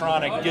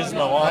electronic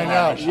gizmo on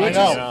that machine. I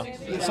know.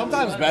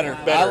 Sometimes better.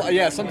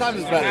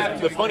 Sometimes it's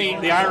better.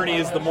 The irony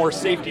is the more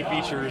safety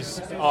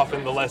features,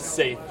 often the less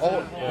safe.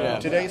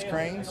 Today's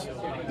cranes,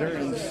 they're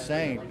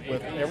insane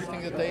with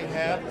everything that they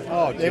have.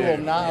 They will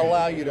not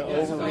allow you to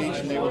overreach,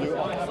 and they will do.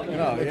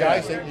 The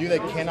guys they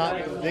cannot.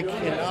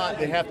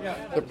 They have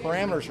the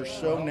parameters are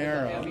so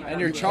narrow, and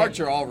your charts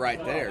are all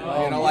right there.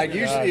 Like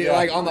usually,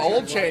 like on the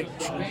old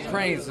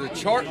cranes, the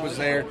chart was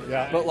there,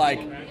 but like.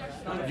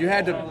 You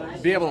had to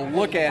be able to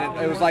look at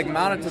it. It was like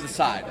mounted to the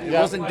side. It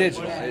wasn't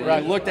digital.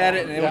 You looked at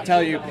it, and it would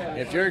tell you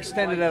if you're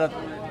extended at a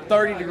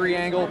 30-degree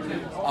angle,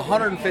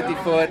 150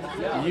 foot,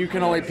 you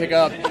can only pick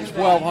up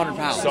 1,200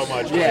 pounds. So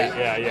much.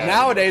 Yeah.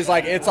 Nowadays,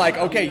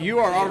 okay, you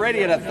are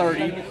already at a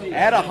 30,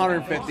 at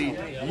 150.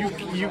 You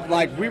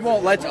we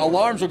won't let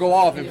alarms will go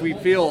off if we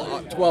feel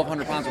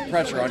 1,200 pounds of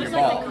pressure on your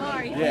ball.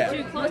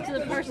 Too close to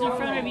the person in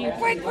front of you.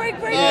 Break. No.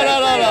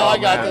 I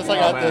got this.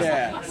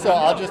 Yeah. So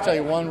I'll just tell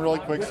you one really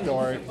quick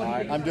story.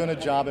 I'm doing a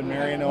job in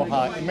Marion,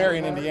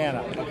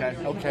 Indiana.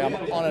 Okay. I'm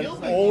on an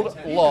old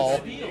lull.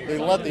 They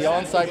let the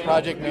on-site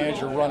project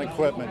manager run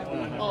equipment.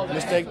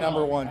 Mistake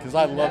number one, because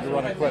I love to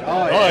run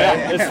equipment.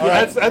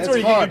 That's where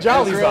you get your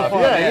jollies off.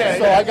 Yeah.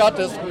 So I got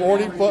this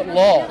 40-foot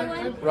lull,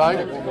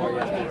 right?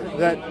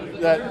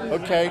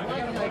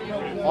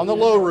 On the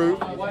low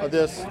roof of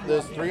this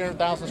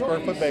 300,000 square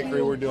foot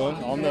bakery we're doing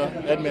on the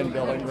Edmund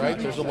building, right?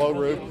 There's a low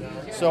roof.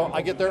 So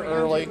I get there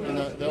early, and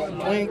the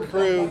clean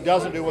crew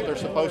doesn't do what they're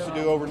supposed to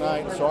do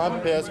overnight. So I'm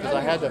pissed because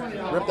I had to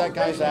rip that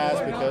guy's ass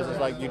because it's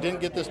like, you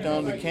didn't get this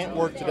done. We can't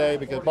work today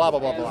because blah,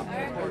 blah, blah, blah.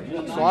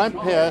 So I'm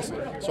pissed.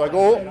 So I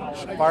go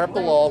fire up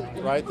the lull,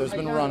 right? That's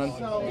been running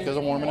because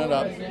I'm warming it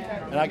up.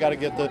 And I got to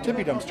get the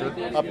tippy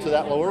dumpster up to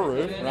that lower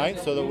roof, right?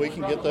 So that we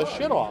can get the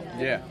shit off.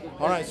 Yeah.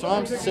 All right, so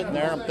I'm sitting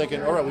there. I'm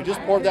thinking, all right, we just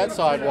poured that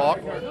sidewalk.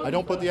 I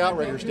don't put the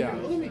outriggers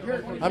down.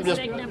 I'm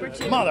just,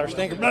 mother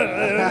stinker.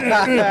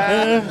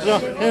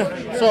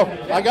 So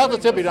I got the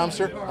tippy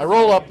dumpster. I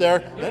roll up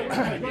there,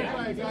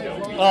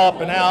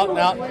 up and out and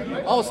out.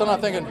 All of a sudden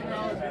I'm thinking,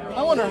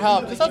 I wonder how,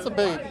 because that's a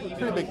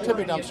pretty big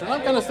tippy dumpster. And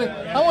I'm kind of thinking,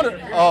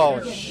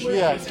 oh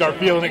shit. Start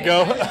feeling it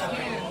go.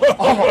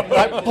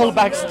 I pull it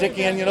back, stick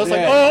in, it's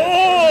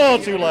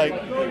like, too late.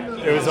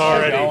 It was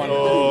already,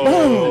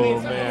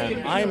 boom.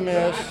 Man. I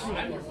miss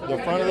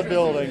the front of the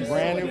building,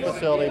 brand new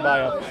facility, by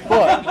a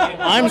foot.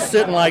 I'm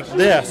sitting like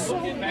this.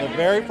 The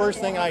very first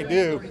thing I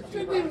do,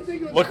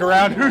 look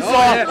around. Who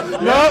saw? yeah.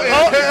 No,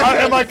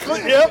 am I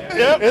clear?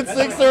 Yep. It's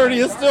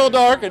 6:30. It's still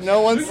dark, and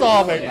no one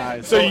saw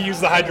me. So you use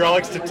the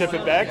hydraulics to tip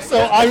it back?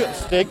 So I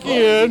stick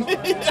in.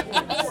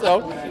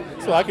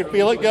 So I could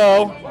feel it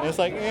go. And it's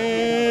like,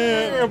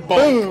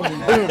 boom,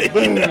 boom,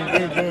 boom,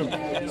 boom,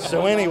 boom.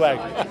 So anyway,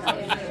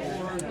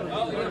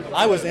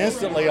 I was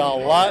instantly in a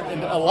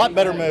lot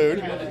better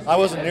mood. I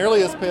wasn't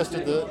nearly as pissed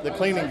at the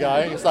cleaning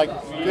guy. It's like,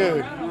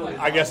 dude.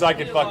 I guess I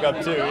could fuck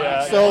up too,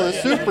 yeah. So the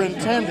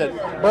superintendent,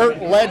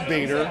 Bert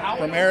Leadbeater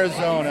from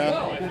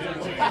Arizona,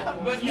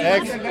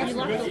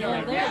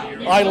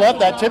 I left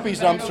that tippy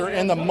dumpster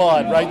in the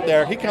mud right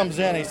there. He comes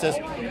in, he says,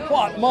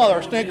 "What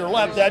mother stinker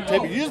left that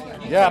tippy?"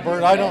 Yeah,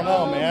 Bert, I don't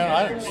know, man.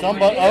 I don't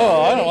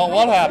know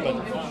what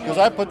happened. Because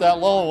I put that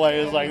lull away.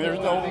 It's like, there's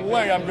no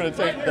way I'm going to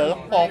take the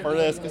fall for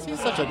this, because he's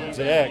such a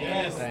dick.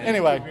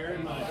 Anyway,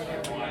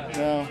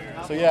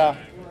 so yeah,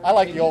 I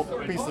like the old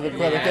piece of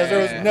equipment, because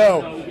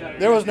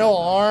there was no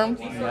alarm.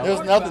 There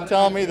was nothing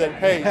telling me that,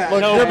 hey,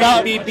 look, you're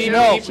about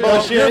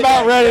you're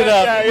about ready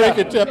to make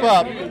a tip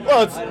up.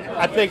 Well,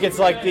 I think it's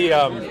like the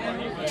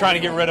trying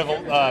to get rid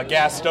of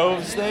gas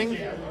stoves thing.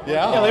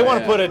 Yeah. They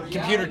want to put a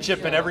computer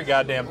chip in every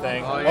goddamn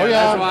thing. Oh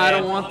yeah. That's why I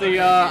don't want the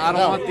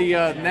want the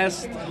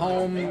Nest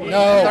Home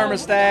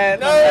thermostat.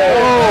 No.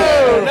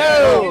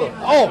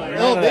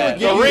 They would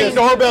give the you Ring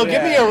doorbell.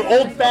 Give me an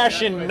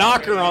old-fashioned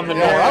knocker on the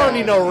door. I don't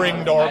need no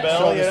Ring doorbell.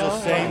 So it's the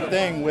same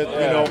thing with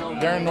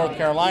there in North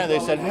Carolina. They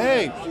said,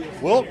 hey,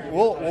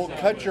 we'll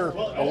cut your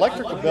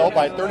electrical bill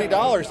by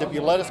 $30 if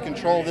you let us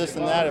control this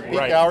and that at peak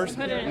hours.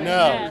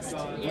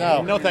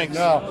 No, thanks.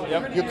 No.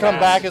 Yep. You come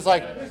back, it's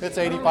like it's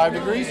 85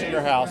 degrees in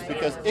your house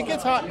because it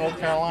gets hot in North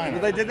Carolina.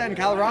 But they did that in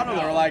Colorado.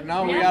 They were like,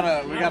 no, we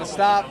gotta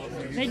stop.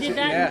 They did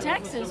that in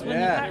Texas.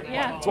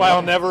 That's why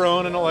I'll never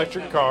own an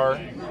electric car.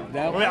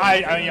 I mean,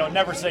 I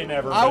never say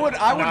never. I would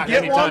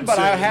get one, but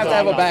I have to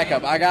have a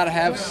backup. I gotta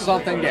have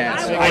something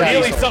gas.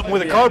 Ideally, something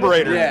with a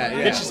carburetor. Yeah.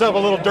 Get yourself a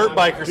little dirt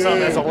bike or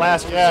something as a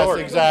last resort.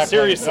 Yes, exactly.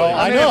 Seriously,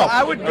 I know.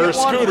 I would get or a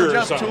scooter one for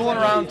just or something. tooling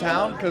around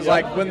town because,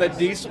 like, when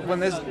diesel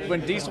went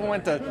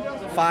to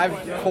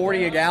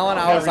 $5.40 a gallon,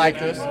 I was like,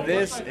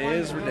 this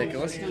is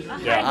ridiculous.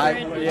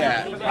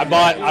 I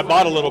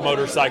bought a little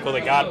motorcycle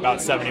that got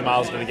about 70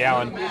 miles to the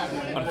gallon.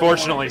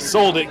 Unfortunately,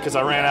 sold it because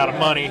I ran out of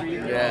money.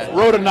 Yeah.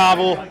 Wrote a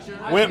novel,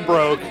 went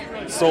broke,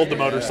 sold the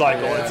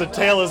motorcycle. It's a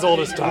tale as old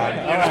as time.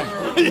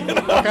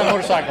 What kind of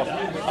motorcycle?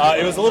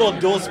 It was a little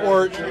dual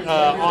sport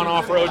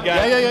on-off road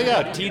guy.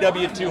 Yeah. A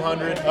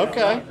TW200.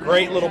 Okay.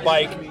 Great little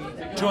bike.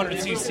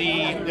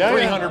 200cc,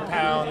 300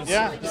 pounds,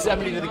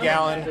 70 to the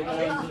gallon,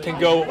 can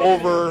go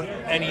over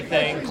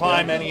anything,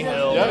 climb any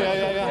hill.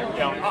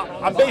 Yeah.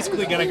 I'm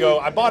basically going to go,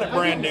 I bought it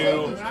brand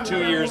new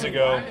 2 years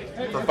ago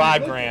for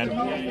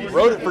 $5,000,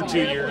 rode it for 2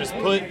 years,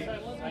 put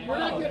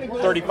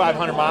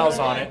 3,500 miles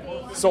on it,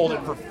 sold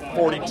it for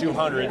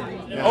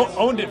 $4,200,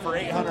 owned it for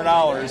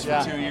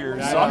 $800 for 2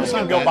 years. So I'm just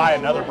going to go buy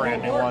another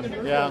brand new one.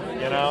 Yeah.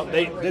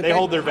 They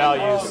hold their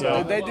value. So.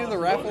 Did they do the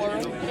raffle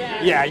already?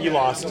 Yeah, you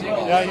lost.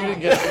 Yeah, you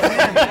didn't get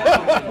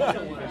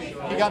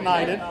it. He got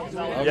knighted.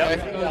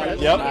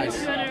 Yep.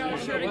 Nice.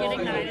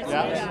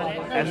 Yeah.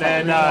 And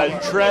then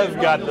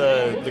Trev got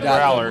the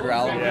growler.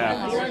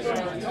 Yeah.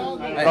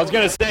 I was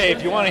going to say,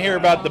 if you want to hear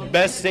about the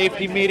best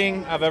safety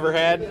meeting I've ever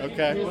had,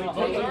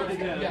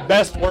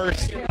 best,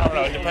 worst, I don't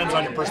know, it depends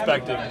on your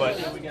perspective, but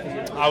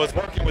I was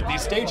working with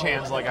these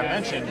stagehands, like I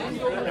mentioned,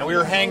 and we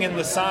were hanging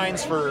the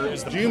signs for...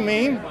 Do you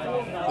mean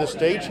the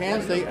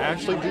stagehands, they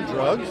actually do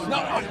drugs?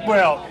 No,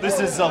 well, this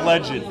is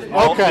alleged.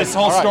 Okay. This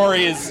whole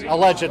story is...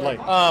 Allegedly.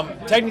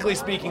 Technically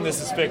speaking,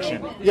 this is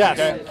fiction. Yes.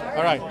 Okay?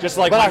 All right. Just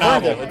like but my I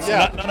heard novel. that.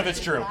 It's none of it's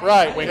true.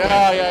 Right. Wink,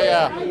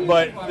 Yeah.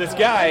 But this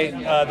guy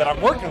that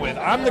I'm working with,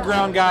 I'm the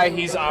ground guy,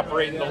 he's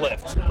operating the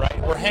lift, right?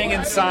 We're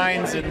hanging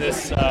signs in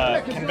this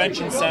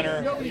convention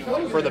center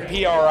for the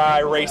PRI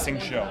racing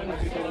show.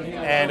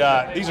 And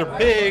these are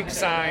big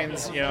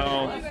signs,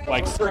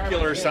 like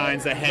circular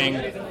signs that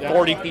hang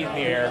 40 feet in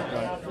the air.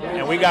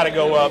 And we got to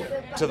go up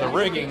to the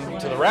rigging,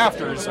 to the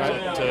rafters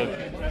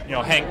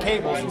to hang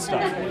cables and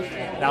stuff.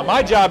 Now,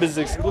 my job is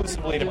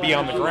exclusively to be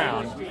on the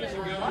ground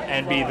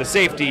and be the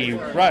safety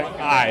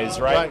eyes,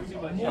 right?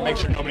 And make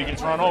sure nobody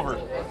gets run over.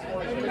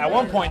 At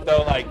one point,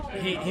 though,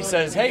 he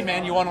says, "Hey,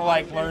 man, you want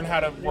to learn how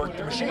to work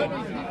the machine?"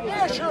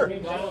 Yeah, sure.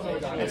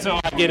 And so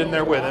I get in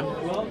there with him.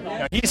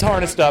 He's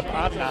harnessed up.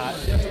 I'm not.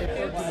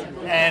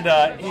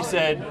 And he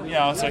said,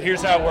 so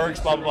here's how it works,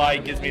 blah, blah, blah. He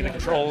gives me the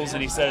controls,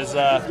 and he says,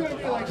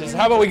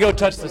 how about we go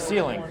touch the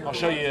ceiling? I'll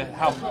show you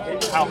how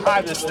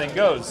high this thing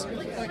goes.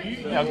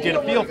 Get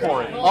a feel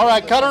for it. All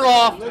right, cut her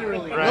off.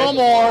 No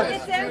more.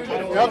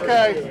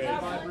 Okay.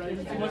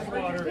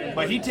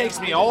 But he takes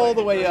me all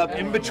the way up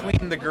in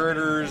between the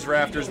girders,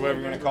 rafters, whatever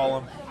you want to call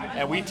them,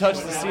 and we touch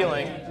the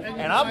ceiling,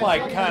 and I'm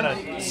like kind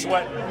of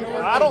sweating.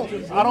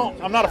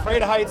 I'm not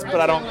afraid of heights, but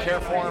I don't care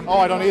for them. Oh,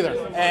 I don't either.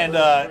 And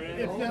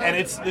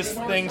it's this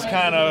thing's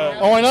kind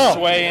of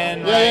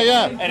swaying.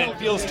 Yeah. And it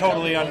feels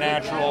totally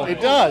unnatural.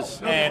 It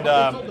does.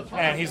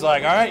 And he's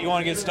like, all right, you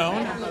want to get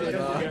stoned?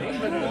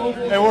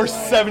 And we're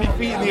 70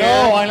 feet in the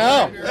air. Oh, I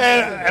know.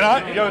 And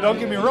I, don't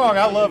get me wrong,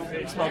 I love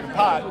smoking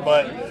pot,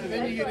 but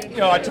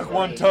I took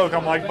one toke.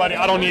 I'm like, buddy,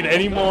 I don't need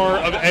any more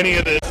of any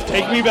of this.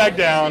 Take me back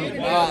down.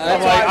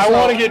 I'm like, I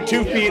want to get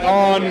 2 feet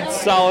on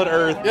solid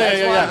earth.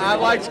 Yeah. I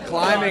liked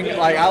climbing.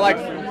 Like I like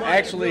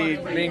actually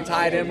being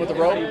tied in with the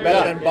rope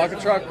better than bucket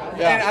truck.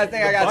 Yeah. And I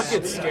think I got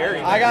bucket's scary.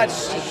 I got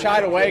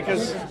shied away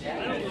because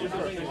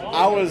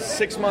I was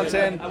 6 months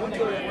in,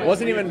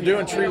 wasn't even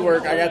doing tree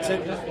work. I got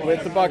sent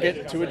with the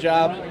bucket to a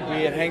job.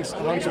 We had hung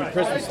some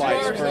Christmas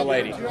lights for a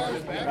lady.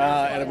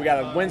 And we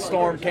got a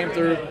windstorm, came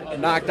through,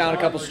 knocked down a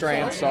couple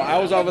strands. So I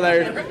was over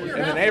there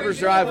in the neighbor's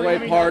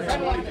driveway, parked,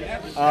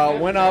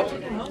 went up.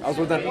 I was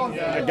with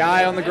a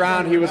guy on the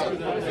ground. He was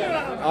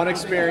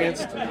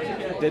unexperienced,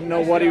 didn't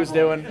know what he was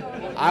doing.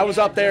 I was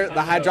up there.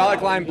 The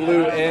hydraulic line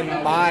blew in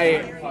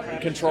my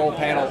control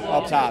panel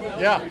up top.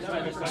 Yeah.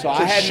 So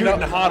I had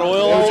shooting hot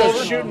oil. It was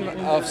just shooting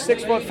a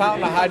 6-foot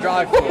fountain of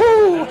hydraulic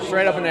fluid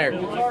straight up in there.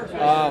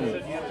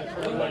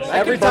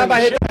 Every time I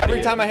hit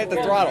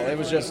the throttle, it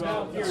was just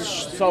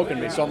soaking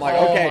me. So I'm like,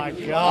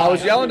 okay. I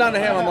was yelling down to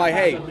him. I'm like,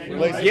 hey,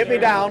 get me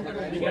down.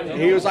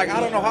 He was like, I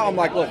don't know how. I'm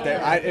like, look,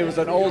 it was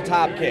an old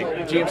top kick,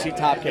 GMC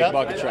top kick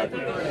bucket truck.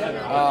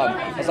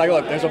 I was like,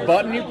 look, there's a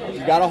button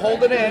you got to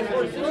hold it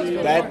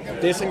in.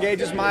 That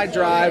disengages my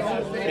drive,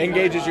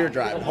 engages your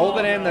drive. Hold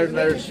it in.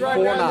 There's 4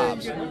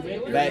 knobs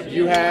that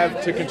you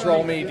have to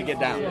control me to get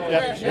down.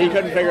 He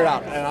couldn't figure it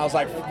out, and I was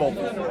like, well,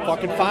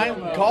 fucking fine.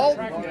 Call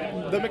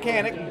the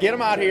mechanic, get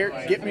him out here,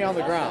 get me on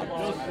the ground.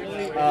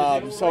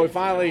 So we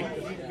finally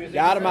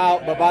got him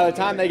out, but by the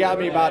time they got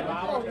me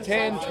about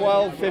 10,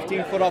 12,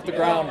 15 foot off the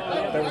ground,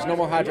 there was no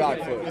more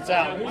hydraulic fluid. It's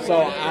out. So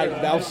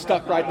I was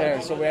stuck right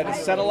there. So we had to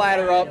set a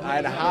ladder up. I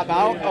had to hop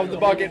out of the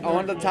bucket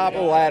onto the top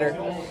of the ladder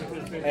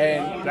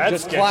and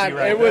just climb.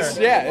 Right it was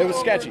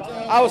sketchy.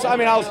 I was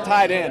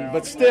tied in,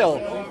 but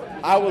still,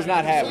 I was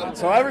not having it.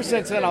 So ever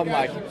since then, I'm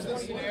like,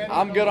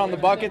 I'm good on the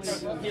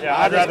buckets. Yeah,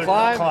 I'd rather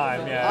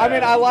climb. Yeah. I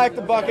mean, I like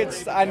the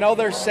buckets. I know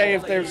they're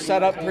safe. They're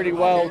set up pretty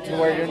well to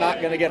where you're not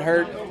going to get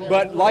hurt.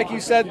 But like you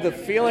said, the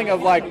feeling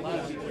of like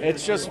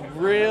it's just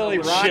really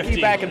rocky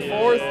Shifty. back and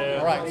forth.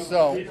 All right,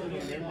 so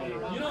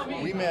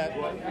we met.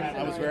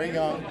 I was very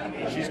young.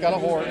 She's got a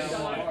horse.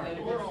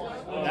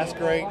 That's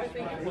great.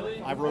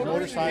 I rode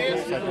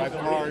motorcycles. I drive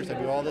cars. I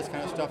do all this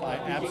kind of stuff. I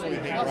absolutely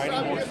hate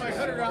riding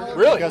horses.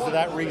 Really? Because of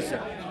that reason.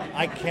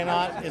 I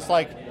cannot. It's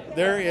like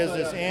there is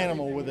this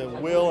animal with a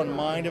will and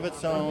mind of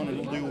its own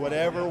and will do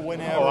whatever,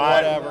 whenever,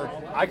 whatever.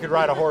 I could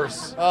ride a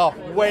horse. Oh,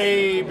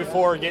 way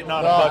before getting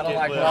on a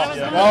bucket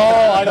list. No,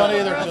 I don't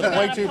either. It's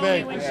way too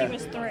big. When she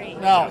was 3.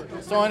 No.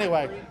 So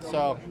anyway,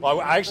 well,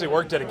 I actually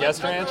worked at a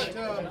guest ranch,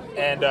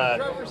 and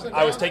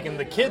I was taking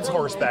the kids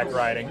horseback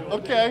riding.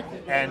 Okay.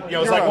 And it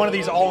was like one of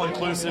these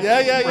all-inclusive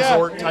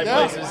resort type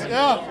places.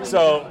 Yeah.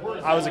 So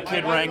I was a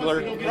kid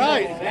wrangler.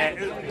 Right.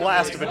 And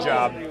blast of a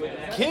job.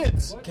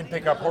 Kids can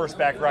pick up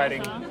horseback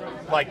riding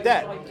like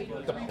that.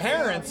 The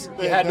parents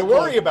you had to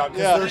worry about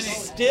because they're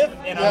stiff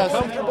and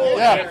uncomfortable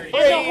and afraid.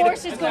 And the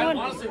horse is going,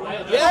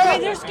 okay,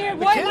 they're scared.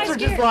 Why am I kids are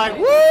scared? just like,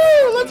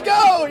 woo, let's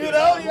go,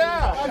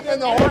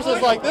 And the horse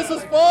is like, this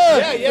is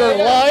fun. They're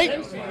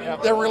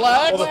light, they're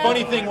relaxed. Well, the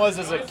funny thing was,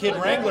 as a kid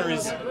wrangler,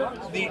 is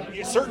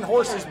certain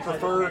horses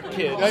prefer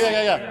kids.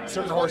 Yeah.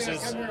 Certain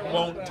horses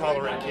won't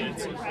tolerate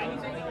kids.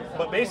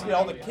 But basically,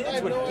 all the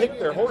kids would pick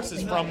their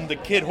horses from the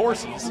kid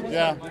horses.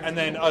 Yeah. And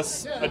then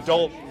us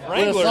adult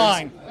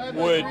wranglers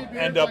would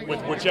end up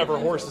with whichever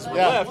horses were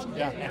left.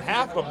 Yeah. And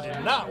half of them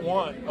did not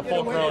want a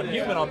full-grown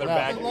human on their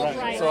back.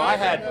 Right. So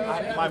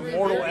my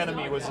mortal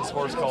enemy was this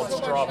horse called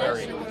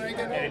Strawberry.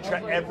 And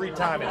every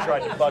time it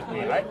tried to buck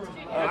me,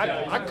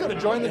 I could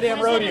have joined the damn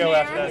rodeo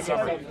after that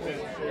summer.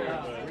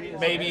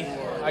 Maybe.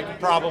 I could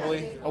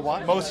probably. A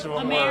what? Most of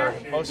them were.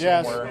 Most of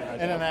them were.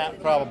 And an app,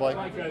 probably.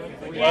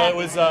 Well, it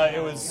was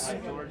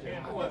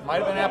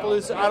might have been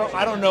Appaloosa.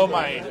 I don't know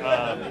my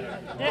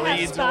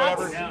breeds or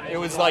whatever. It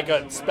was like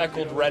a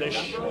speckled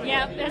reddish.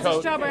 Yeah, it's a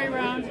strawberry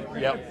round.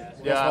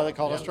 Yep. That's why they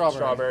call it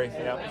strawberry.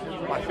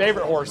 Yeah. My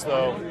favorite horse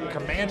though,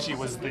 Comanche,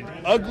 was the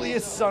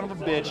ugliest son of a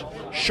bitch,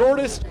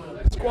 shortest,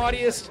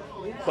 squattiest,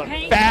 but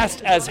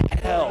fast as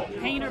hell.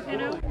 Paint or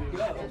Pinot?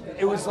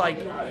 It was like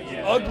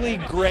ugly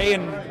gray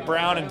and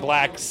brown and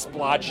black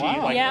splotchy.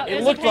 Wow. Like Yeah,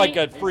 it looked like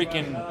a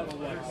freaking.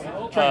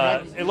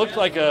 It looked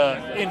like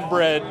a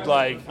inbred,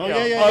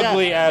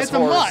 ugly ass It's a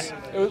horse. mutt.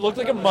 It looked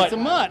like a mutt. It's a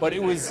mutt. But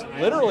it was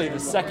literally the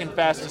second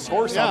fastest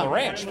horse on the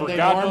ranch for They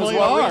God knows normally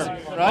what are,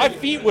 reason. right? My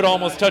feet would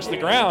almost touch the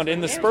ground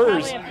in the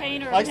spurs. Probably a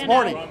paint or Like Pinot.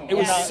 Sporty. It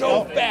was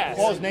so fast.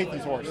 What was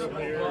Nathan's horse?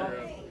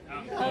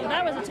 Oh,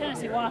 that was a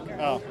Tennessee Walker.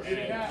 Oh.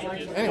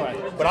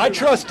 Anyway. But I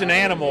trust an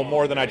animal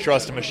more than I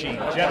trust a machine.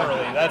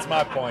 Generally, that's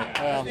my point.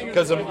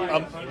 Because an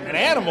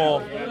animal,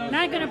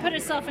 Not going to put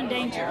itself in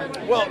danger.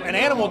 well, an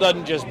animal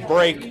doesn't just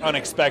break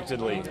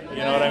unexpectedly. You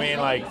know what I mean?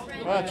 Like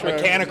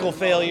mechanical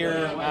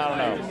failure. I don't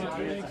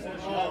know.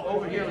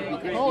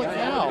 Holy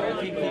cow.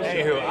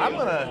 Anywho, I'm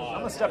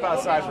gonna step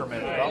outside for a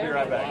minute. I'll be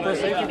right back. For a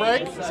safety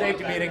break?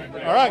 Safety meeting.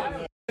 All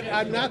right.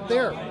 I'm not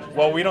there.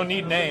 Well, we don't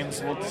need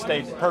names. We'll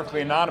stay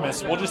perfectly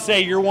anonymous. We'll just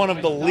say you're one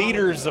of the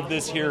leaders of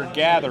this here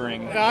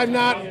gathering. I'm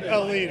not a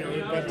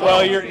leader. But,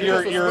 Well,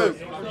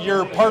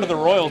 you're part of the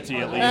royalty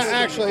at least.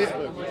 Actually,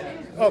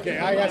 okay,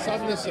 I got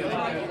something to say.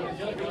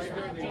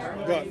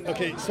 Good.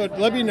 Okay, so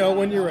let me know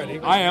when you're ready.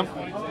 I am.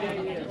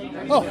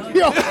 Oh,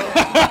 yeah.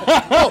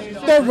 Oh,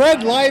 the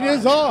red light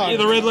is on. Yeah,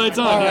 the red light's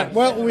on. All right. Yeah.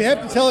 Well, we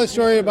have to tell a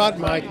story about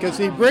Mike because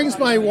he brings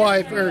my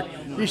wife, or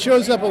he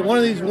shows up at one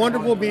of these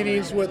wonderful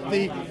meetings with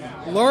the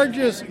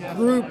largest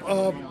group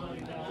of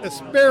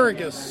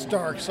asparagus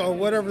stalks or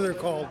whatever they're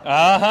called.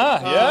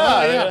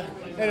 Yeah.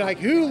 And like,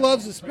 who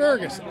loves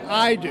asparagus?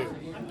 I do.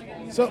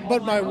 So,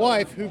 but my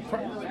wife, who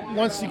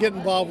wants to get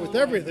involved with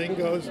everything,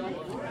 goes,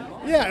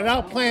 yeah, and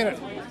I'll plant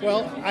it.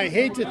 Well, I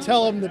hate to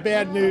tell them the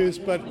bad news,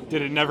 but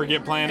Did it never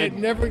get planted? it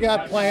never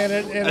got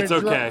planted, and That's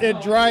okay.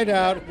 it dried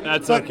out.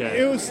 That's but okay.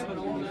 It was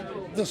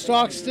the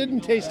stalks didn't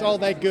taste all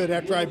that good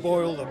after I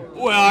boiled them.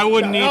 Well, I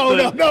wouldn't eat No.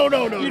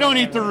 You don't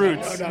eat the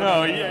roots.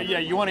 No,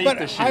 you want to eat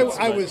the shoots.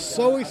 I was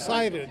so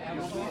excited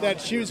that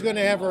she was going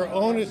to have her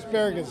own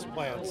asparagus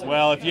plants.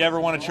 Well, if you ever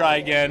want to try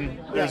again,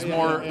 there's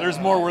more. There's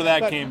more where that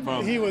But came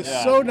from. He was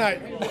Yeah. so nice,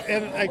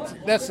 and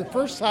that's the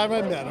first time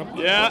I met him.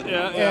 Yeah.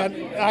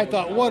 And I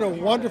thought, what a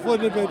wonderful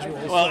individual.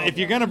 Well, if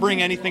you're gonna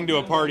bring anything to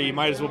a party, you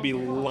might as well be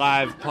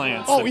live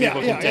plants Oh, that yeah,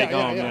 people yeah, can take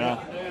yeah, home.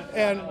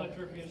 yeah, You know.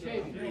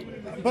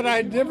 But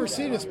I'd never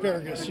seen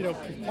asparagus,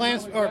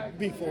 plants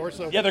before.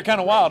 So Yeah, they're kind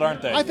of wild,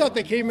 aren't they? I thought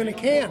they came in a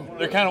can.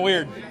 They're kind of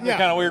weird. They're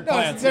kind of weird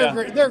plants. They're Yeah.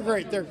 great. They're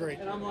great. They're great.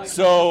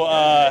 So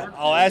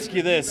I'll ask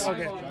you this: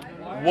 Okay.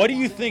 what do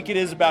you think it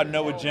is about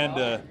No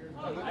Agenda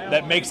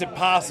that makes it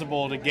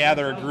possible to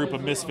gather a group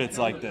of misfits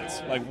like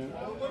this? Like,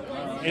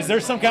 is there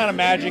some kind of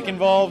magic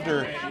involved,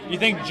 or you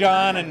think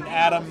John and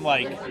Adam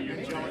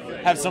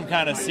have some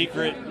kind of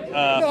secret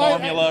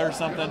formula or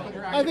something?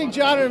 I think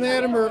John and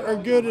Adam are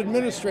good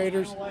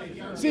administrators.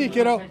 See,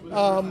 kiddo.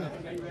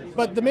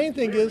 But the main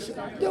thing is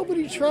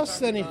nobody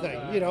trusts anything.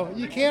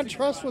 You can't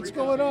trust what's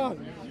going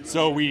on.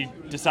 So we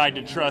decide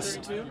to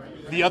trust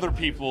the other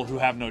people who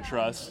have no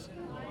trust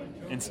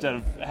instead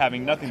of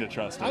having nothing to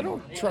trust in. I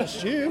don't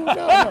trust you.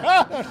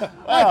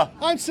 No.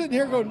 I'm sitting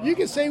here going, you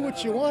can say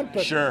what you want,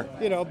 but Sure.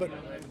 But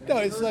no,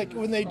 it's like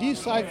when they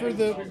decipher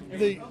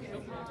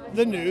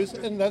the news,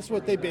 and that's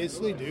what they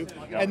basically do,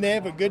 and they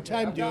have a good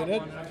time doing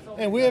it,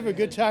 and we have a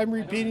good time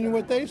repeating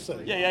what they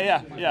say.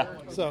 Yeah.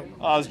 So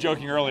I was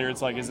joking earlier.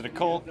 It's like, is it a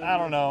cult? I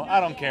don't know. I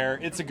don't care.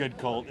 It's a good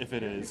cult if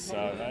it is. So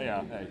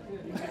yeah.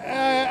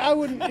 Hey. I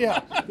wouldn't.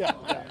 Yeah.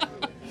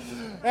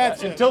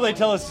 That's Until they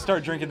tell us to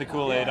start drinking the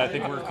Kool-Aid, I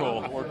think we're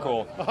cool. We're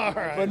cool. All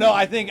right. But no,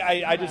 I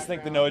just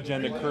think the No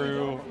Agenda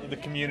crew, the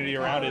community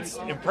around it's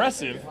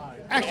impressive.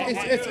 Actually,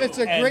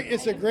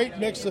 it's a great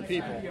mix of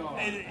people.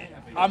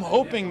 I'm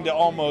hoping to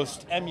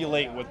almost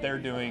emulate what they're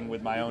doing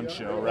with my own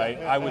show, right?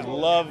 I would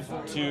love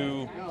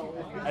to,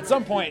 at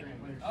some point,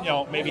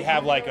 maybe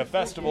have like a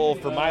festival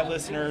for my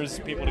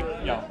listeners, people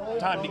to,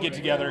 time to get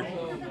together.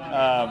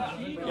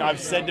 I've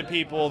said to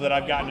people that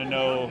I've gotten to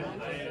know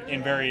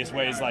in various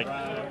ways, like,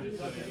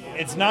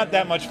 it's not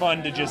that much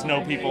fun to just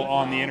know people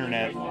on the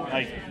internet.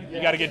 Like,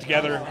 you got to get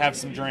together, have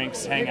some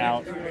drinks, hang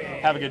out,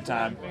 have a good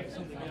time.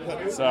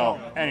 So,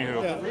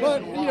 anywho.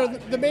 Yeah,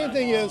 but the main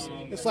thing is,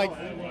 it's like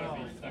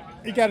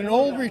you got an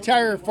old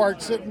retired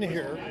fart sitting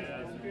here,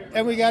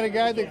 and we got a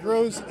guy that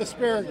grows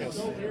asparagus.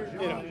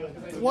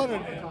 What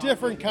a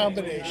different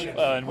combination.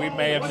 And we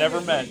may have never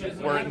met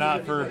were it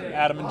not for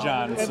Adam and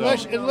John.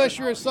 Unless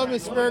you're at some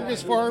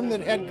asparagus farm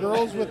that had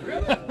girls with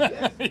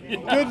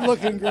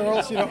good-looking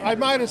girls, I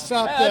might have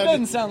stopped That that.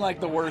 doesn't sound like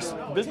the worst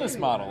business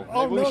model.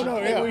 Oh, Maybe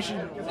no, we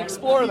should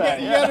explore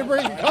that. You got to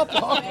bring a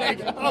couple.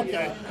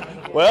 Okay.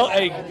 Well,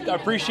 hey, I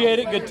appreciate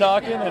it. Good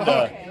talking, and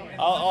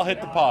I'll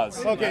hit the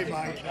pause. Okay,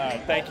 Mike. All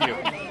right, thank you.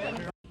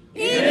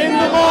 In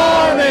the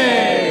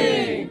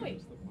morning.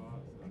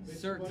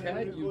 Sir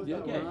Ted, you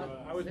did it.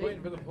 I was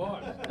waiting for the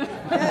pause.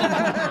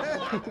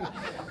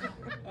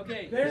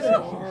 Okay, There's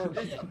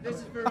this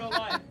is for real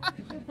life.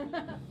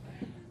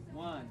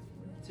 1,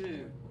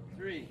 2,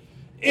 3.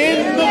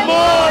 In the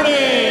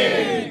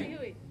morning.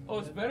 Oh,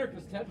 it's better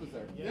because Ted was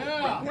there.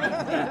 Yeah.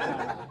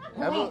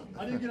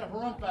 I didn't get a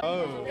rump back.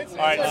 All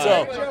right,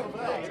 so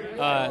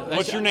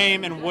what's your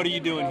name and what are you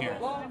doing here?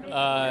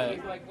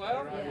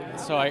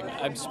 So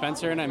I'm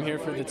Spencer and I'm here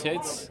for the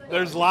tits.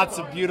 There's lots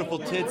of beautiful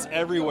tits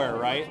everywhere,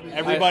 right?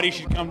 Everybody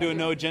should come to a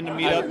No Agenda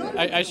meetup.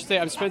 I should say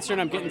I'm Spencer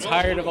and I'm getting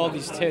tired of all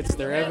these tits.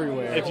 They're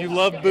everywhere. If you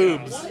love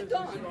boobs,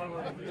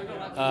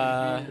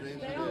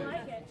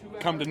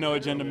 come to No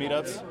Agenda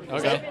meetups.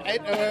 Okay.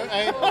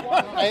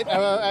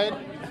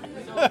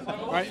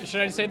 Right,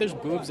 should I say there's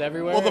boobs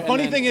everywhere? Well, the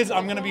funny thing is,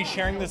 I'm going to be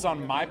sharing this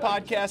on my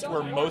podcast,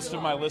 where most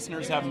of my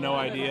listeners have no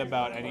idea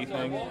about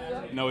anything,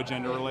 no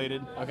agenda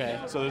related. Okay.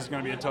 So this is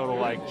going to be a total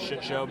like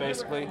shit show,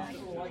 basically.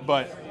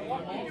 But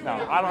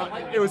no, I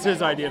don't. It was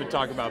his idea to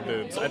talk about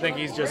boobs. I think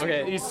he's just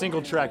he's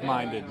single track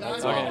minded.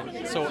 That's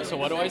all. So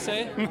what do I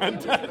say? You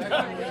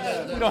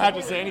don't have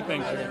to say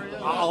anything.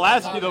 I'll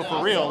ask you though,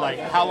 for real, like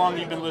how long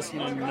you've been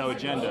listening to No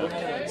Agenda,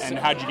 and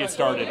how'd you get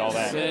started? All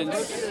that.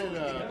 Since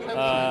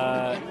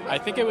I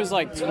think it was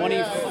like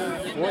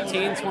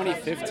 2014,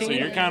 2015. So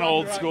you're kind of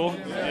old school.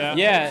 Yeah.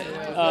 Yeah.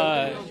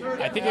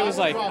 I think it was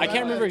like, I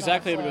can't remember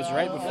exactly, but it was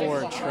right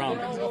before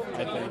Trump,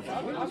 I think.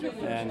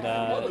 And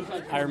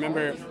I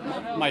remember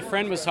my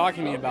friend was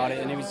talking to me about it,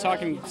 and he was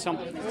talking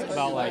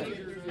about like,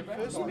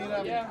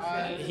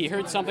 he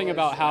heard something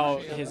about how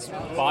his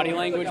body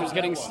language was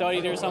getting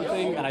studied or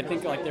something, and I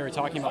think like they were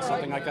talking about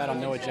something like that on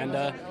No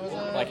Agenda,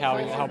 like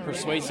how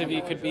persuasive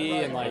he could be,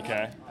 and like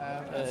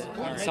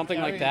something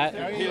like that.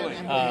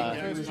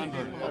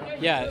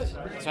 Yeah,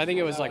 so I think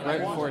it was like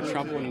right before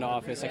Trump went into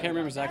office. I can't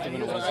remember exactly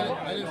when it was.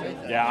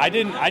 Yeah, I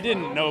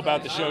didn't know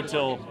about the show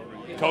till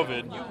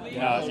COVID,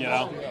 you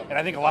know, and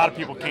I think a lot of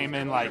people came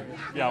in like,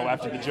 you know,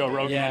 after the Joe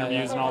Rogan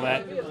interviews and all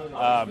that.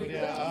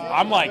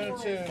 I'm like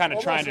kind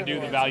of trying to do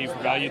the value for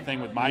value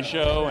thing with my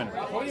show, and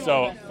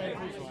so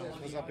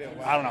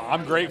I don't know.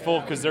 I'm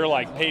grateful because they're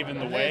like paving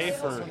the way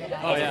for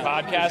other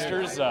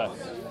podcasters.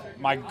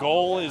 My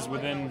goal is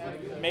within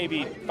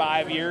maybe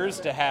 5 years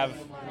to have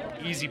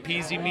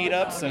EasyPeasy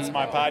meetups. That's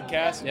my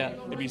podcast. Yeah,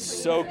 it'd be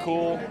so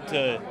cool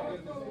to,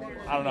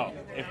 I don't know,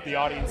 if the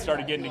audience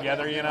started getting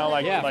together, you know,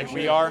 like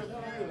we are.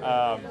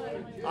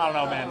 I don't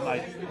know, man.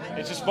 Like,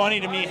 it's just funny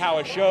to me how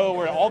a show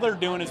where all they're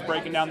doing is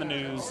breaking down the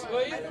news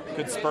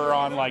could spur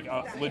on like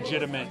a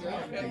legitimate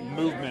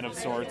movement of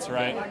sorts,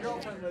 right?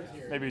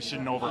 Maybe we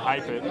shouldn't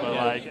overhype it, but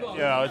like, you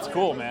know, it's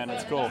cool, man.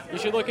 It's cool. You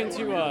should look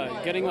into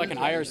getting like an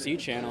IRC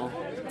channel.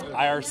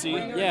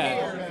 IRC?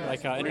 Yeah,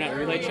 like Internet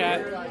Relay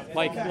Chat.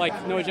 Like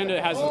No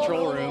Agenda has the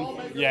troll room.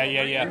 Yeah.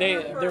 And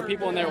there are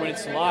people in there when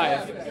it's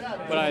live,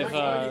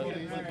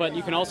 but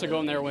you can also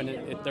go in there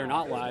when they're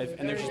not live,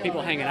 and there's just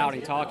people hanging out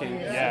and talking.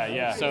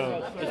 Yeah.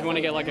 So if you want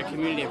to get like a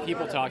community of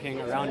people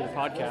talking around your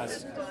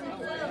podcast,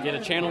 get a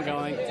channel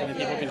going, and then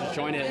people can just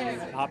join it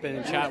and hop in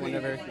and chat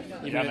whenever,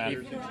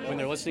 when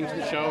they're listening to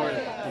the show, or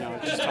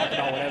just talk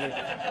about whatever.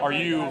 Are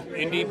you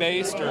indie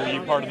based, or are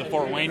you part of the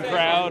Fort Wayne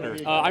crowd? Or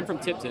I'm from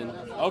Tipton.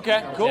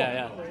 Okay, cool.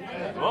 Yeah.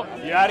 Well,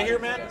 you out of here,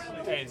 man?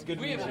 Hey, it's good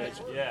to meet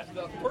you. Yeah.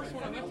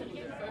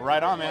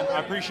 Right on, man. I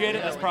appreciate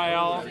it. That's probably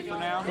all for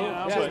now. Cool. You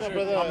know,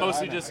 but I'm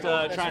mostly just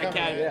trying to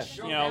catch,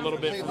 a little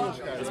bit from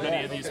as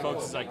many of these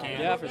folks as I can.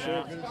 Yeah, for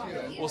sure.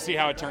 We'll see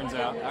how it turns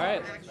out. All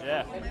right.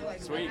 Yeah.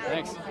 Sweet.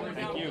 Thanks.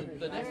 Thank you.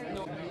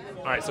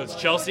 All right, so it's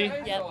Chelsea.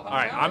 Yep. All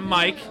right, I'm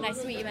Mike. Nice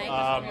to meet you, Mike.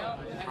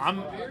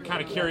 I'm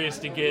kind of curious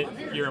to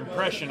get your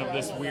impression of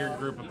this weird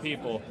group of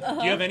people.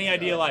 Do you have any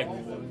idea, like,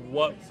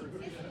 what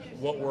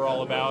we're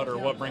all about or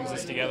what brings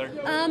us together?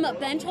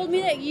 Ben told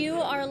me that you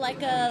are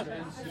like a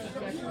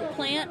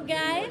plant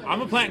guy.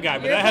 I'm a plant guy,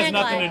 but that has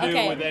nothing to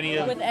do with any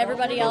of with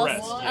everybody the else.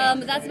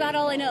 rest. That's about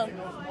all I know.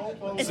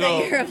 Is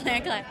that you're a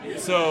plant guy?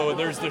 So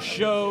there's the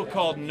show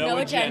called No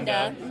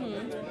Agenda.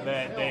 Mm-hmm.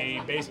 That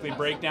they basically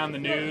break down the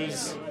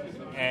news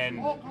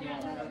and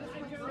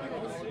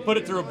put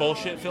it through a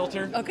bullshit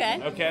filter.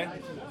 Okay.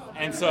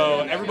 And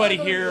so everybody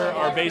here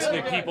are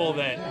basically people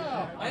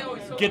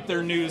that get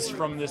their news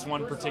from this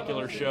one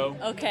particular show.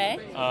 Okay.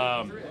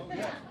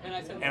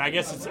 And I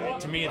guess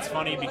to me it's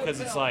funny because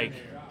it's like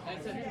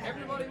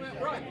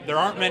there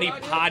aren't many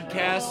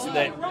podcasts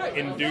that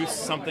induce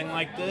something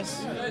like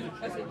this,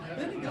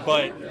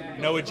 but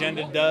No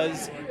Agenda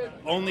does,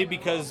 only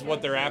because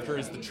what they're after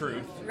is the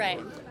truth.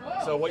 Right.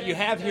 So what you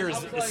have here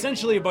is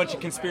essentially a bunch of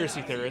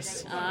conspiracy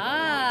theorists.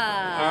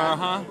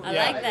 I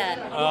like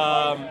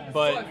that.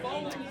 But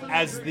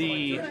as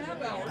the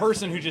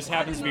person who just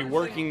happens to be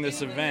working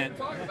this event,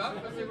 I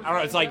don't know,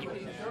 it's like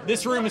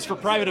this room is for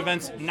private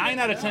events. 9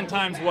 out of 10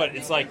 times,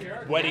 it's like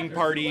wedding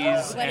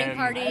parties.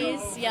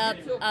 Yep.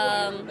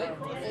 A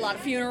lot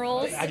of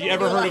funerals. Have you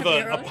ever heard of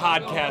a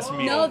podcast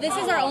meal? No, this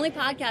is our only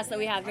podcast that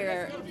we have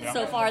here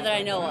so far that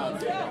I know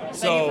of.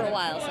 So for a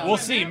while, so we'll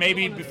see.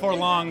 Maybe before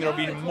long there'll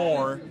be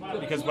more,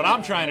 because what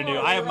I'm trying to do,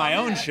 I have my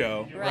own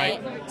show,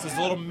 right? So it's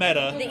a little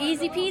meta. The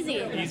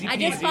EasyPeasy. EasyPeasy. I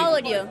just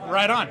followed you.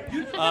 Right on.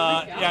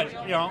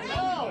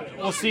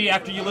 We'll see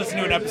after you listen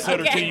to an episode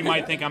or two. You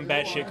might think I'm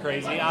batshit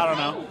crazy. I don't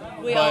know.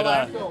 We all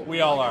are.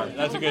 We all are.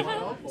 That's a good.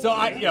 So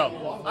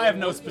I have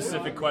no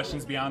specific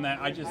questions beyond that.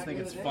 I just think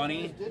it's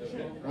funny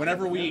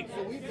whenever we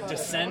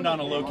descend on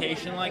a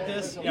location like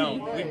this.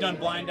 We've done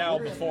Blind Owl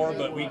before,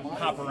 but we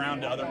hop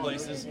around to other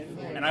places,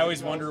 and I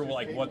always wonder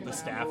what the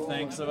staff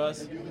thinks of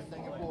us.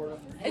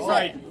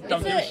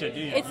 Don't give a shit, do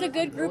you? It's a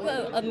good group,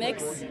 a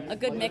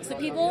good mix of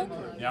people.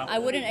 Yeah. I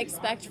wouldn't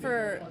expect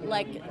for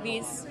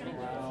these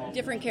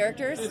different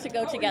characters to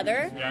go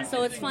together. Yeah.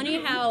 So it's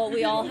funny how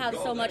we all have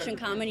so much in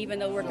common, even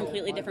though we're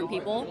completely different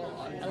people.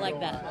 I like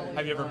that.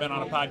 Have you ever been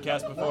on a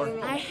podcast before?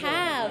 I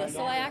have.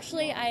 So I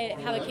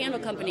have a candle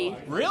company.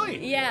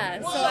 Really?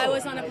 Yeah. So I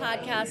was on a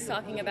podcast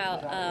talking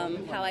about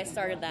how I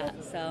started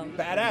that. So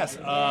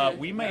badass.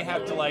 We may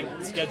have to like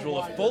schedule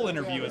a full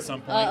interview at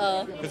some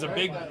point. Because a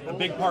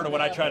big part of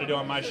what I try to do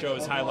on my show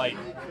is highlight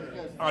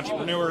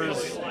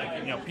entrepreneurs,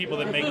 people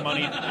that make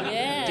money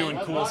doing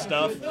cool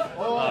stuff.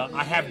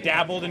 I have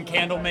dabbled in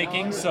candle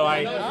making, so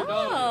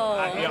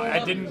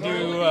I didn't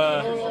do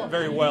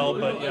very well,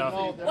 but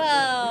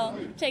well,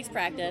 takes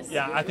practice.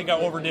 Yeah, I think I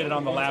overdid it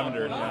on the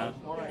lavender. Yeah.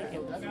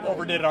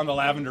 Overdid it on the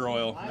lavender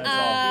oil.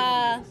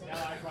 That's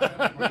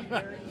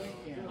all.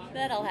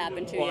 That'll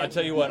happen to you. Well, I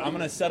tell you what, I'm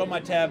going to settle my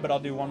tab, but I'll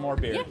do one more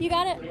beer. Yep, you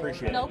got it.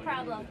 Appreciate it. No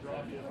problem.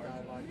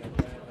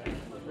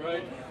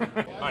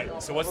 All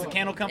right, so what's the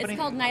candle company? It's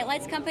called Night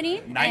Lights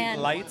Company. Night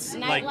Lights?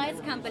 Night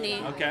Lights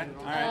Company. Okay,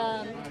 all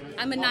right.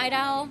 I'm a night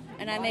owl,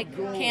 and I make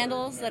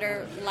candles that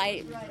are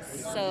light,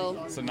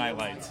 so Night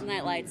Lights.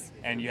 Night Lights.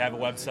 And you have a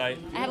website?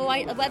 I have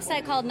a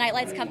website called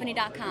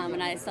nightlightscompany.com,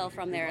 and I sell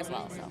from there as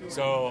well.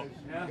 So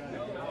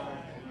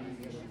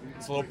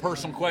it's a little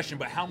personal question,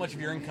 but how much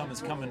of your income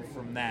is coming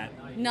from that?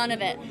 None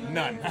of it.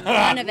 None.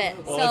 None of it.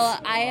 Well,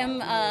 so I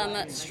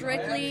am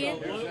strictly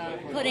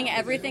putting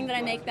everything that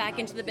I make back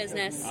into the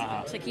business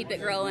to keep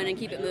it growing and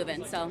keep it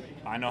moving. So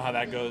I know how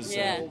that goes.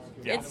 Yeah,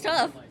 it's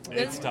tough.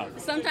 It's tough.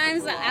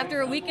 Sometimes after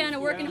a weekend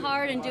of working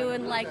hard and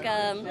doing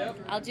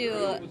I'll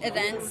do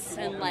events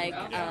and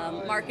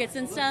markets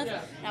and stuff.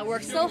 And I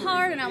work so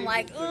hard, and I'm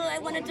like, oh, I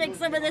want to take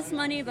some of this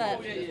money,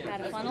 but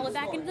gotta funnel it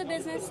back into the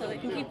business so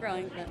it can keep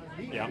growing.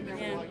 But, yeah.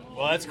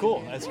 Well, that's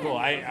cool. That's cool.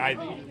 I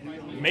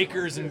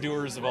makers and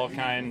doers of all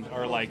kind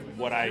are like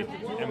what I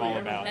am all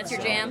about. That's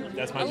your jam?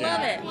 That's my I jam.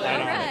 love it. Right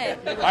All right.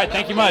 All right,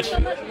 thank you much.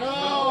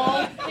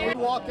 No, we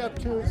walk up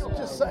to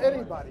just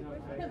anybody.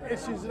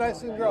 She's a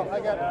nice little girl. I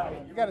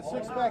got a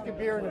 6-pack of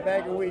beer and a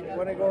bag of weed.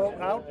 When I go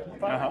out,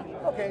 fine.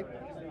 Okay.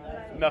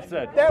 Enough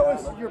said. That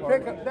was your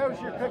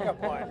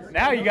pickup line.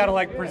 Now you got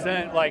to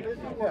present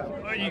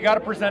you got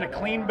to present a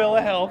clean bill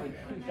of health,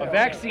 a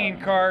vaccine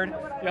card,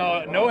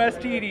 no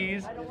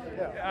STDs.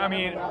 I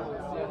mean,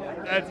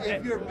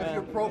 if your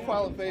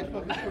profile on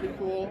Facebook is pretty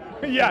cool.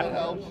 Yeah. That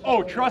helps.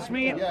 Oh, trust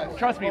me. Yes,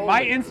 Trust me. totally.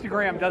 My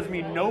Instagram does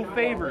me no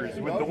favors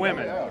with the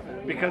women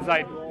because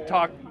I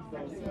talk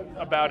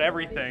about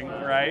everything,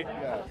 right?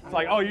 It's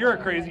like, oh, you're a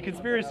crazy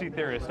conspiracy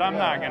theorist. I'm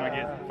not going to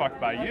get fucked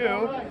by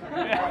you.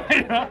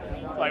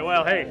 It's like,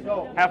 well, hey,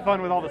 have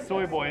fun with all the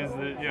soy boys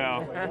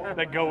that,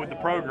 that go with the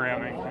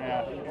programming.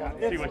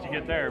 See what you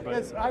get there.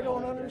 But I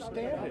don't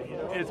understand it.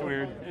 It's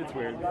weird. It's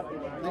weird.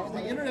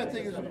 The internet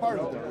thing is a part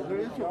of it. There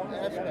is an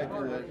aspect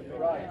to it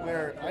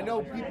where I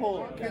know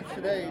kids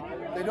today,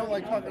 they don't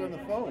like talking on the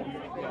phone.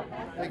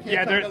 They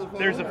can't talk on the phone.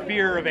 There's a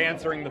fear of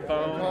answering the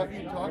phone,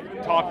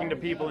 talking to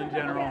people in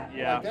general.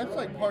 Yeah. That's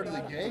like part of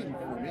the game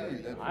for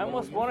me. I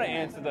almost want to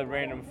answer the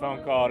random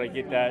phone call to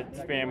get that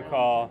spam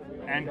call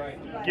and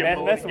give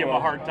them a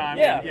hard time.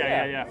 Yeah.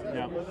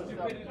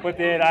 But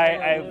then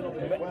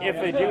if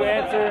they do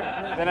answer,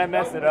 then I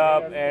mess it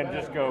up and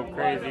just go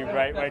crazy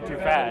right too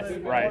fast.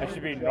 Right. It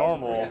should be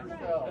normal.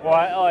 Well,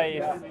 I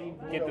always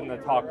get them to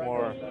talk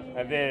more,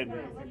 and then.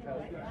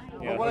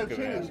 But what I'm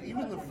saying is,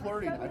 even the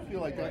flirting, I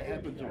feel like that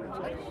happens over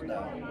text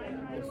now.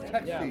 It's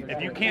texting.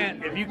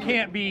 If you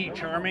can't be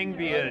charming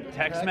via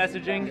text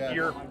messaging,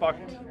 you're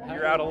fucked.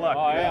 You're out of luck.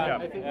 Oh, yeah.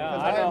 Because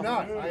I am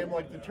not. I am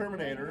like the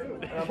Terminator,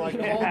 and I'm like,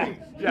 call me.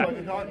 So I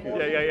can talk to you.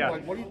 Yeah. I'm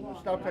like, what do you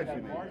stop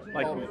texting me?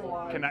 Like, Call me.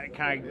 can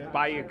I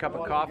buy you a cup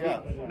of coffee?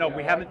 Yeah. No,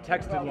 we haven't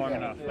texted long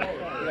enough.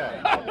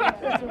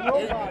 It's a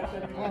robot.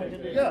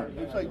 Yeah,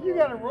 it's like You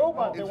got a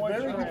robot that it's wants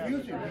very your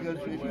confusing because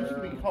it used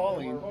to be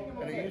calling,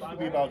 and it used to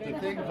be about the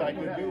things I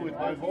could do with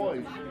my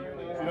voice.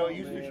 It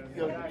used to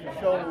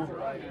show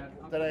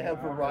that I have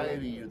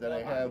variety, that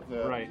I have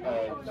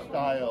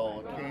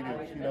style,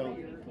 cadence.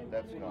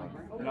 That's gone.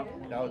 No.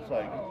 Now it's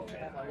like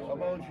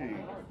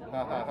emoji,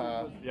 ha ha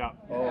ha. Yeah.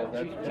 Oh,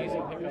 that's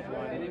cheesy pickup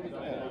line.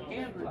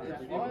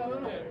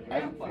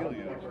 I feel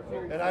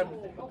you, and I'm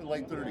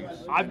late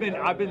 30s. I've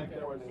been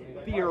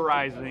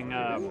theorizing.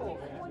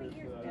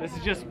 This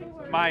is just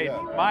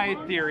my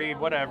theory,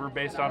 whatever,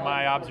 based on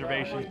my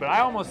observations. But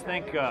I almost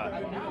think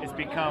it's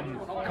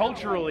become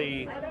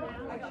culturally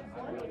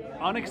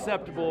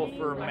unacceptable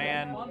for a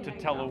man to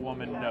tell a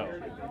woman no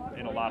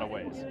in a lot of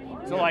ways.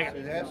 So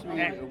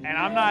and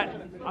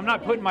I'm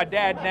not putting my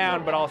dad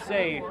down, but I'll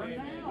say,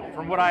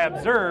 from what I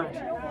observed,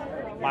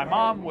 my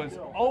mom was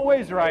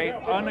always right,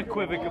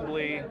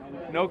 unequivocally,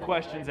 no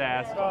questions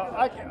asked.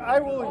 I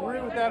will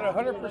agree with that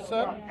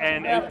 100%.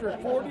 And after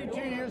 42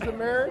 years of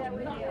marriage,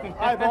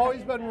 I've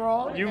always been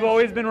wrong. You've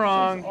always been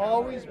wrong. She's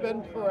always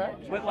been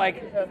correct. But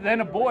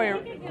then a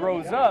boy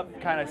grows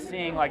up kind of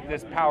seeing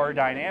this power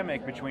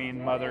dynamic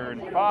between mother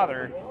and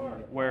father,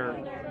 where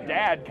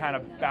dad kind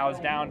of bows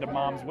down to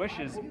mom's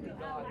wishes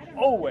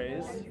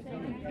always.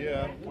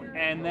 Yeah.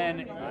 And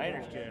then I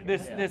understand.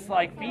 this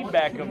like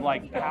feedback of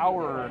like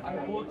power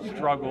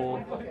struggle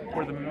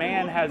where the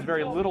man has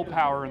very little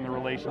power in the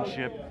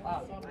relationship.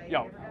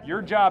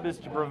 Your job is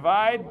to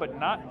provide, but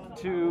not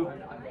to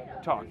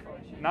talk.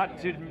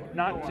 Not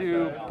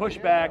to push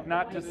back,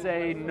 not to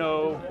say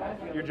no.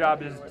 Your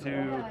job is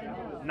to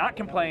not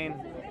complain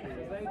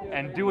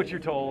and do what you're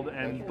told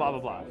and blah, blah,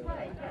 blah.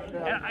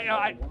 And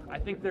I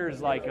think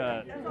there's like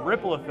a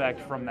ripple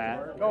effect from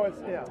that. Oh, it's,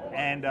 yeah.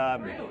 And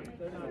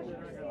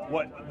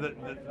what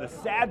the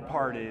sad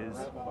part is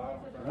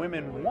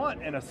women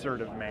want an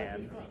assertive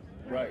man.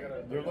 Right.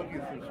 They're looking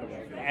for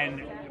something.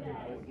 And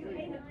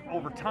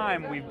over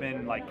time, we've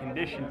been like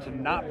conditioned to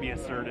not be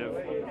assertive.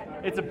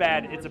 It's a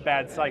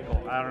bad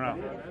cycle. I don't know.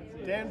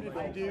 Damned if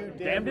you do,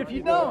 damned if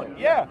you don't.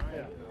 Yeah,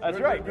 that's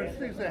right. There's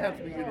things that have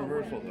to be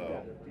universal,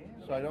 though.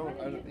 So I don't.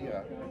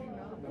 Yeah.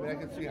 I mean, I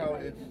can see how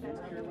it's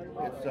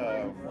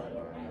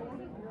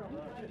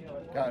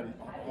gotten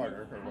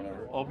harder or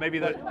whatever. Well, maybe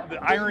the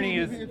irony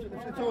is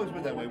it's always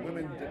been that way.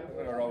 Women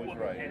are always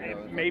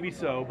right. Maybe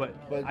so, but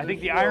I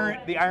think the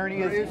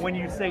irony is when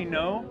you say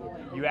no,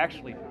 you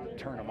actually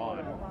turn them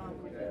on.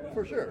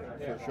 For sure.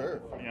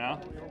 Yeah.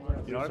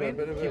 You know what I mean?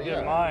 Keep it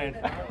in mind.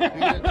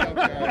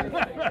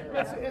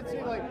 It's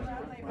like,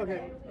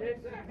 okay,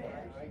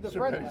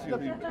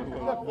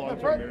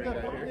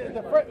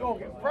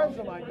 friends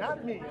of mine,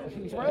 not me,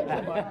 friends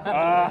of mine.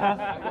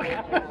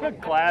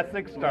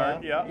 Classic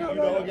start, yeah. You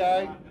know a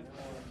guy?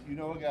 I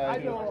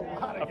know a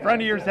lot of A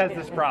friend of yours has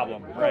this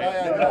problem, right?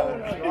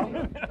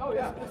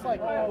 It's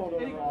like, well,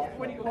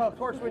 of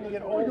course, when you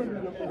get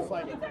older, it's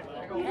like,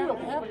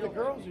 half the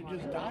girls are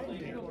just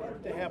dying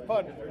to have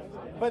fun.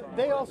 But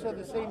they also have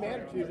the same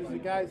attitude as the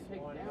guys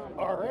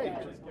our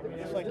age.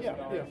 It's like, yeah,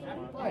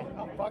 fine,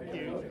 I'll fuck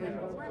you.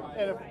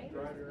 And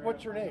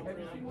what's your name?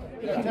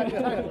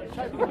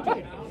 Type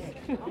routine.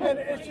 And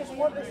it's just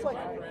it's like,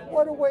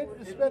 what a way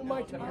to spend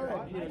my time,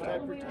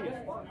 type routine.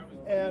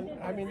 And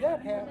I mean,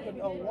 that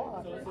happened a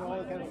lot, all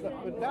that kind of stuff.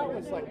 But now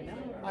it's like,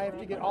 I have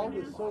to get all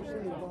this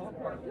socially involved.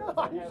 No,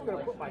 I'm just going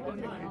to put my dick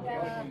in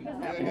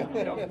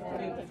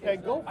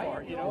and go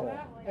for it,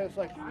 And it's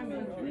like,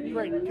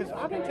 great. Because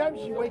how many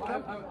times you wake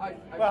up?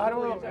 Well, I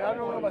don't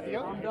know about the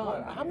young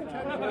people. How many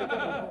times you wake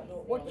up?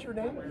 What's your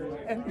name?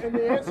 And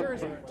the answer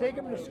is take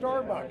them to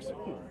Starbucks.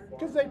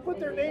 Because they put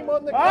their name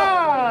on the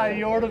coffee.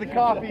 You order the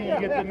coffee, you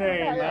get the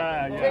name.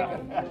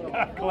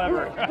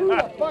 Clever. Who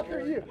the fuck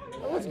are you?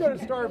 Let's go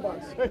to Starbucks.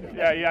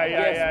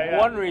 Yeah.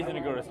 One reason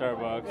to go to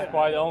Starbucks. Yeah.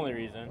 Probably the only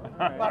reason.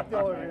 Not the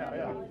only,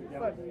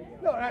 But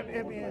no, I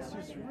mean, it's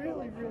just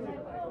really, really.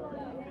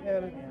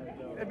 And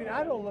I mean,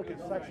 I don't look at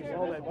sex as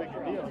all that big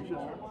a deal. It's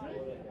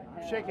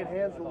just shaking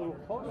hands a little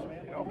closer,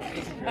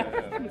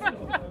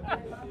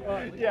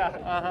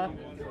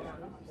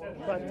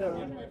 But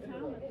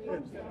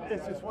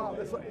it's just wild.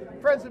 It's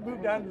like friends that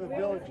moved down to the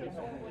villages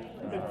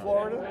in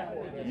Florida.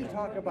 You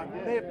talk about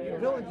they have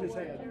villages.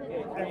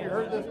 Have you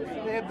heard this?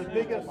 They have the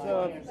biggest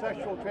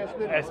sexual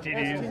transmitted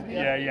STDs.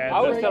 Yeah. I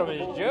always thought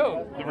it was a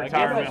joke. The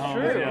retirement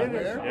homes.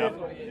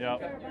 Yeah.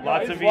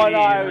 Lots of ED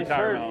in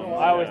retirement homes.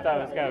 I always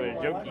thought it was kind of a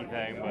jokey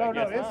thing. But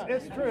No,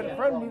 it's true. And a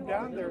friend moved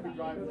down there,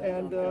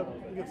 and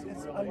he goes,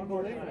 it's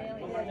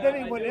unbelievable.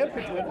 Then he went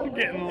impotent. You're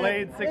getting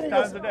laid 6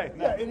 times a day.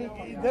 Yeah,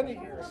 and then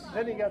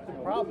he got the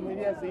problem.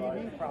 He has the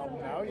ED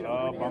problem now. When you get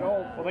old.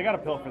 Well, they got a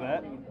pill for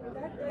that.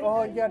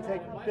 Oh, you got to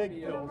take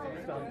big pills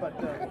and stuff. But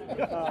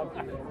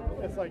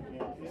it's like,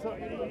 so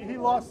he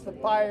lost the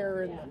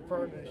fire in the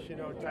furnace,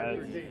 type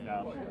routine.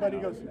 No. But he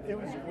goes, it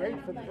was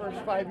great for the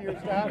first 5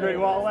 years down. Great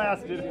while it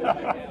lasted.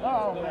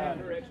 Oh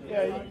man.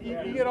 Yeah,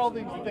 you get all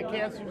the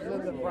cancers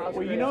in the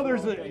prostate. Well,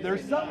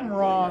 there's something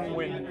wrong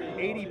when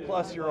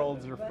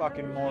 80-plus-year-olds are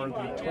fucking more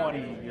than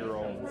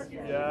 20-year-olds.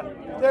 Yeah.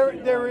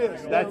 There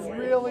is.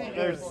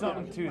 There's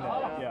something to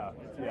that.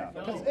 Yeah.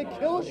 Because it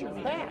kills your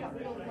fat.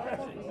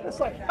 It's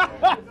like,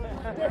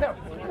 damn,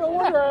 no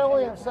wonder I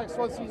only have sex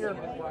once a year.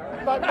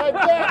 My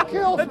back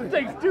kills me. It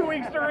takes 2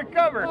 weeks to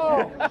recover.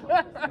 Oh.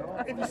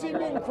 If you see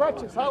me in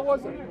crutches, how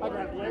was it? I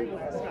got laid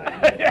last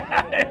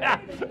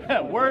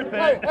night. Worth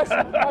it.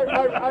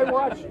 I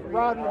watched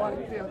Ron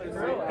White the other day.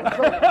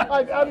 So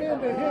I'm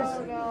into his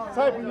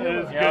type of humor. It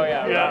is good.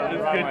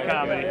 It's good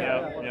comedy.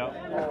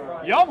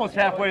 Yeah. You almost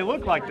halfway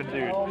look like the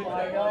dude.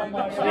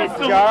 Just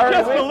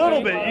a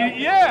little bit.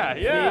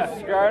 Yeah.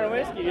 Cigar and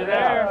whiskey, you're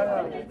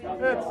there.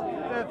 That's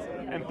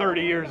and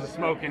 30 years of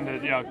smoking to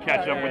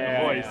catch up with the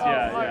voice.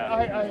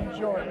 I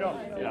enjoy it.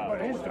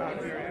 But he's down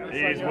there.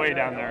 He's way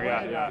down there.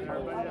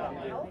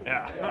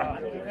 Yeah.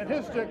 And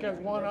his dick has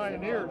one eye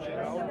and ears.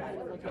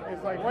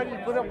 It's like, why do you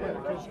put up with it?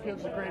 Because she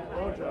gives a great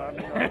blowjob.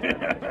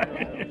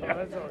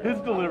 His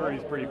delivery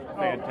is pretty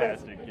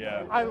fantastic.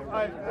 Yeah.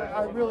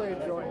 I really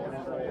enjoy him.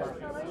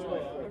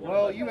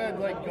 Well, you had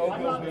like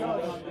go-go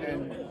boots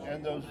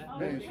and those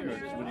mini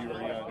skirts when you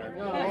were younger.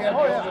 We have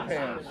yoga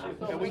pants,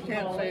 and we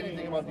can't say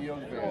anything about the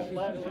yoga pants.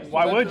 So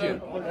Why would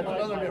you? That's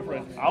another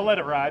difference. I'll let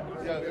it ride.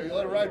 Yeah, you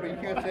let it ride, but you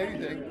can't say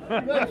anything.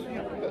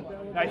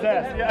 Nice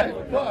ass, yeah.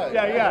 But,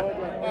 Yeah.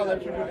 Wow,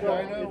 that's your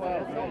vagina?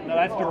 Wow. No,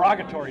 that's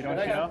derogatory, don't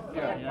you know?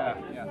 Yeah.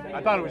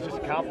 I thought it was just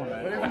a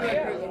compliment.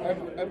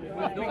 But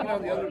I'm speaking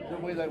on the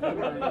way that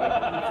women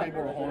are say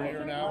more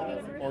hornier now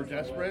or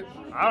desperate.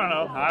 I don't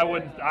know. I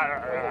wouldn't.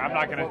 I'm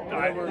not gonna.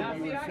 Whatever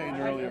you were saying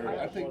earlier,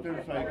 I think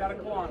there's like a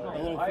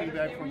little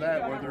feedback from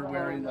that where they're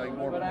wearing like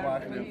more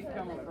provocative things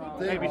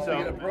Maybe so.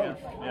 to get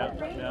approached.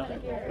 Yeah.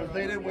 Because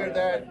they didn't wear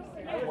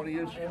that 20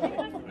 years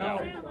ago. No.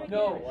 I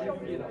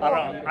don't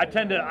know. I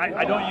tend to.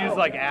 I don't use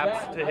like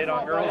apps to hit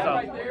on girls.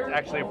 I'll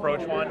actually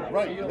approach one.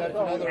 Right. That's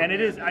another. And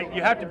it is.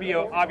 You have to be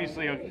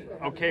obviously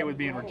okay with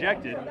being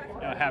rejected.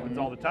 It happens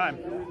all the time.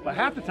 But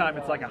half the time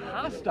it's like a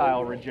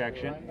hostile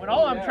rejection when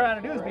all I'm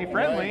trying to do is be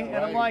friendly, and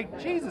I'm like,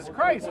 Jesus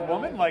Christ,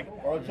 woman, like,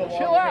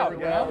 chill out. You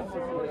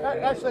know?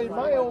 Actually, in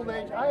my old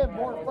age, I have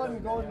more fun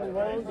going to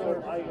Lowe's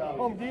or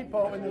Home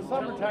Depot in the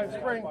summertime,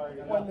 spring,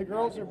 when the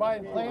girls are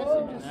buying plants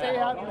and just stay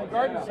out in the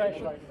garden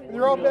section.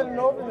 They're all bending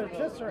over and their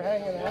tits are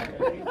hanging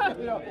out.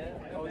 You know,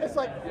 it's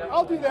like,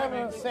 I'll do that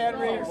on a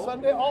Saturday or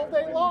Sunday all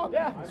day long.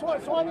 Yeah.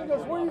 Swanee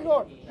goes, where are you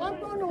going? I'm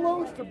going to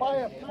Lowe's to buy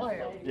a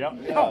plant. Yep.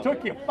 It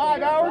took you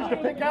 5 hours to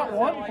pick out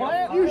one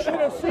plant? You should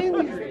have seen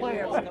these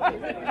plants.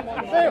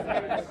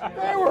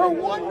 They were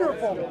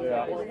wonderful.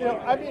 Yeah. You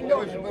know, I mean, It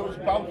was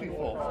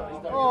bountiful.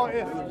 Oh,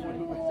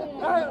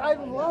 I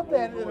love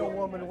that in a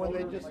woman when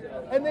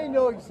and they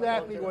know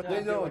exactly what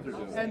they know what they're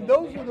doing. And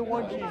those are the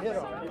ones you hit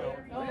on.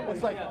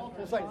 It's like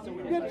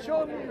you can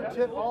show me your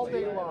tit all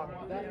day long.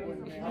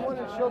 You want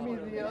to show me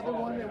the other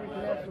one that we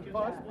can have some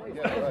fun?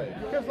 Yeah,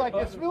 right. Because like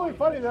it's really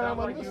funny that I'm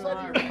on this side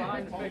of your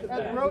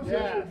at the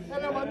roses,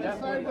 and I'm on this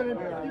side, but if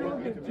you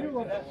look at the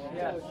tulips,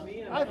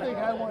 I think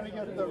I want to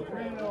get the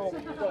real.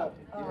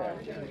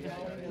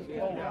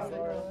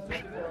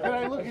 Can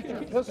I look at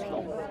your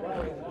pistol?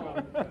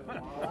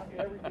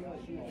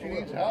 She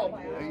needs help.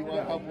 Do you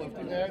want help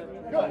lifting that?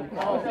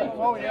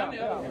 Oh yeah.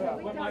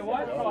 When my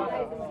wife talks,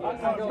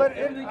 But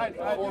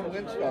Ford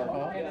Windstar,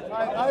 huh?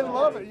 I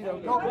love it. You know,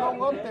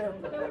 go up there.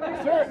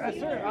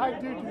 Sir, I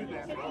do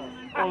that.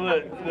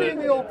 Well, In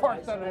the old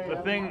park center.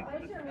 the thing,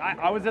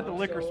 I was at the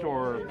liquor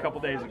store a couple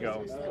days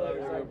ago,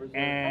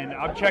 and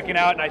I'm checking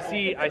out, and I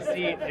see,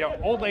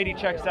 old lady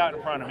checks out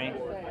in front of me.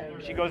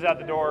 She goes out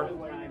the door.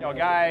 A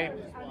guy,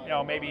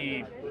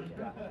 maybe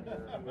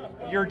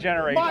your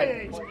generation, My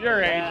age.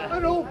 your age,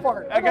 An old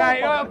fart. a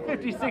guy,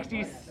 50s,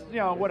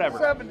 60s, whatever.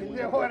 70s,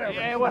 yeah, whatever.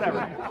 Yeah,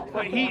 whatever.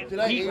 But Did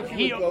I age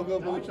you with go-go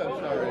boots? I'm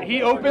sorry.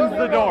 he opens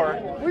the door.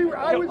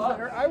 I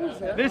was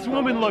there. This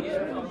woman looked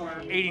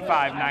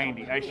 85,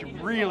 90. She's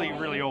really,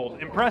 really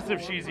old.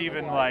 Impressive she's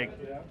even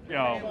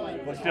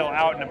still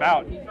out and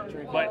about.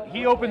 But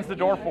he opens the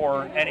door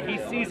for her, and he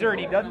sees her, and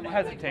he doesn't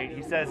hesitate.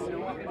 He says,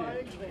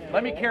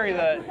 let me carry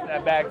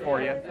that bag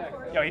for you.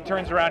 He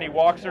turns around, he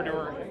walks her to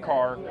her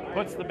car,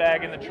 puts the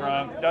bag in the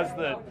trunk, does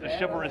the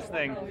chivalrous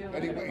thing.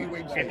 And he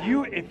waits.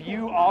 If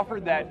you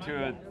offered that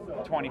to a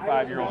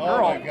 25-year-old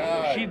girl, my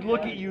God. she'd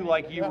look at you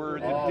like you were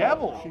the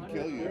devil. She'd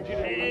kill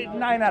you.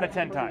 9 out of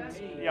 10 times.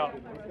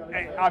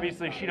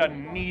 Obviously she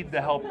doesn't need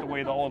the help the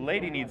way the old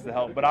lady needs the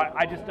help, but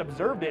I just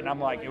observed it, and I'm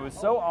like, it was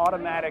so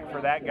automatic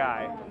for that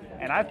guy,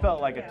 and I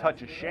felt like a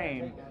touch of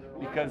shame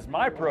because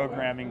my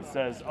programming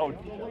says, oh,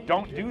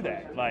 don't do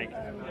that. Like,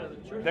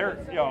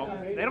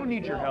 they don't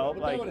need your help.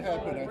 But like,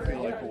 that would happen, I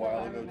feel like, a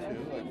while ago,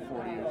 too, like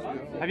 40 years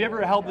ago. have you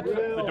ever held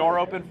the door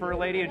open for a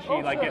lady and she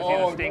gets you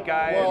the stink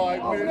eye?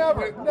 Well,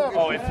 never.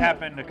 Oh, it's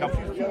happened a couple.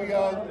 If she's too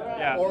young,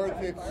 Yeah. or if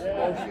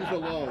she's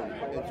alone,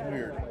 it's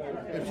weird.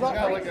 If she's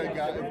got like a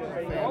guy,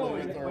 a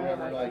family with her, or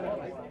whatever, like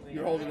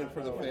you're holding it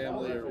for the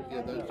family, or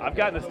I've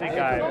gotten the stink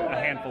eye a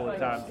handful of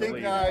times. at Stink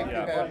least. eye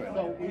Yeah. can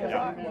happen.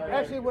 Yeah.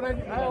 Actually, when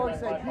I always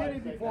say beauty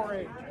before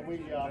age.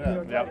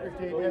 Dr.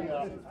 T. And,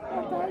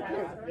 thank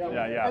you.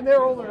 Yeah. And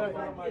they're older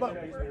than but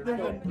there's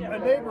a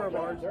neighbor of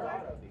ours,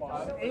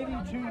 she's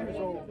 82 years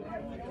old,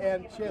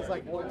 and she has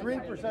like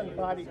 3%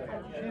 body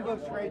fat. She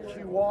looks great.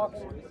 She walks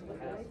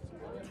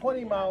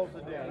 20 miles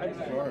a day. I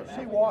mean,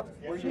 she walks.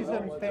 She's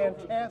in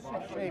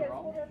fantastic shape.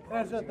 And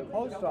I was at the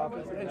post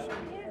office,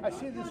 and I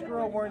see this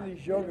girl wearing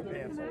these yoga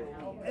pants.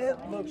 It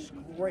looks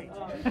great.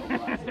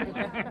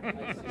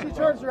 She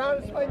turns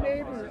around, it's my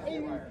neighbor.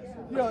 Hey,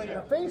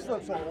 your face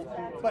looks old,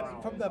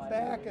 but from the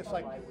back, it's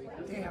like,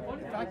 damn.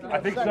 If I could I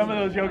think some of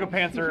those yoga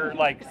pants are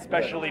like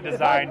specially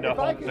designed to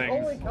hold If I things. could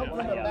only come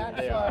from the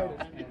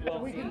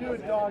backside, we can do a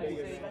doggy.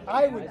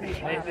 I would be.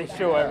 They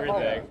show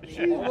everything.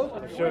 She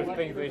looked Shows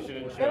things they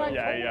shouldn't show.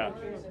 Yeah.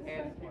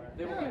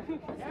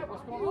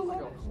 What's going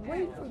on?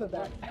 Wait for the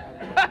back.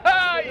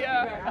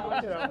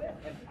 Yeah.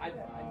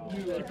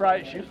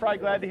 She's probably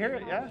glad to hear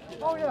it. Yeah.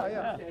 Oh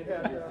yeah.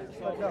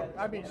 But no,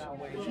 I mean,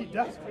 she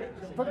does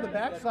from the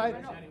backside,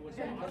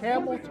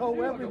 camel toe,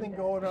 everything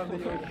going on the.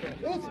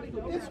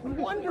 It's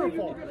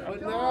wonderful.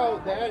 But now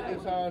that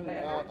is on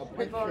a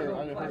picture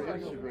on her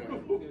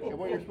Instagram, and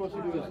what you're supposed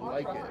to do is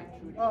like it.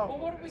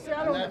 Oh, see,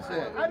 And that's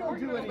it. I don't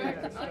do any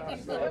of that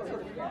stuff.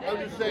 I'm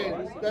just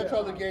saying that's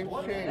how the game's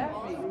changed.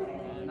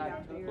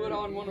 Put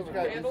on one of the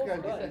It's candles. got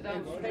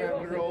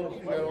Instagram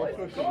girls, you got all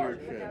sorts of weird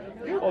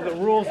shit. Well, the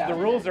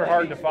rules are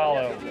hard to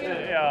follow.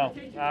 Yeah,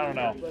 I don't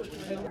know.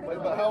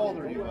 But how old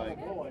are you, Mike?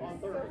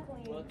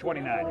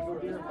 29.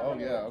 Oh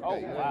yeah. Okay. Oh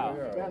wow.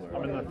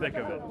 I'm in the thick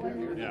of it.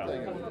 Yeah.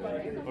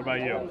 What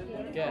about you?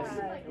 Guess.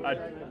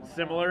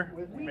 Similar?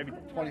 Maybe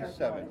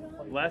 27.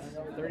 Less?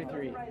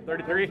 33.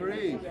 33?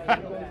 33.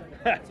 But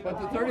the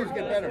 30s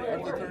get better.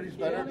 Aren't the 30s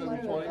better than the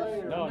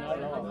 20s? No,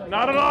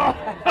 not at all.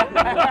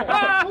 Not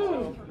at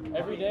all.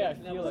 Every day I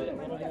feel it a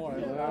little more.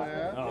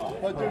 Yeah. Oh.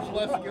 But there's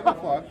less give a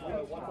fuck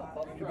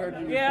compared to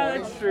the 20s.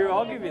 That's true.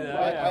 I'll give you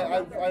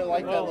that. I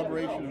like that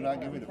liberation of not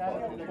giving a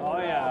fuck. Oh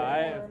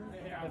yeah.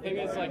 The thing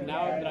is, like,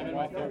 now that I'm in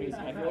my 30s,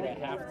 I feel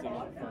like I have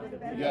to.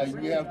 Yeah,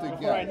 you have to get.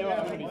 Before I know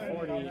I'm going to be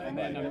 40, and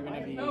then I'm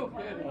going to be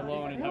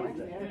alone and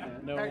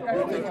have no.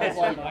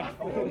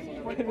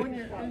 When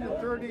you're in your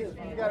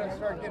 30s, you got to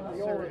start getting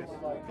serious.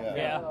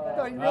 Yeah.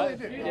 No, you really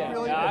do. You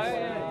really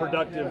do.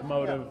 Productive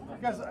motive.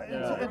 Because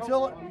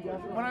until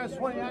when I was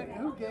 29,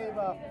 who gave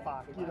a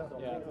fuck? You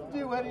know,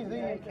 do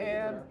anything you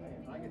can,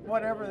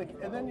 whatever,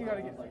 and then you got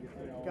to get.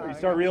 You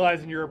start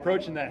realizing you're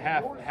approaching that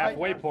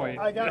halfway point.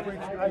 I got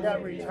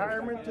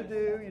retirement to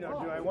do. You know,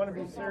 do I want to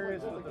be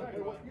serious with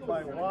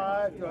my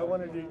wife? Do I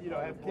want to do,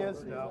 have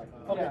kids? No.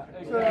 Okay.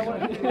 So I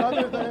want to do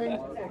other things,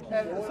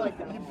 and it's like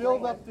you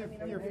build up to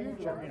your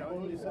future. You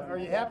know, you say, are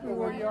you happy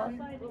where you are?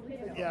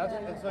 Yes.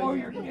 And so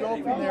you go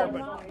from there,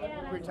 but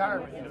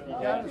retirement. You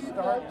got to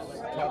start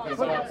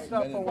putting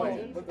stuff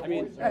away. I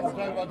mean,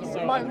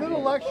 my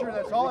little lecture.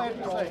 That's all I have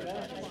to say.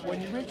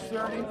 When you reach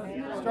 30,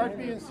 start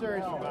being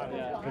serious about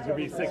it. Because you'll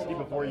be 60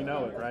 before you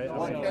know it, right?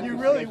 You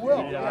really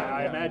will. Yeah,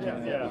 I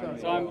imagine. Yeah.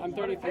 So I'm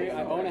 33.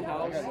 I own a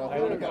house. I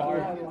own a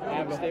car. I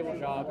have a stable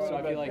job. So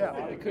I feel like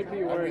it could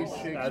be worse.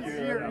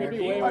 It could be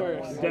way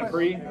worse. Debt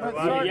free?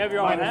 You have your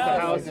own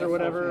house or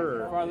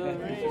whatever. Or?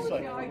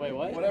 Wait,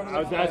 what? I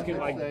was asking,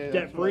 like,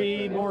 debt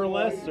free more or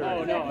less? Or?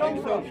 Oh no,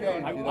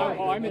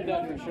 I'm in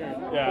debt for sure.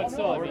 Yeah. But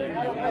still, I mean,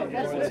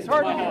 it's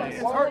hard.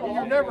 It's hard.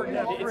 You're never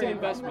debt free. It's an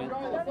investment.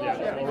 Oh,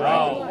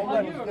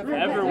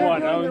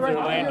 everyone owns their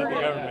land to the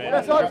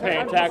government. You're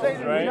paying taxes,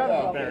 right?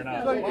 Fair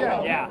enough.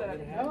 Yeah.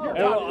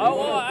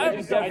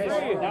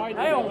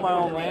 I own my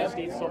own land.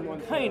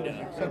 Kind of.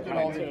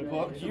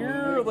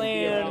 Your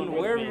land,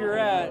 wherever you're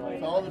at,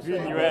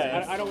 you're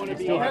at. I don't want to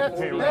be. Still have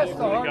to pay rent to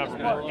the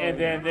government. And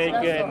then they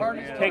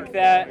can take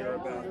that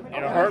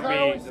in a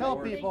heartbeat. Tell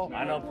people.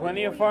 I know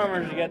plenty of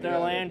farmers who get their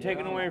land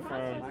taken away from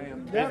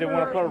them because they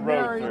want to put a road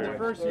Marry the through.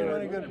 person you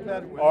want to go to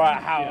bed with. Or a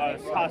house,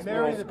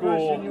 hospital,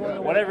 school,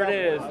 whatever it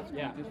is,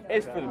 Yeah.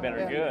 it's for the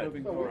better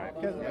good.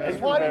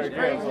 It's what is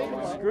crazy.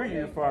 Screw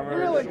you, farmer.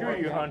 Really? Screw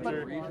you,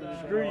 hunter.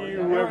 Screw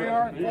you,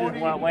 whoever. You just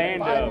want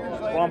land to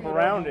bump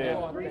around it.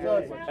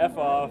 F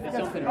off.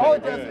 All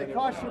it does is it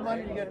costs you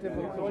money to get to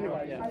the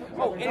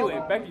Oh,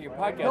 anyway, back to your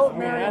podcast. Don't I'm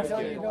going to marry ask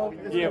until you. you know.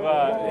 Do you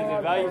have is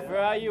it value for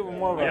value or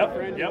more of a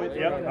friend? Yep. I'm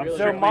So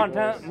strictly-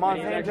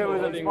 Monsanto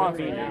isn't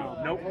sponsoring you?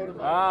 Nope.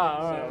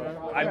 Ah,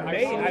 I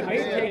may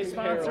take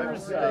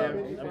sponsors. so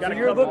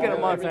you're looking at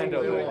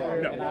Monsanto.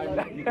 No.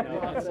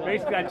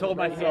 Basically, I told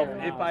myself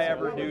if I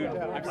ever do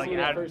like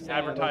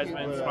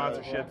advertisements,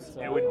 sponsorships,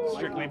 it would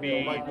strictly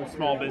be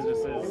small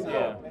businesses.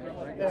 Yeah.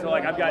 So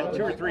like I've got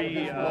 2 or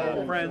 3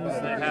 friends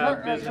that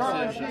have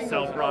businesses that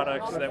sell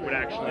products that would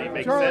actually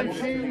make sense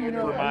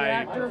for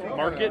my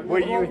market. Were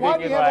you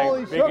thinking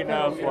like big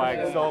enough,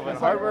 like Sullivan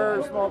Harbor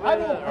or small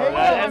business? Or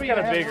that's kind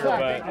of bigger,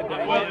 but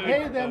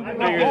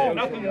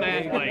Nothing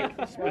that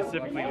like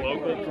specifically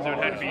local because it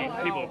would have to be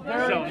people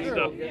selling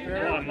stuff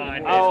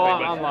online. Oh,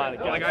 Basically. online.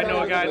 Like I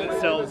know a guy that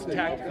sells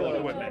tactical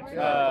equipment,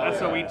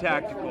 SOE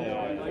tactical.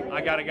 I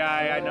got a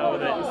guy I know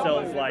that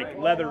sells like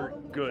leather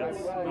goods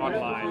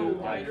online.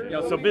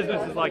 So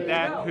businesses like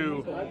that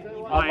who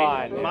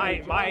my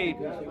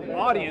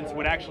audience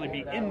would actually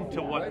be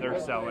into what they're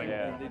selling.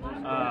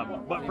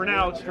 But for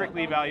now, it's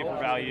strictly value for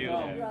value.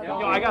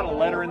 I got a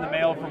letter in the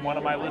mail from one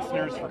of my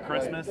listeners for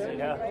Christmas.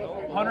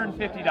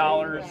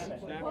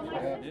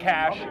 $150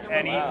 cash,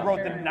 and he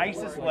wrote the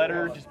nicest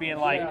letter, just being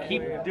like,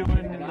 keep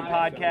doing the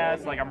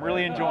podcast, like I'm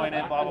really enjoying it.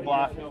 content,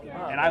 blah, blah,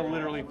 blah. And I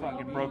literally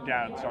fucking broke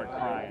down and started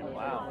crying.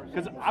 Wow.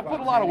 Because I put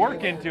a lot of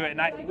work into it,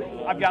 and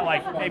I've got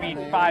like maybe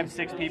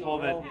 5-6 people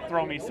that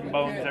throw me some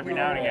bones every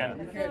now and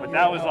again. But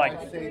that was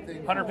like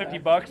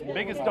 $150,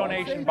 biggest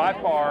donation by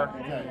far.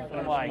 And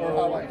I'm like,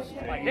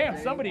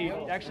 damn, somebody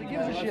actually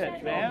gives a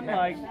shit, man.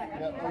 Like,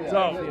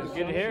 so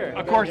good to hear.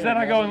 Of course, then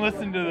I go and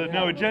listen to the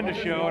No Agenda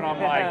show, and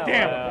I'm like,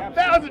 damn,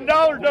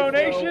 $1,000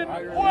 donation?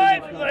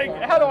 What? Like,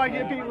 how do I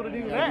get people to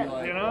do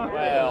that? You know?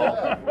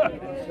 Well,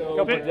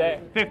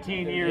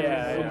 15 years,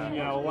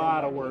 you know, a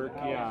lot of work,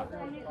 yeah.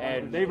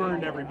 And they've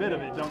earned every bit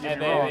of it, don't get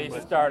me wrong. And then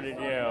they started,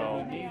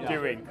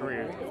 doing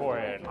careers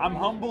beforehand. I'm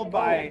humbled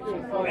by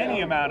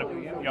any amount of,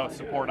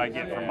 support I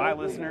get from my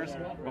listeners,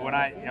 but when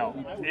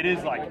it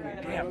is like,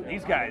 damn,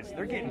 these guys,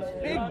 they're getting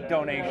big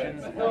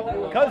donations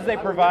because they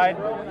provide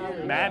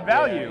mad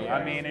value.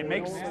 I mean, it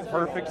makes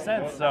perfect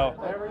sense. So,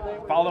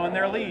 following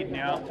their lead,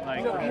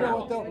 like for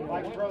sure.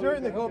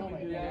 During the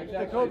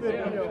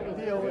COVID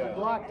deal with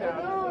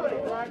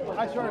lockdown,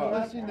 I started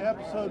listening to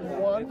episode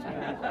 1.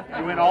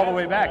 You went all the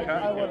way back,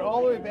 huh? I went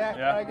all the way back.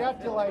 Yeah. I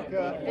got to like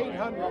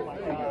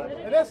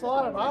 800, and that's a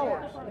lot of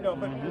hours, but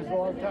it's a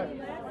long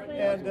time.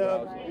 And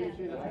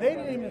they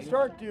didn't even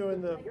start doing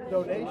the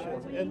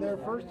donations. And their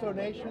first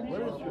donations,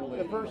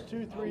 the first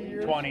 2-3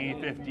 years, 20,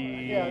 50,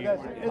 yeah,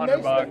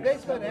 $100. They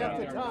spend half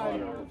the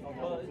time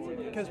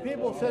because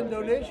people send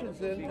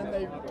donations in and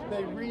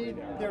they read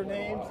their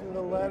names and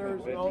the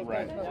letters and all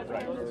that stuff.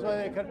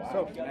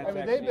 So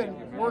they've been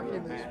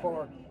working this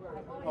for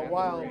a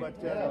while, but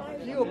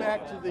if you go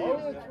back to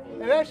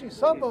and actually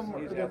some of them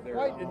are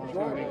quite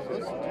enjoyable to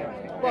listen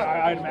to. But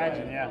I'd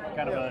imagine,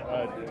 kind of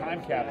a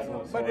time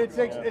capsule. But it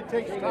takes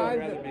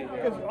time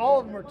because all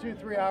of them are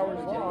 2-3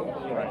 hours long.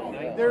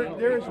 Right.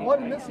 There is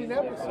one missing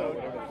episode,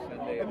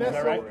 and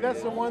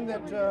that's the one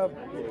that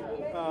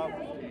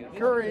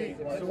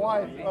Curry's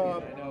wife,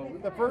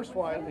 the first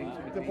wife,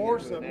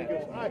 divorced him. He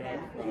goes,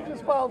 "You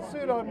just filed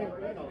suit on me,"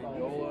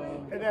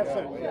 and that's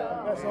it.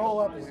 That's the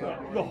whole episode.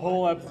 The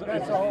whole episode.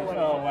 That's the whole episode.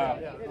 Oh wow,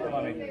 Yeah.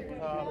 funny.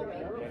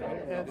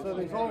 And so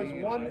there's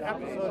always one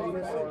episode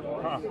missing.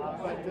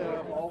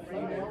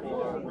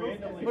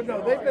 But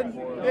no, they've been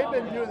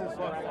doing this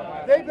long.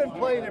 They've been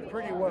playing it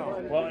pretty well.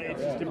 Well,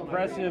 it's just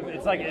impressive.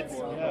 It's like it's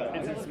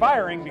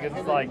inspiring because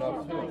it's like,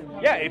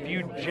 if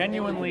you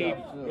genuinely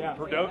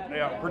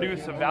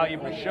produce a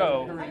valuable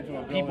show,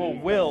 people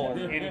will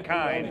in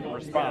kind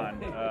respond.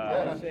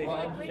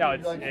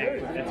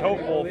 It's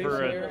hopeful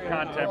for a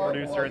content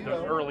producer at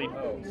the early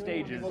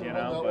stages,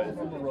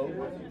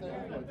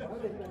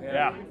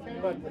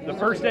 but the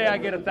first day I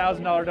get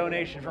 $1,000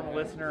 donation from a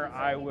listener,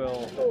 I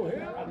will.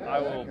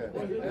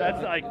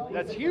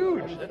 That's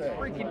huge.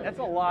 That's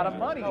a lot of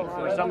money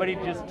for somebody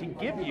just to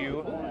give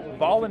you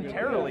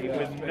voluntarily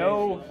with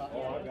no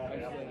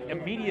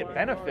immediate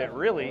benefit,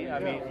 really. I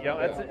mean,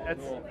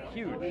 that's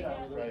huge.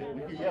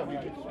 Yeah, we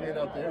could stand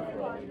out there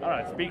for I don't know.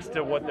 It speaks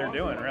to what they're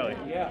doing, really.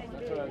 Yeah.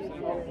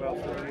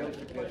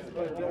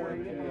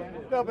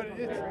 No, but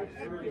it's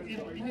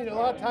you need a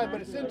lot of time,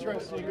 but it's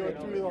interesting to go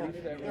through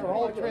their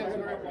whole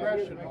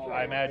transgression.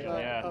 I imagine,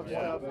 of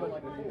stuff.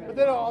 But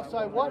then also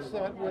I watched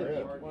that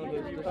with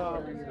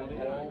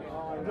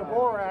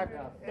Dvorak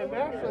and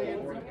actually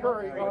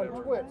Curry on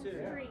Twitch,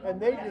 and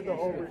they did the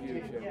whole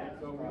routine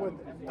with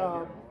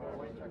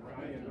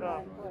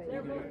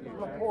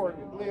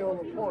Leo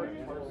Laporte,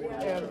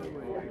 and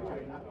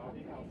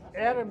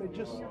Adam had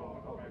just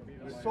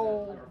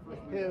sold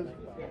his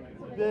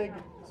big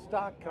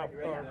stock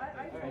company,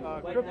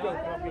 crypto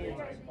company,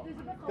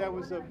 that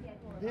was a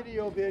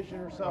Video Vision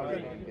or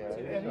something,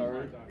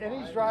 and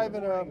he's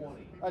driving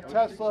a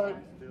Tesla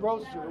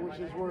Roadster, which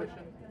is worth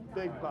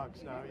big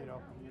bucks now,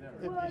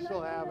 if you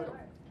still have it.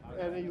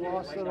 And he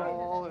lost it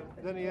all, and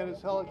then he had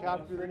his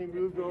helicopter, then he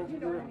moved over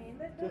to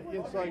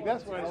it's like,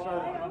 that's when I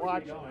started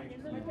watching,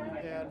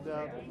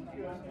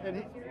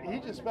 and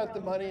he just spent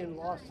the money and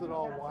lost it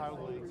all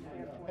wildly.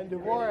 And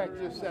Dvorak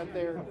just sat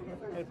there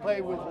and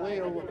played with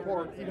Leo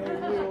Laporte. You know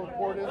who Leo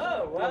Laporte is?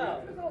 Oh,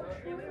 wow.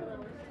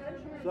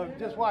 So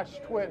just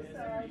watch Twit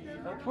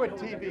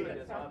TV,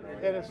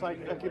 and it's like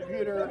a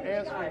computer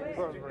answering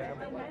program,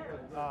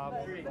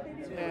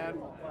 and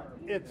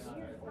it's,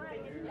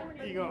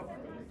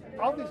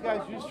 all these guys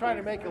are just trying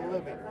to make a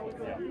living.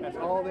 That's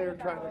all they're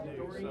trying to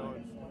do. So,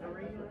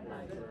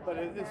 but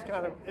it was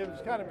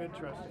kind of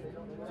interesting.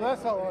 So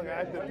that's how long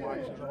I've been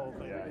watching the whole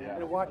thing,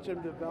 and watch them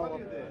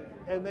develop.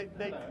 And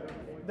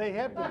they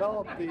have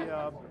developed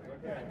the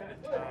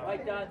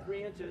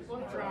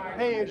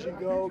pay as you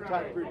go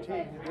type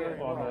routine.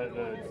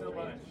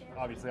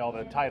 Obviously all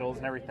the titles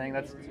and everything.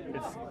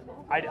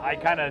 I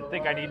kind of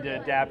think I need to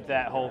adapt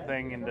that whole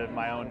thing into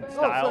my own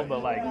style.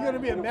 But like, you're going to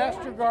be a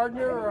master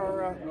gardener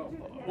or?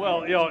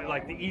 Well,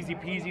 like the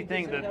EasyPeasy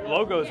thing, the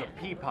logo's a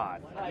pea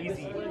pod,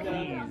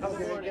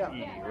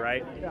 EasyPeasy,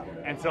 right? Yeah.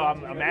 And so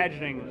I'm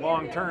imagining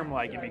long term,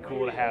 like it'd be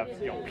cool to have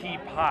pea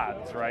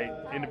pods, right?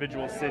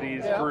 Individual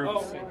cities,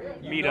 groups,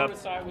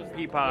 meetups,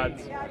 pea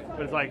pods.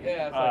 but it's like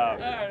I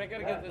gotta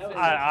get this in.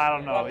 I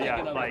don't know,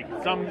 yeah, like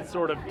some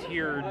sort of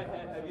tiered.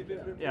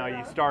 You know,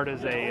 you start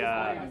as a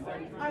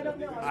I don't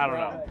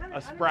know,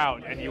 a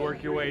sprout, and you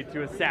work your way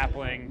to a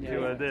sapling,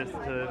 to a this,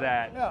 to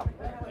that. Yeah.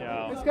 You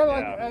know, It's kind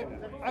of like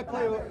I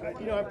play with,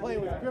 I play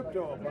with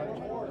crypto a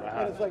bunch,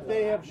 and it's like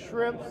they have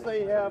shrimps,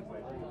 they have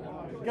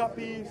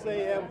guppies,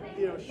 they have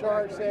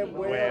sharks, they have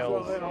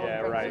whales.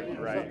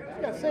 Right.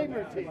 So, same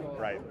routine.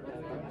 Right.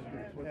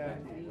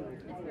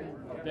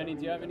 Benny,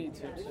 do you have any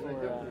tips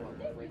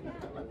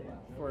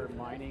for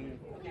mining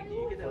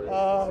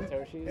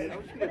Satoshis?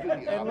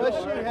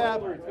 Unless you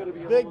have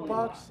big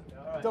bucks,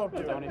 don't do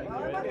it. Don't even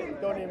do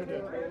it. Don't even do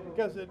it.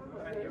 Because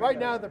right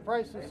now the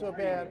price is so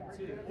bad.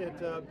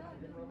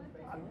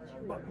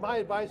 My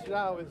advice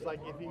now is like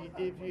if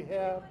you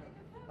have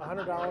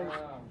 $100,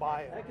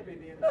 buy it.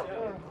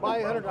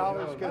 Buy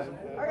 $100 because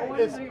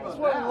it's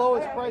one of the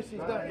lowest prices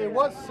now. It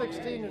was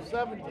 16 or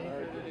 17.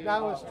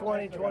 Now it's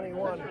 20,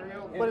 21,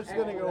 but it's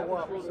going to go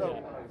up.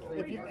 So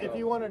if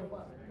you want to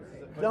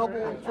double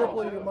and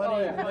triple your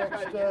money in the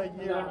next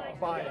year,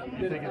 buy it.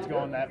 You think it's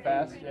going that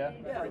fast? Yeah.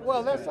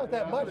 Well, that's not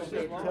that much.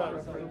 It's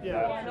got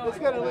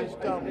to at least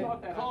double.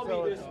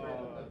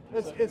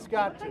 So it's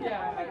got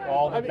to.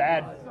 All the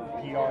bad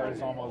PR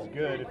is almost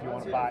good if you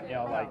want to buy.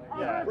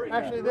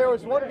 Actually, there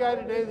was one guy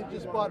today that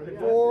just bought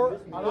 $4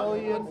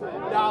 billion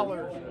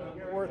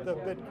worth of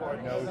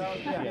Bitcoin. No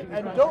shit.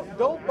 And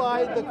don't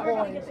buy the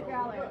coins.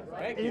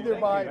 Either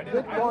buy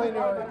Bitcoin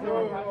or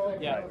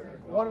Ethereum. Yeah.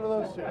 One of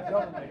those two.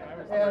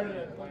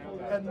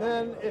 And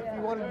then if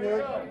you want to do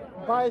it,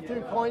 buy it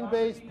through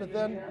Coinbase, but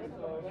then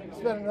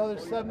spend another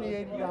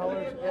 $70,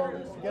 $80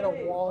 and get a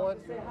wallet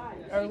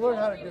or learn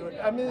how to do it.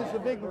 I mean, it's a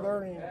big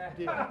learning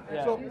deal.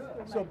 Yeah.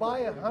 So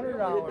buy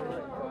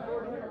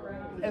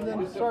 $100 and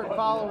then start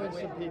following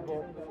some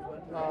people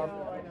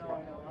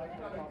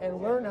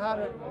and learn how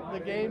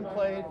the game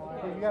played.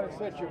 You got to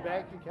set your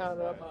bank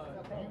account up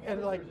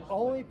and like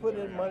only put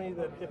in money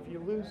that if you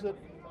lose it,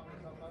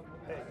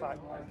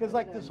 because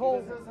like the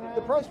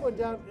price went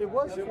down. It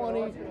was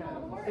 20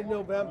 in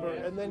November,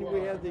 and then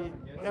we had the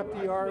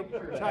FDR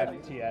type.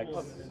 FTX.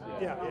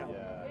 Yeah,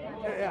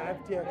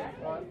 FTX.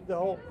 The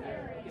whole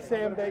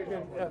Sam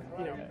Bankman,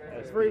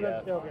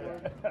 Freeman. Okay.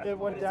 It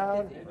went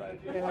down,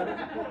 and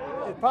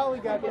it finally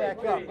got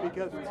back up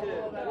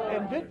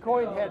and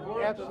Bitcoin had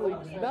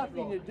absolutely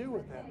nothing to do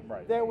with that.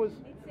 Right. There was.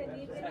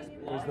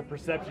 It was the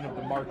perception of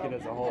the market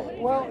as a whole.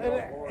 Well,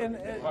 and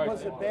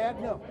was it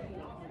bad? No.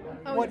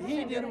 What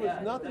he did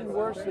was nothing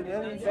worse than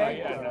any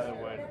bank does.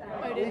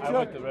 He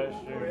took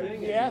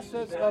the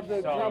assets of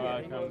the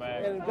company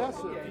and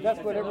invested it. That's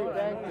what every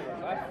bank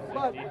does.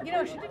 But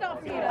she did all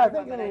feed I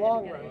think in the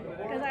long run,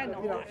 because I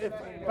know if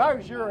I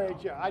was your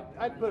age,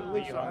 I'd put at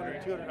least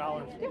 $100, $200.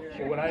 Well,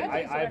 when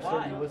I have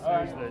certain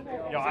listeners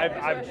that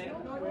I've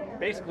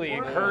basically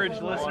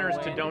encouraged listeners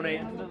to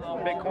donate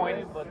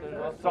Bitcoin.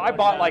 So I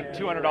bought like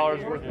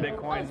 $200 worth of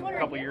Bitcoin a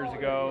couple years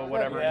ago,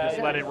 whatever, and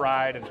just let it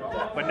ride.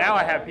 But now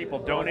I have people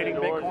donating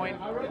Bitcoin.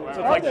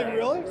 So it's like,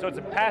 really? So it's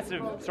a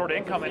passive sort of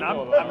income, and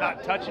I'm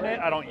not touching it.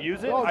 I don't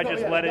use it. I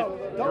just let it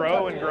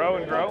grow and grow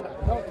and grow.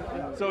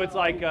 So it's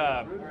like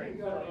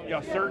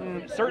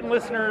certain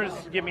listeners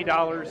give me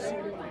dollars,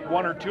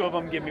 one or two of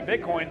them give me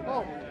Bitcoin.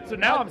 So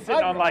now I'm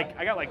sitting on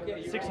I got like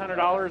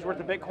 $600 worth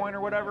of Bitcoin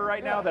or whatever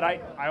right now that I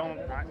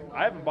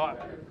haven't bought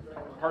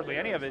hardly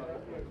any of it.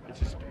 It's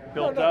just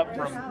built up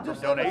from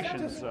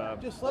donations.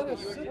 Just let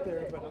us sit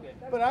there,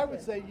 but I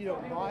would say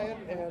buy it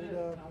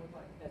and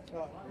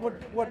what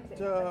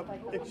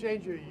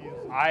exchange are you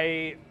using?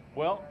 I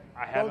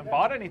haven't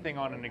bought anything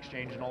on an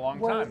exchange in a long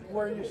time.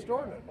 Where are you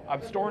storing it?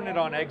 I'm storing it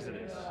on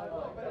Exodus.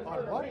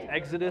 On what?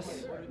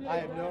 Exodus. I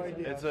have no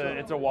idea.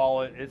 It's a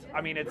wallet. It's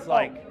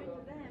like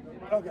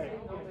okay.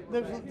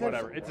 There's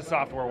whatever. It's a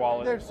software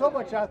wallet. There's so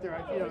much out there.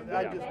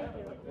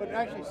 But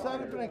actually set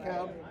up an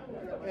account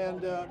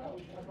and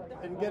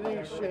get an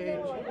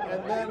exchange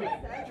and then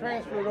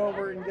transfer it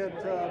over and get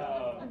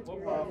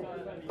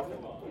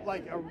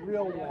like a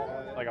real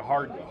wallet. Like a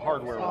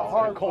hardware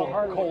wallet.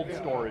 Cold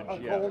storage.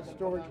 Cold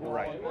storage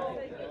wallet.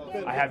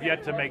 Right. I have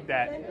yet to make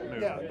that move.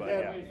 You gotta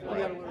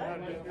learn how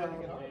to do it.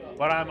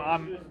 But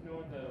I'm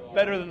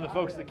better than the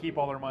folks that keep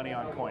all their money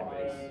on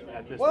Coinbase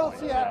at this point. Well,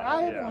 see,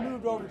 I haven't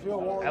moved over to a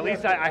wallet. At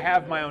least I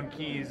have my own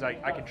keys.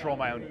 I control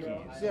my own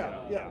keys.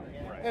 Yeah.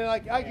 And I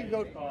can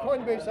go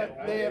Coinbase.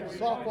 They have a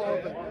soft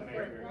wallet, but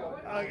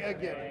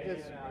again,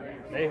 it's.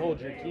 They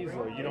hold your keys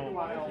though. You don't.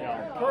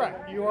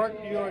 Correct. You are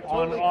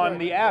totally on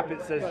the app.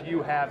 It says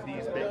you have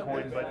these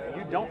Bitcoin, but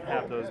you don't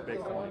have those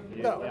Bitcoin.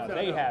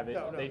 They have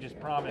it. They just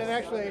promise. And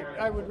actually,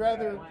 I would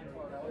rather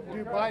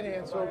do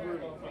Binance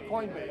over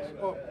Coinbase.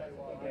 Oh,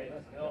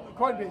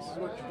 Coinbase is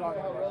what you're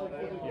talking about.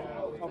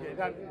 Yeah. Okay.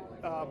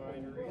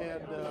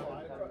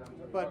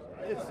 but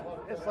it's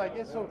like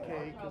it's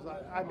okay because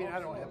I mean I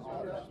don't have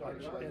that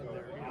much in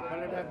there, but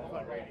I'm having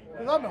fun.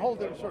 Because I'm a whole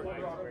different story.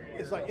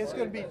 It's like it's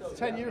going to be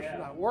 10 years from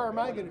now. Where am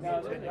I going to be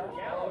in 10 years?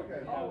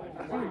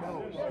 Who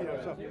knows?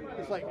 So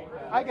it's like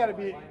I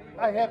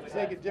have to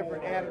take a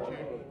different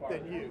attitude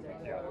than you.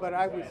 But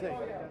I would say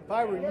if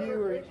I were you,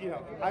 or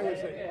I would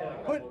say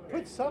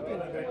put something in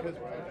there because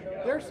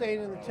they're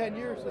saying in the 10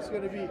 years it's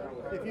going to be,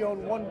 if you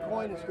own one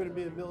coin, it's going to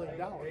be $1 million.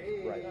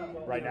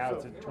 Right now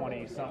it's at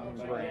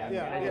 20-something grand,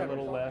 maybe a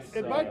little less.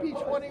 It might be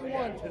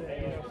 21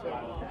 today.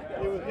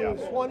 It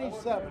was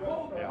 27.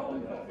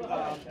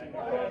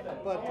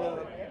 But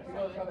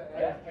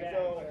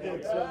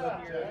it's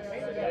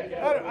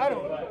I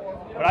don't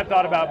know. But I've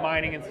thought about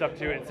mining and stuff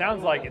too. It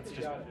sounds like it's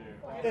just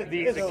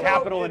the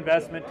capital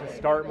investment to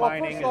start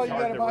mining is hard to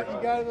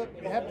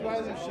you have to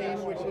buy the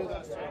machine, which is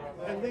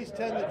at least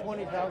 $10,000 to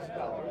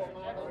 $20,000.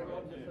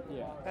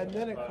 And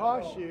then it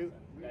costs you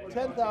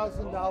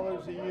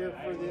 $10,000 a year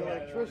for the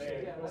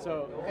electricity.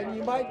 And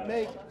you might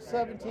make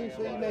 17,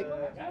 so you make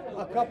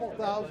a couple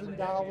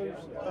 $1,000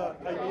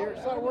 a year.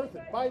 It's not worth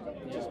it.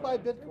 Just buy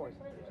Bitcoin.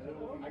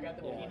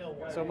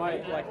 So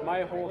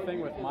my whole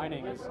thing with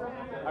mining is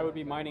I would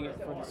be mining it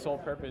for the sole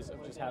purpose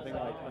of just having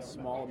like a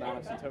small amount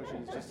of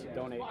satoshis just to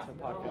donate to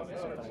podcasts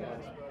or something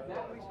like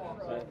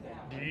that.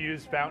 Do you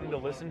use Fountain to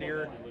listen to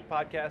your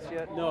podcast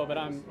yet? No, but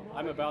I'm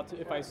about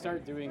to. If I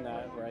start doing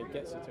that, where I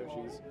get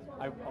satoshis,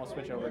 I'll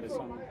switch over to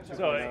some.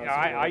 So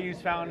I use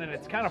Fountain, and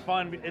it's kind of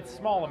fun. It's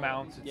small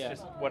amounts. It's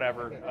just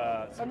whatever.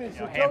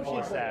 Handful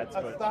of sats,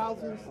 but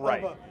thousands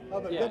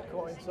of a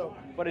Bitcoin. So,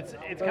 but it's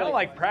kind of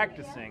like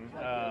practicing.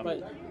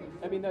 But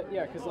I mean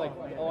because like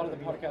a lot of the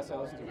podcasts I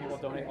listen to, people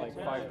donate like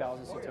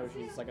 5,000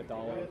 satoshis, like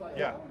 $1.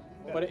 Yeah.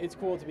 But it's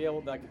cool to be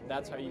able to,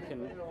 that's how you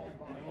can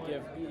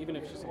give, even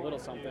if it's just a little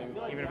something.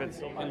 Even if it's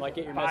and like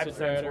get your message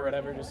read or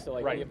whatever, just to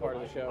like be a part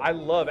of the show. I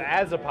love,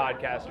 as a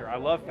podcaster, I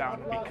love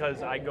Fountain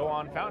because I go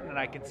on Fountain and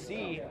I can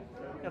see,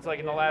 it's like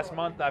in the last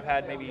month I've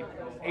had maybe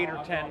 8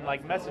 or 10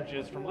 like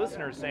messages from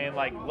listeners saying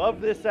like,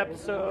 love this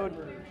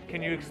episode,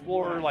 can you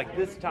explore like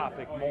this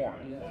topic more?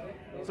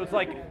 So it's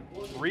like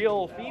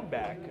real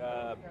feedback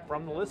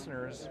from the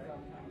listeners.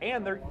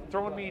 And they're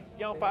throwing me,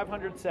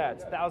 500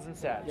 sats, 1,000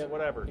 sats,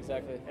 whatever.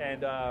 Exactly.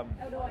 And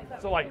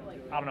so, like,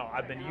 I don't know.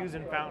 I've been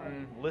using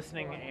Fountain,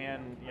 listening,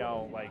 and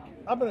like.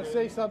 I'm gonna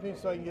say something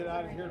so I can get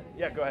out of here.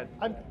 Yeah, go ahead.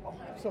 I'm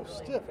so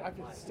stiff. I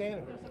can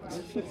stand it.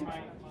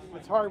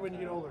 It's hard when you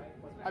get older.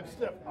 I'm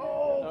stiff.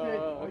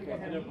 Oh, okay.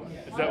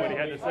 Is that what he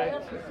had to say?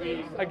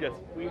 I guess.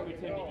 We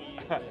tend to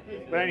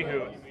eat. But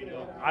anywho,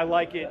 I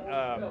like it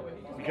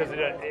because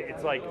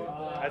it's like,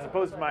 as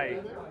opposed to my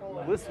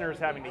listeners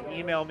having to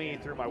email me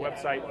through my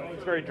website,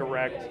 it's very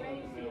direct,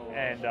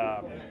 and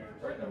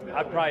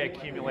I've probably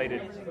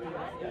accumulated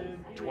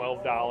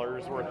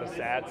 $12 worth of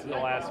sats in the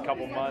last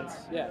couple months.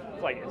 Yeah.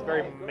 It's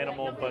very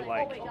minimal, but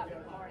like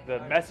the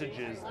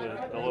messages,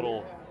 the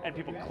little, and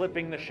people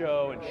clipping the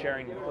show and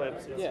sharing the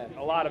clips.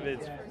 A lot of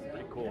it's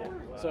pretty cool.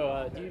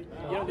 So you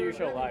don't do your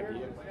show live, do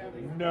you?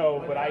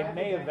 No, but I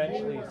may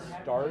eventually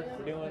start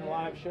doing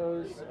live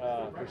shows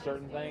for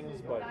certain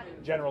things, but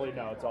generally,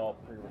 no, it's all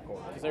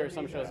pre-recorded. Because there are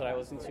some shows that I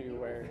listen to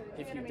where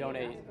if you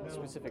donate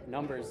specific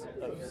numbers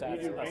of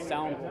sats, a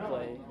sound will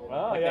play.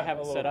 They have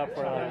it set up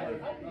for a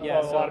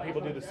lot of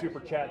people do the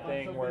super chat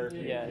thing where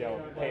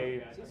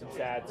pay some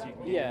sats, you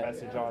can get a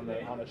message on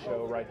the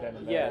show right then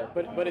and there.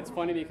 Yeah, but it's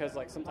funny because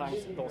like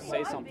sometimes they'll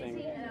say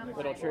something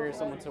that'll trigger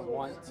someone to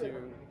want to.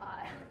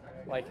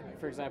 Like,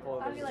 for example,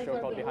 there's a show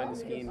called Behind the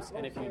Schemes,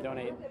 and if you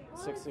donate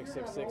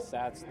 6666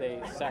 sats, they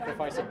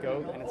sacrifice a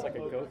goat, and it's like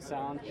a goat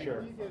sound.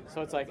 Sure.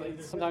 So it's like,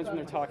 sometimes when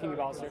they're talking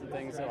about certain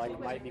things that like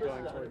might be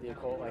going toward the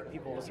occult, like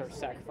people will start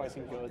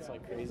sacrificing goats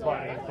like crazy.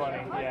 Funny,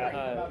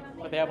 yeah.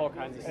 But they have all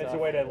kinds of stuff. It's a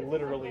way to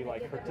literally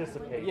like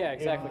participate. Yeah,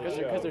 exactly,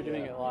 because they're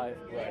doing it live.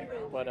 Right.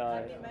 But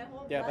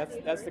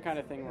that's the kind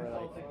of thing where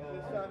like,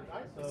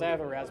 because I have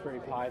a Raspberry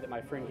Pi that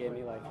my friend gave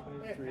me like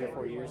 3 or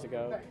 4 years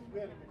ago,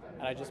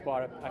 and I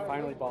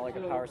finally bought like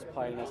a power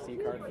supply and an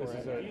SD card for it. This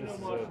is a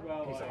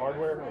piece of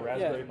hardware, a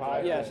Raspberry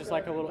Pi? Yeah, it's just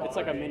like it's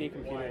like a mini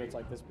computer. It's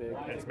like this big.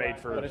 And it's made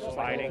for but it's just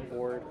mining? like a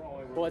board.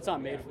 Well, it's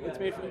not made for, it's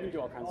made for, you can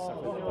do all kinds of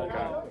stuff with it,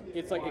 but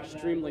it's like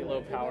extremely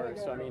low power,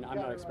 so I mean, I'm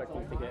not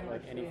expecting to get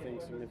like anything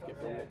significant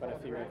from it, but I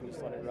figure I can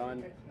just let it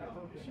run,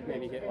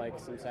 maybe get like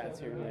some sats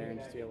here and there, and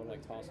just be able to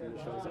like toss in the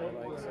shows that I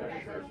like, so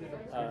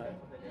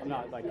I'm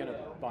not like gonna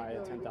buy a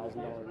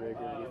 $10,000 rig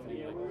or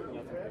anything, like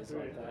nothing crazy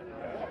like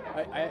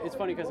that. It's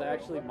funny because I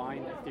actually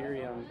mined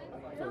Ethereum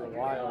for a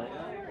while,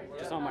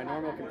 just on my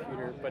normal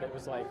computer, but it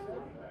was like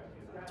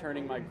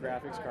turning my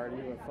graphics card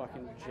into a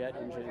fucking jet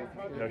engine.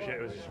 No shit,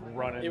 it was just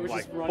running, it was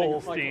like just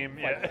running full steam,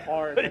 like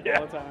hard all the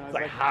time. It's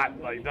like hot,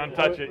 like don't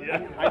touch it.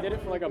 Yeah. I did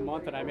it for like a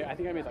month, and I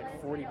think I made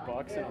like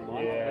 $40 in a month,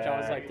 which I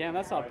was like, damn,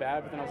 that's not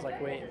bad. But then I was like,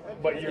 wait.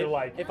 But you're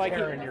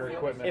tearing your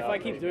equipment. If I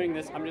keep doing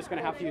this, I'm just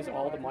gonna have to use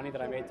all the money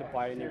that I made to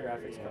buy a new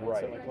graphics card.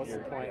 Right. So like, what's the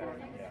point?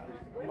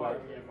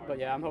 But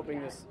yeah, I'm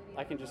hoping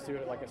I can just do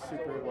it like a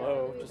super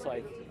low, just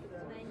like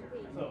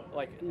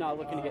like not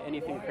looking to get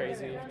anything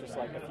crazy, just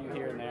like a few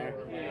here and there,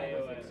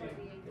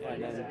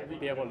 and then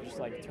be able to just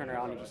like turn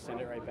around and just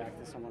send it right back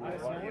to someone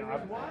else.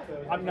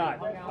 I'm not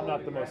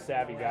the most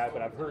savvy guy,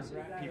 but I've heard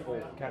people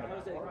kind of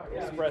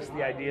express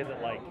the idea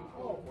that like,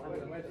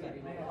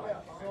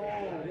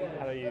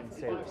 how do you even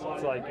say this?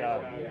 It's like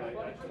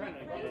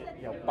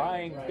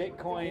buying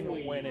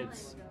Bitcoin when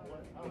it's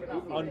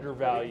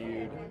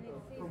undervalued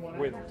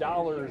with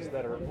dollars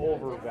that are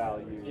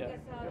overvalued.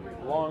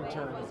 Long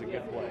term is a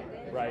good play,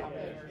 right?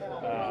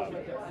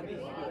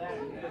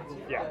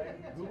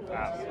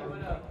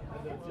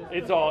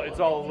 It's all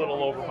a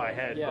little over my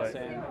head, but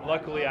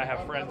luckily I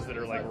have friends that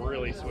are like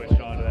really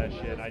switched onto that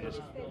shit. And I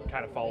just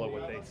kind of follow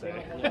what they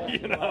say.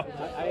 You know,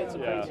 I had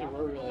some friends who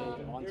were really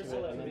onto it,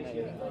 and then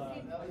they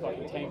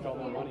fucking tanked all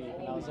their money,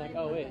 and I was like,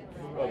 oh wait,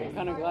 I'm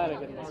kind of glad I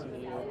didn't listen to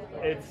you.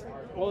 It's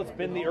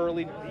been the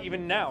early,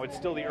 even now it's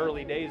still the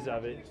early days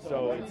of it,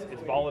 so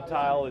it's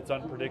volatile, it's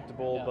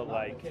unpredictable, but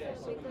like,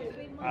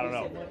 I don't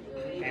know,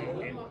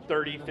 in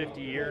 30,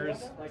 50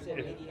 years,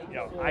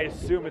 I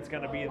assume it's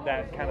going to be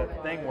that kind of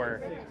thing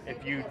where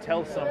if you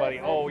tell somebody,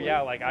 oh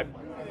yeah, like I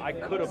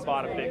could have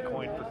bought a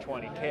Bitcoin for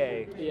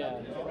 20K,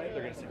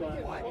 they're going to say,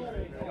 what?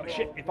 Oh,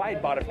 shit, if I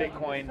had bought a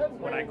Bitcoin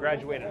when I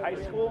graduated high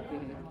school,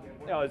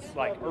 it's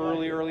like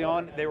early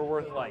on, they were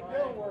worth like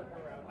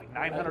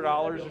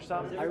 $900 or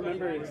something. I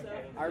remember it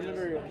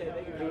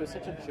was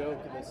such a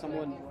joke that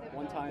someone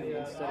one time,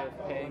 instead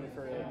of paying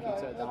for a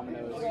pizza at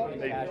Domino's,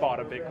 they bought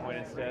a Bitcoin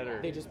instead, or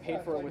they just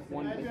paid for it with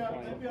one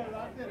Bitcoin.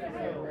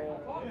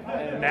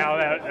 And now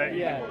that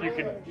you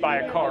can buy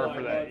a car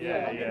for that.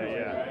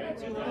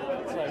 It's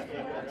like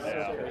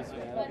so crazy.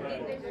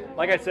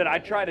 Like I said, I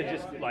try to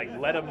just like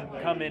let them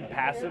come in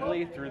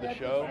passively through the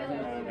show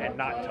and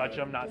not touch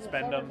them, not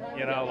spend them.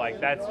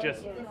 Like that's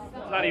just,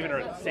 it's not even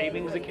a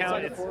savings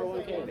account. It's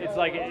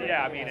like,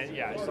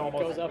 it's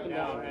almost, goes up and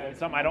down. It's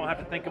something I don't have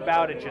to think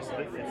about. It's just,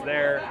 it's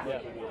there.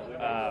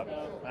 I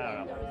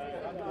don't know.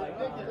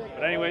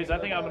 But anyways, I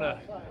think I'm going to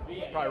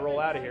probably roll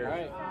out of here.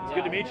 Right. It's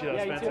good to meet you though,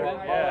 Spencer. You too,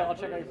 man. I'll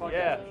check out your podcast.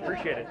 Yeah,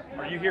 appreciate it.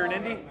 Are you here in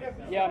Indy?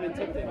 Yeah, I'm in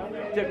Tipton.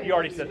 You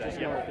already said that.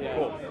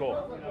 Yeah.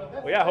 Cool.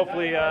 Well, yeah,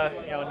 hopefully,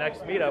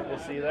 next meetup we'll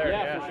see you there.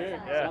 Yeah, for sure.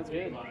 Yeah. Sounds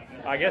good.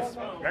 I guess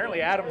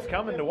apparently Adam's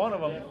coming to one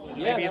of them,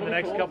 maybe in the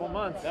next couple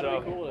months.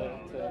 That'd be cool to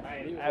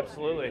meet.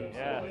 Absolutely.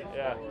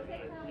 Yeah.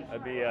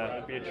 That'd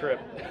be a trip.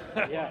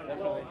 Yeah,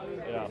 definitely.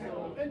 Yeah.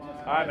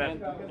 All right, man.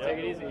 Take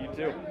it easy. You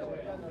too.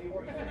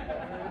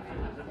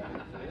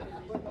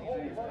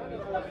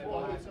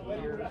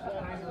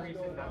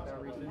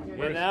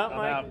 Getting out,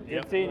 Mike?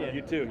 Yep. Good seeing you.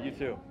 You too. We'll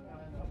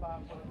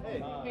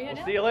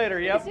see you later.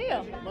 Yep. Good to see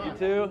you. You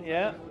too.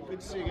 Yeah. Good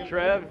to see you.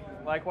 Trev,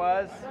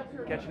 likewise.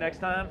 Catch you next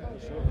time.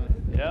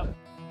 Yep.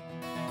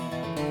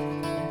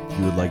 If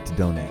you would like to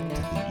donate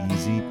to the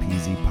Easy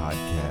Peasy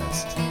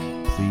podcast,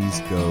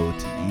 please go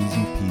to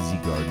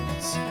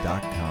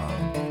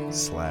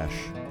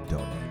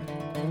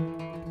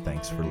easypeasygardens.com/donate.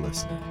 Thanks for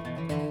listening.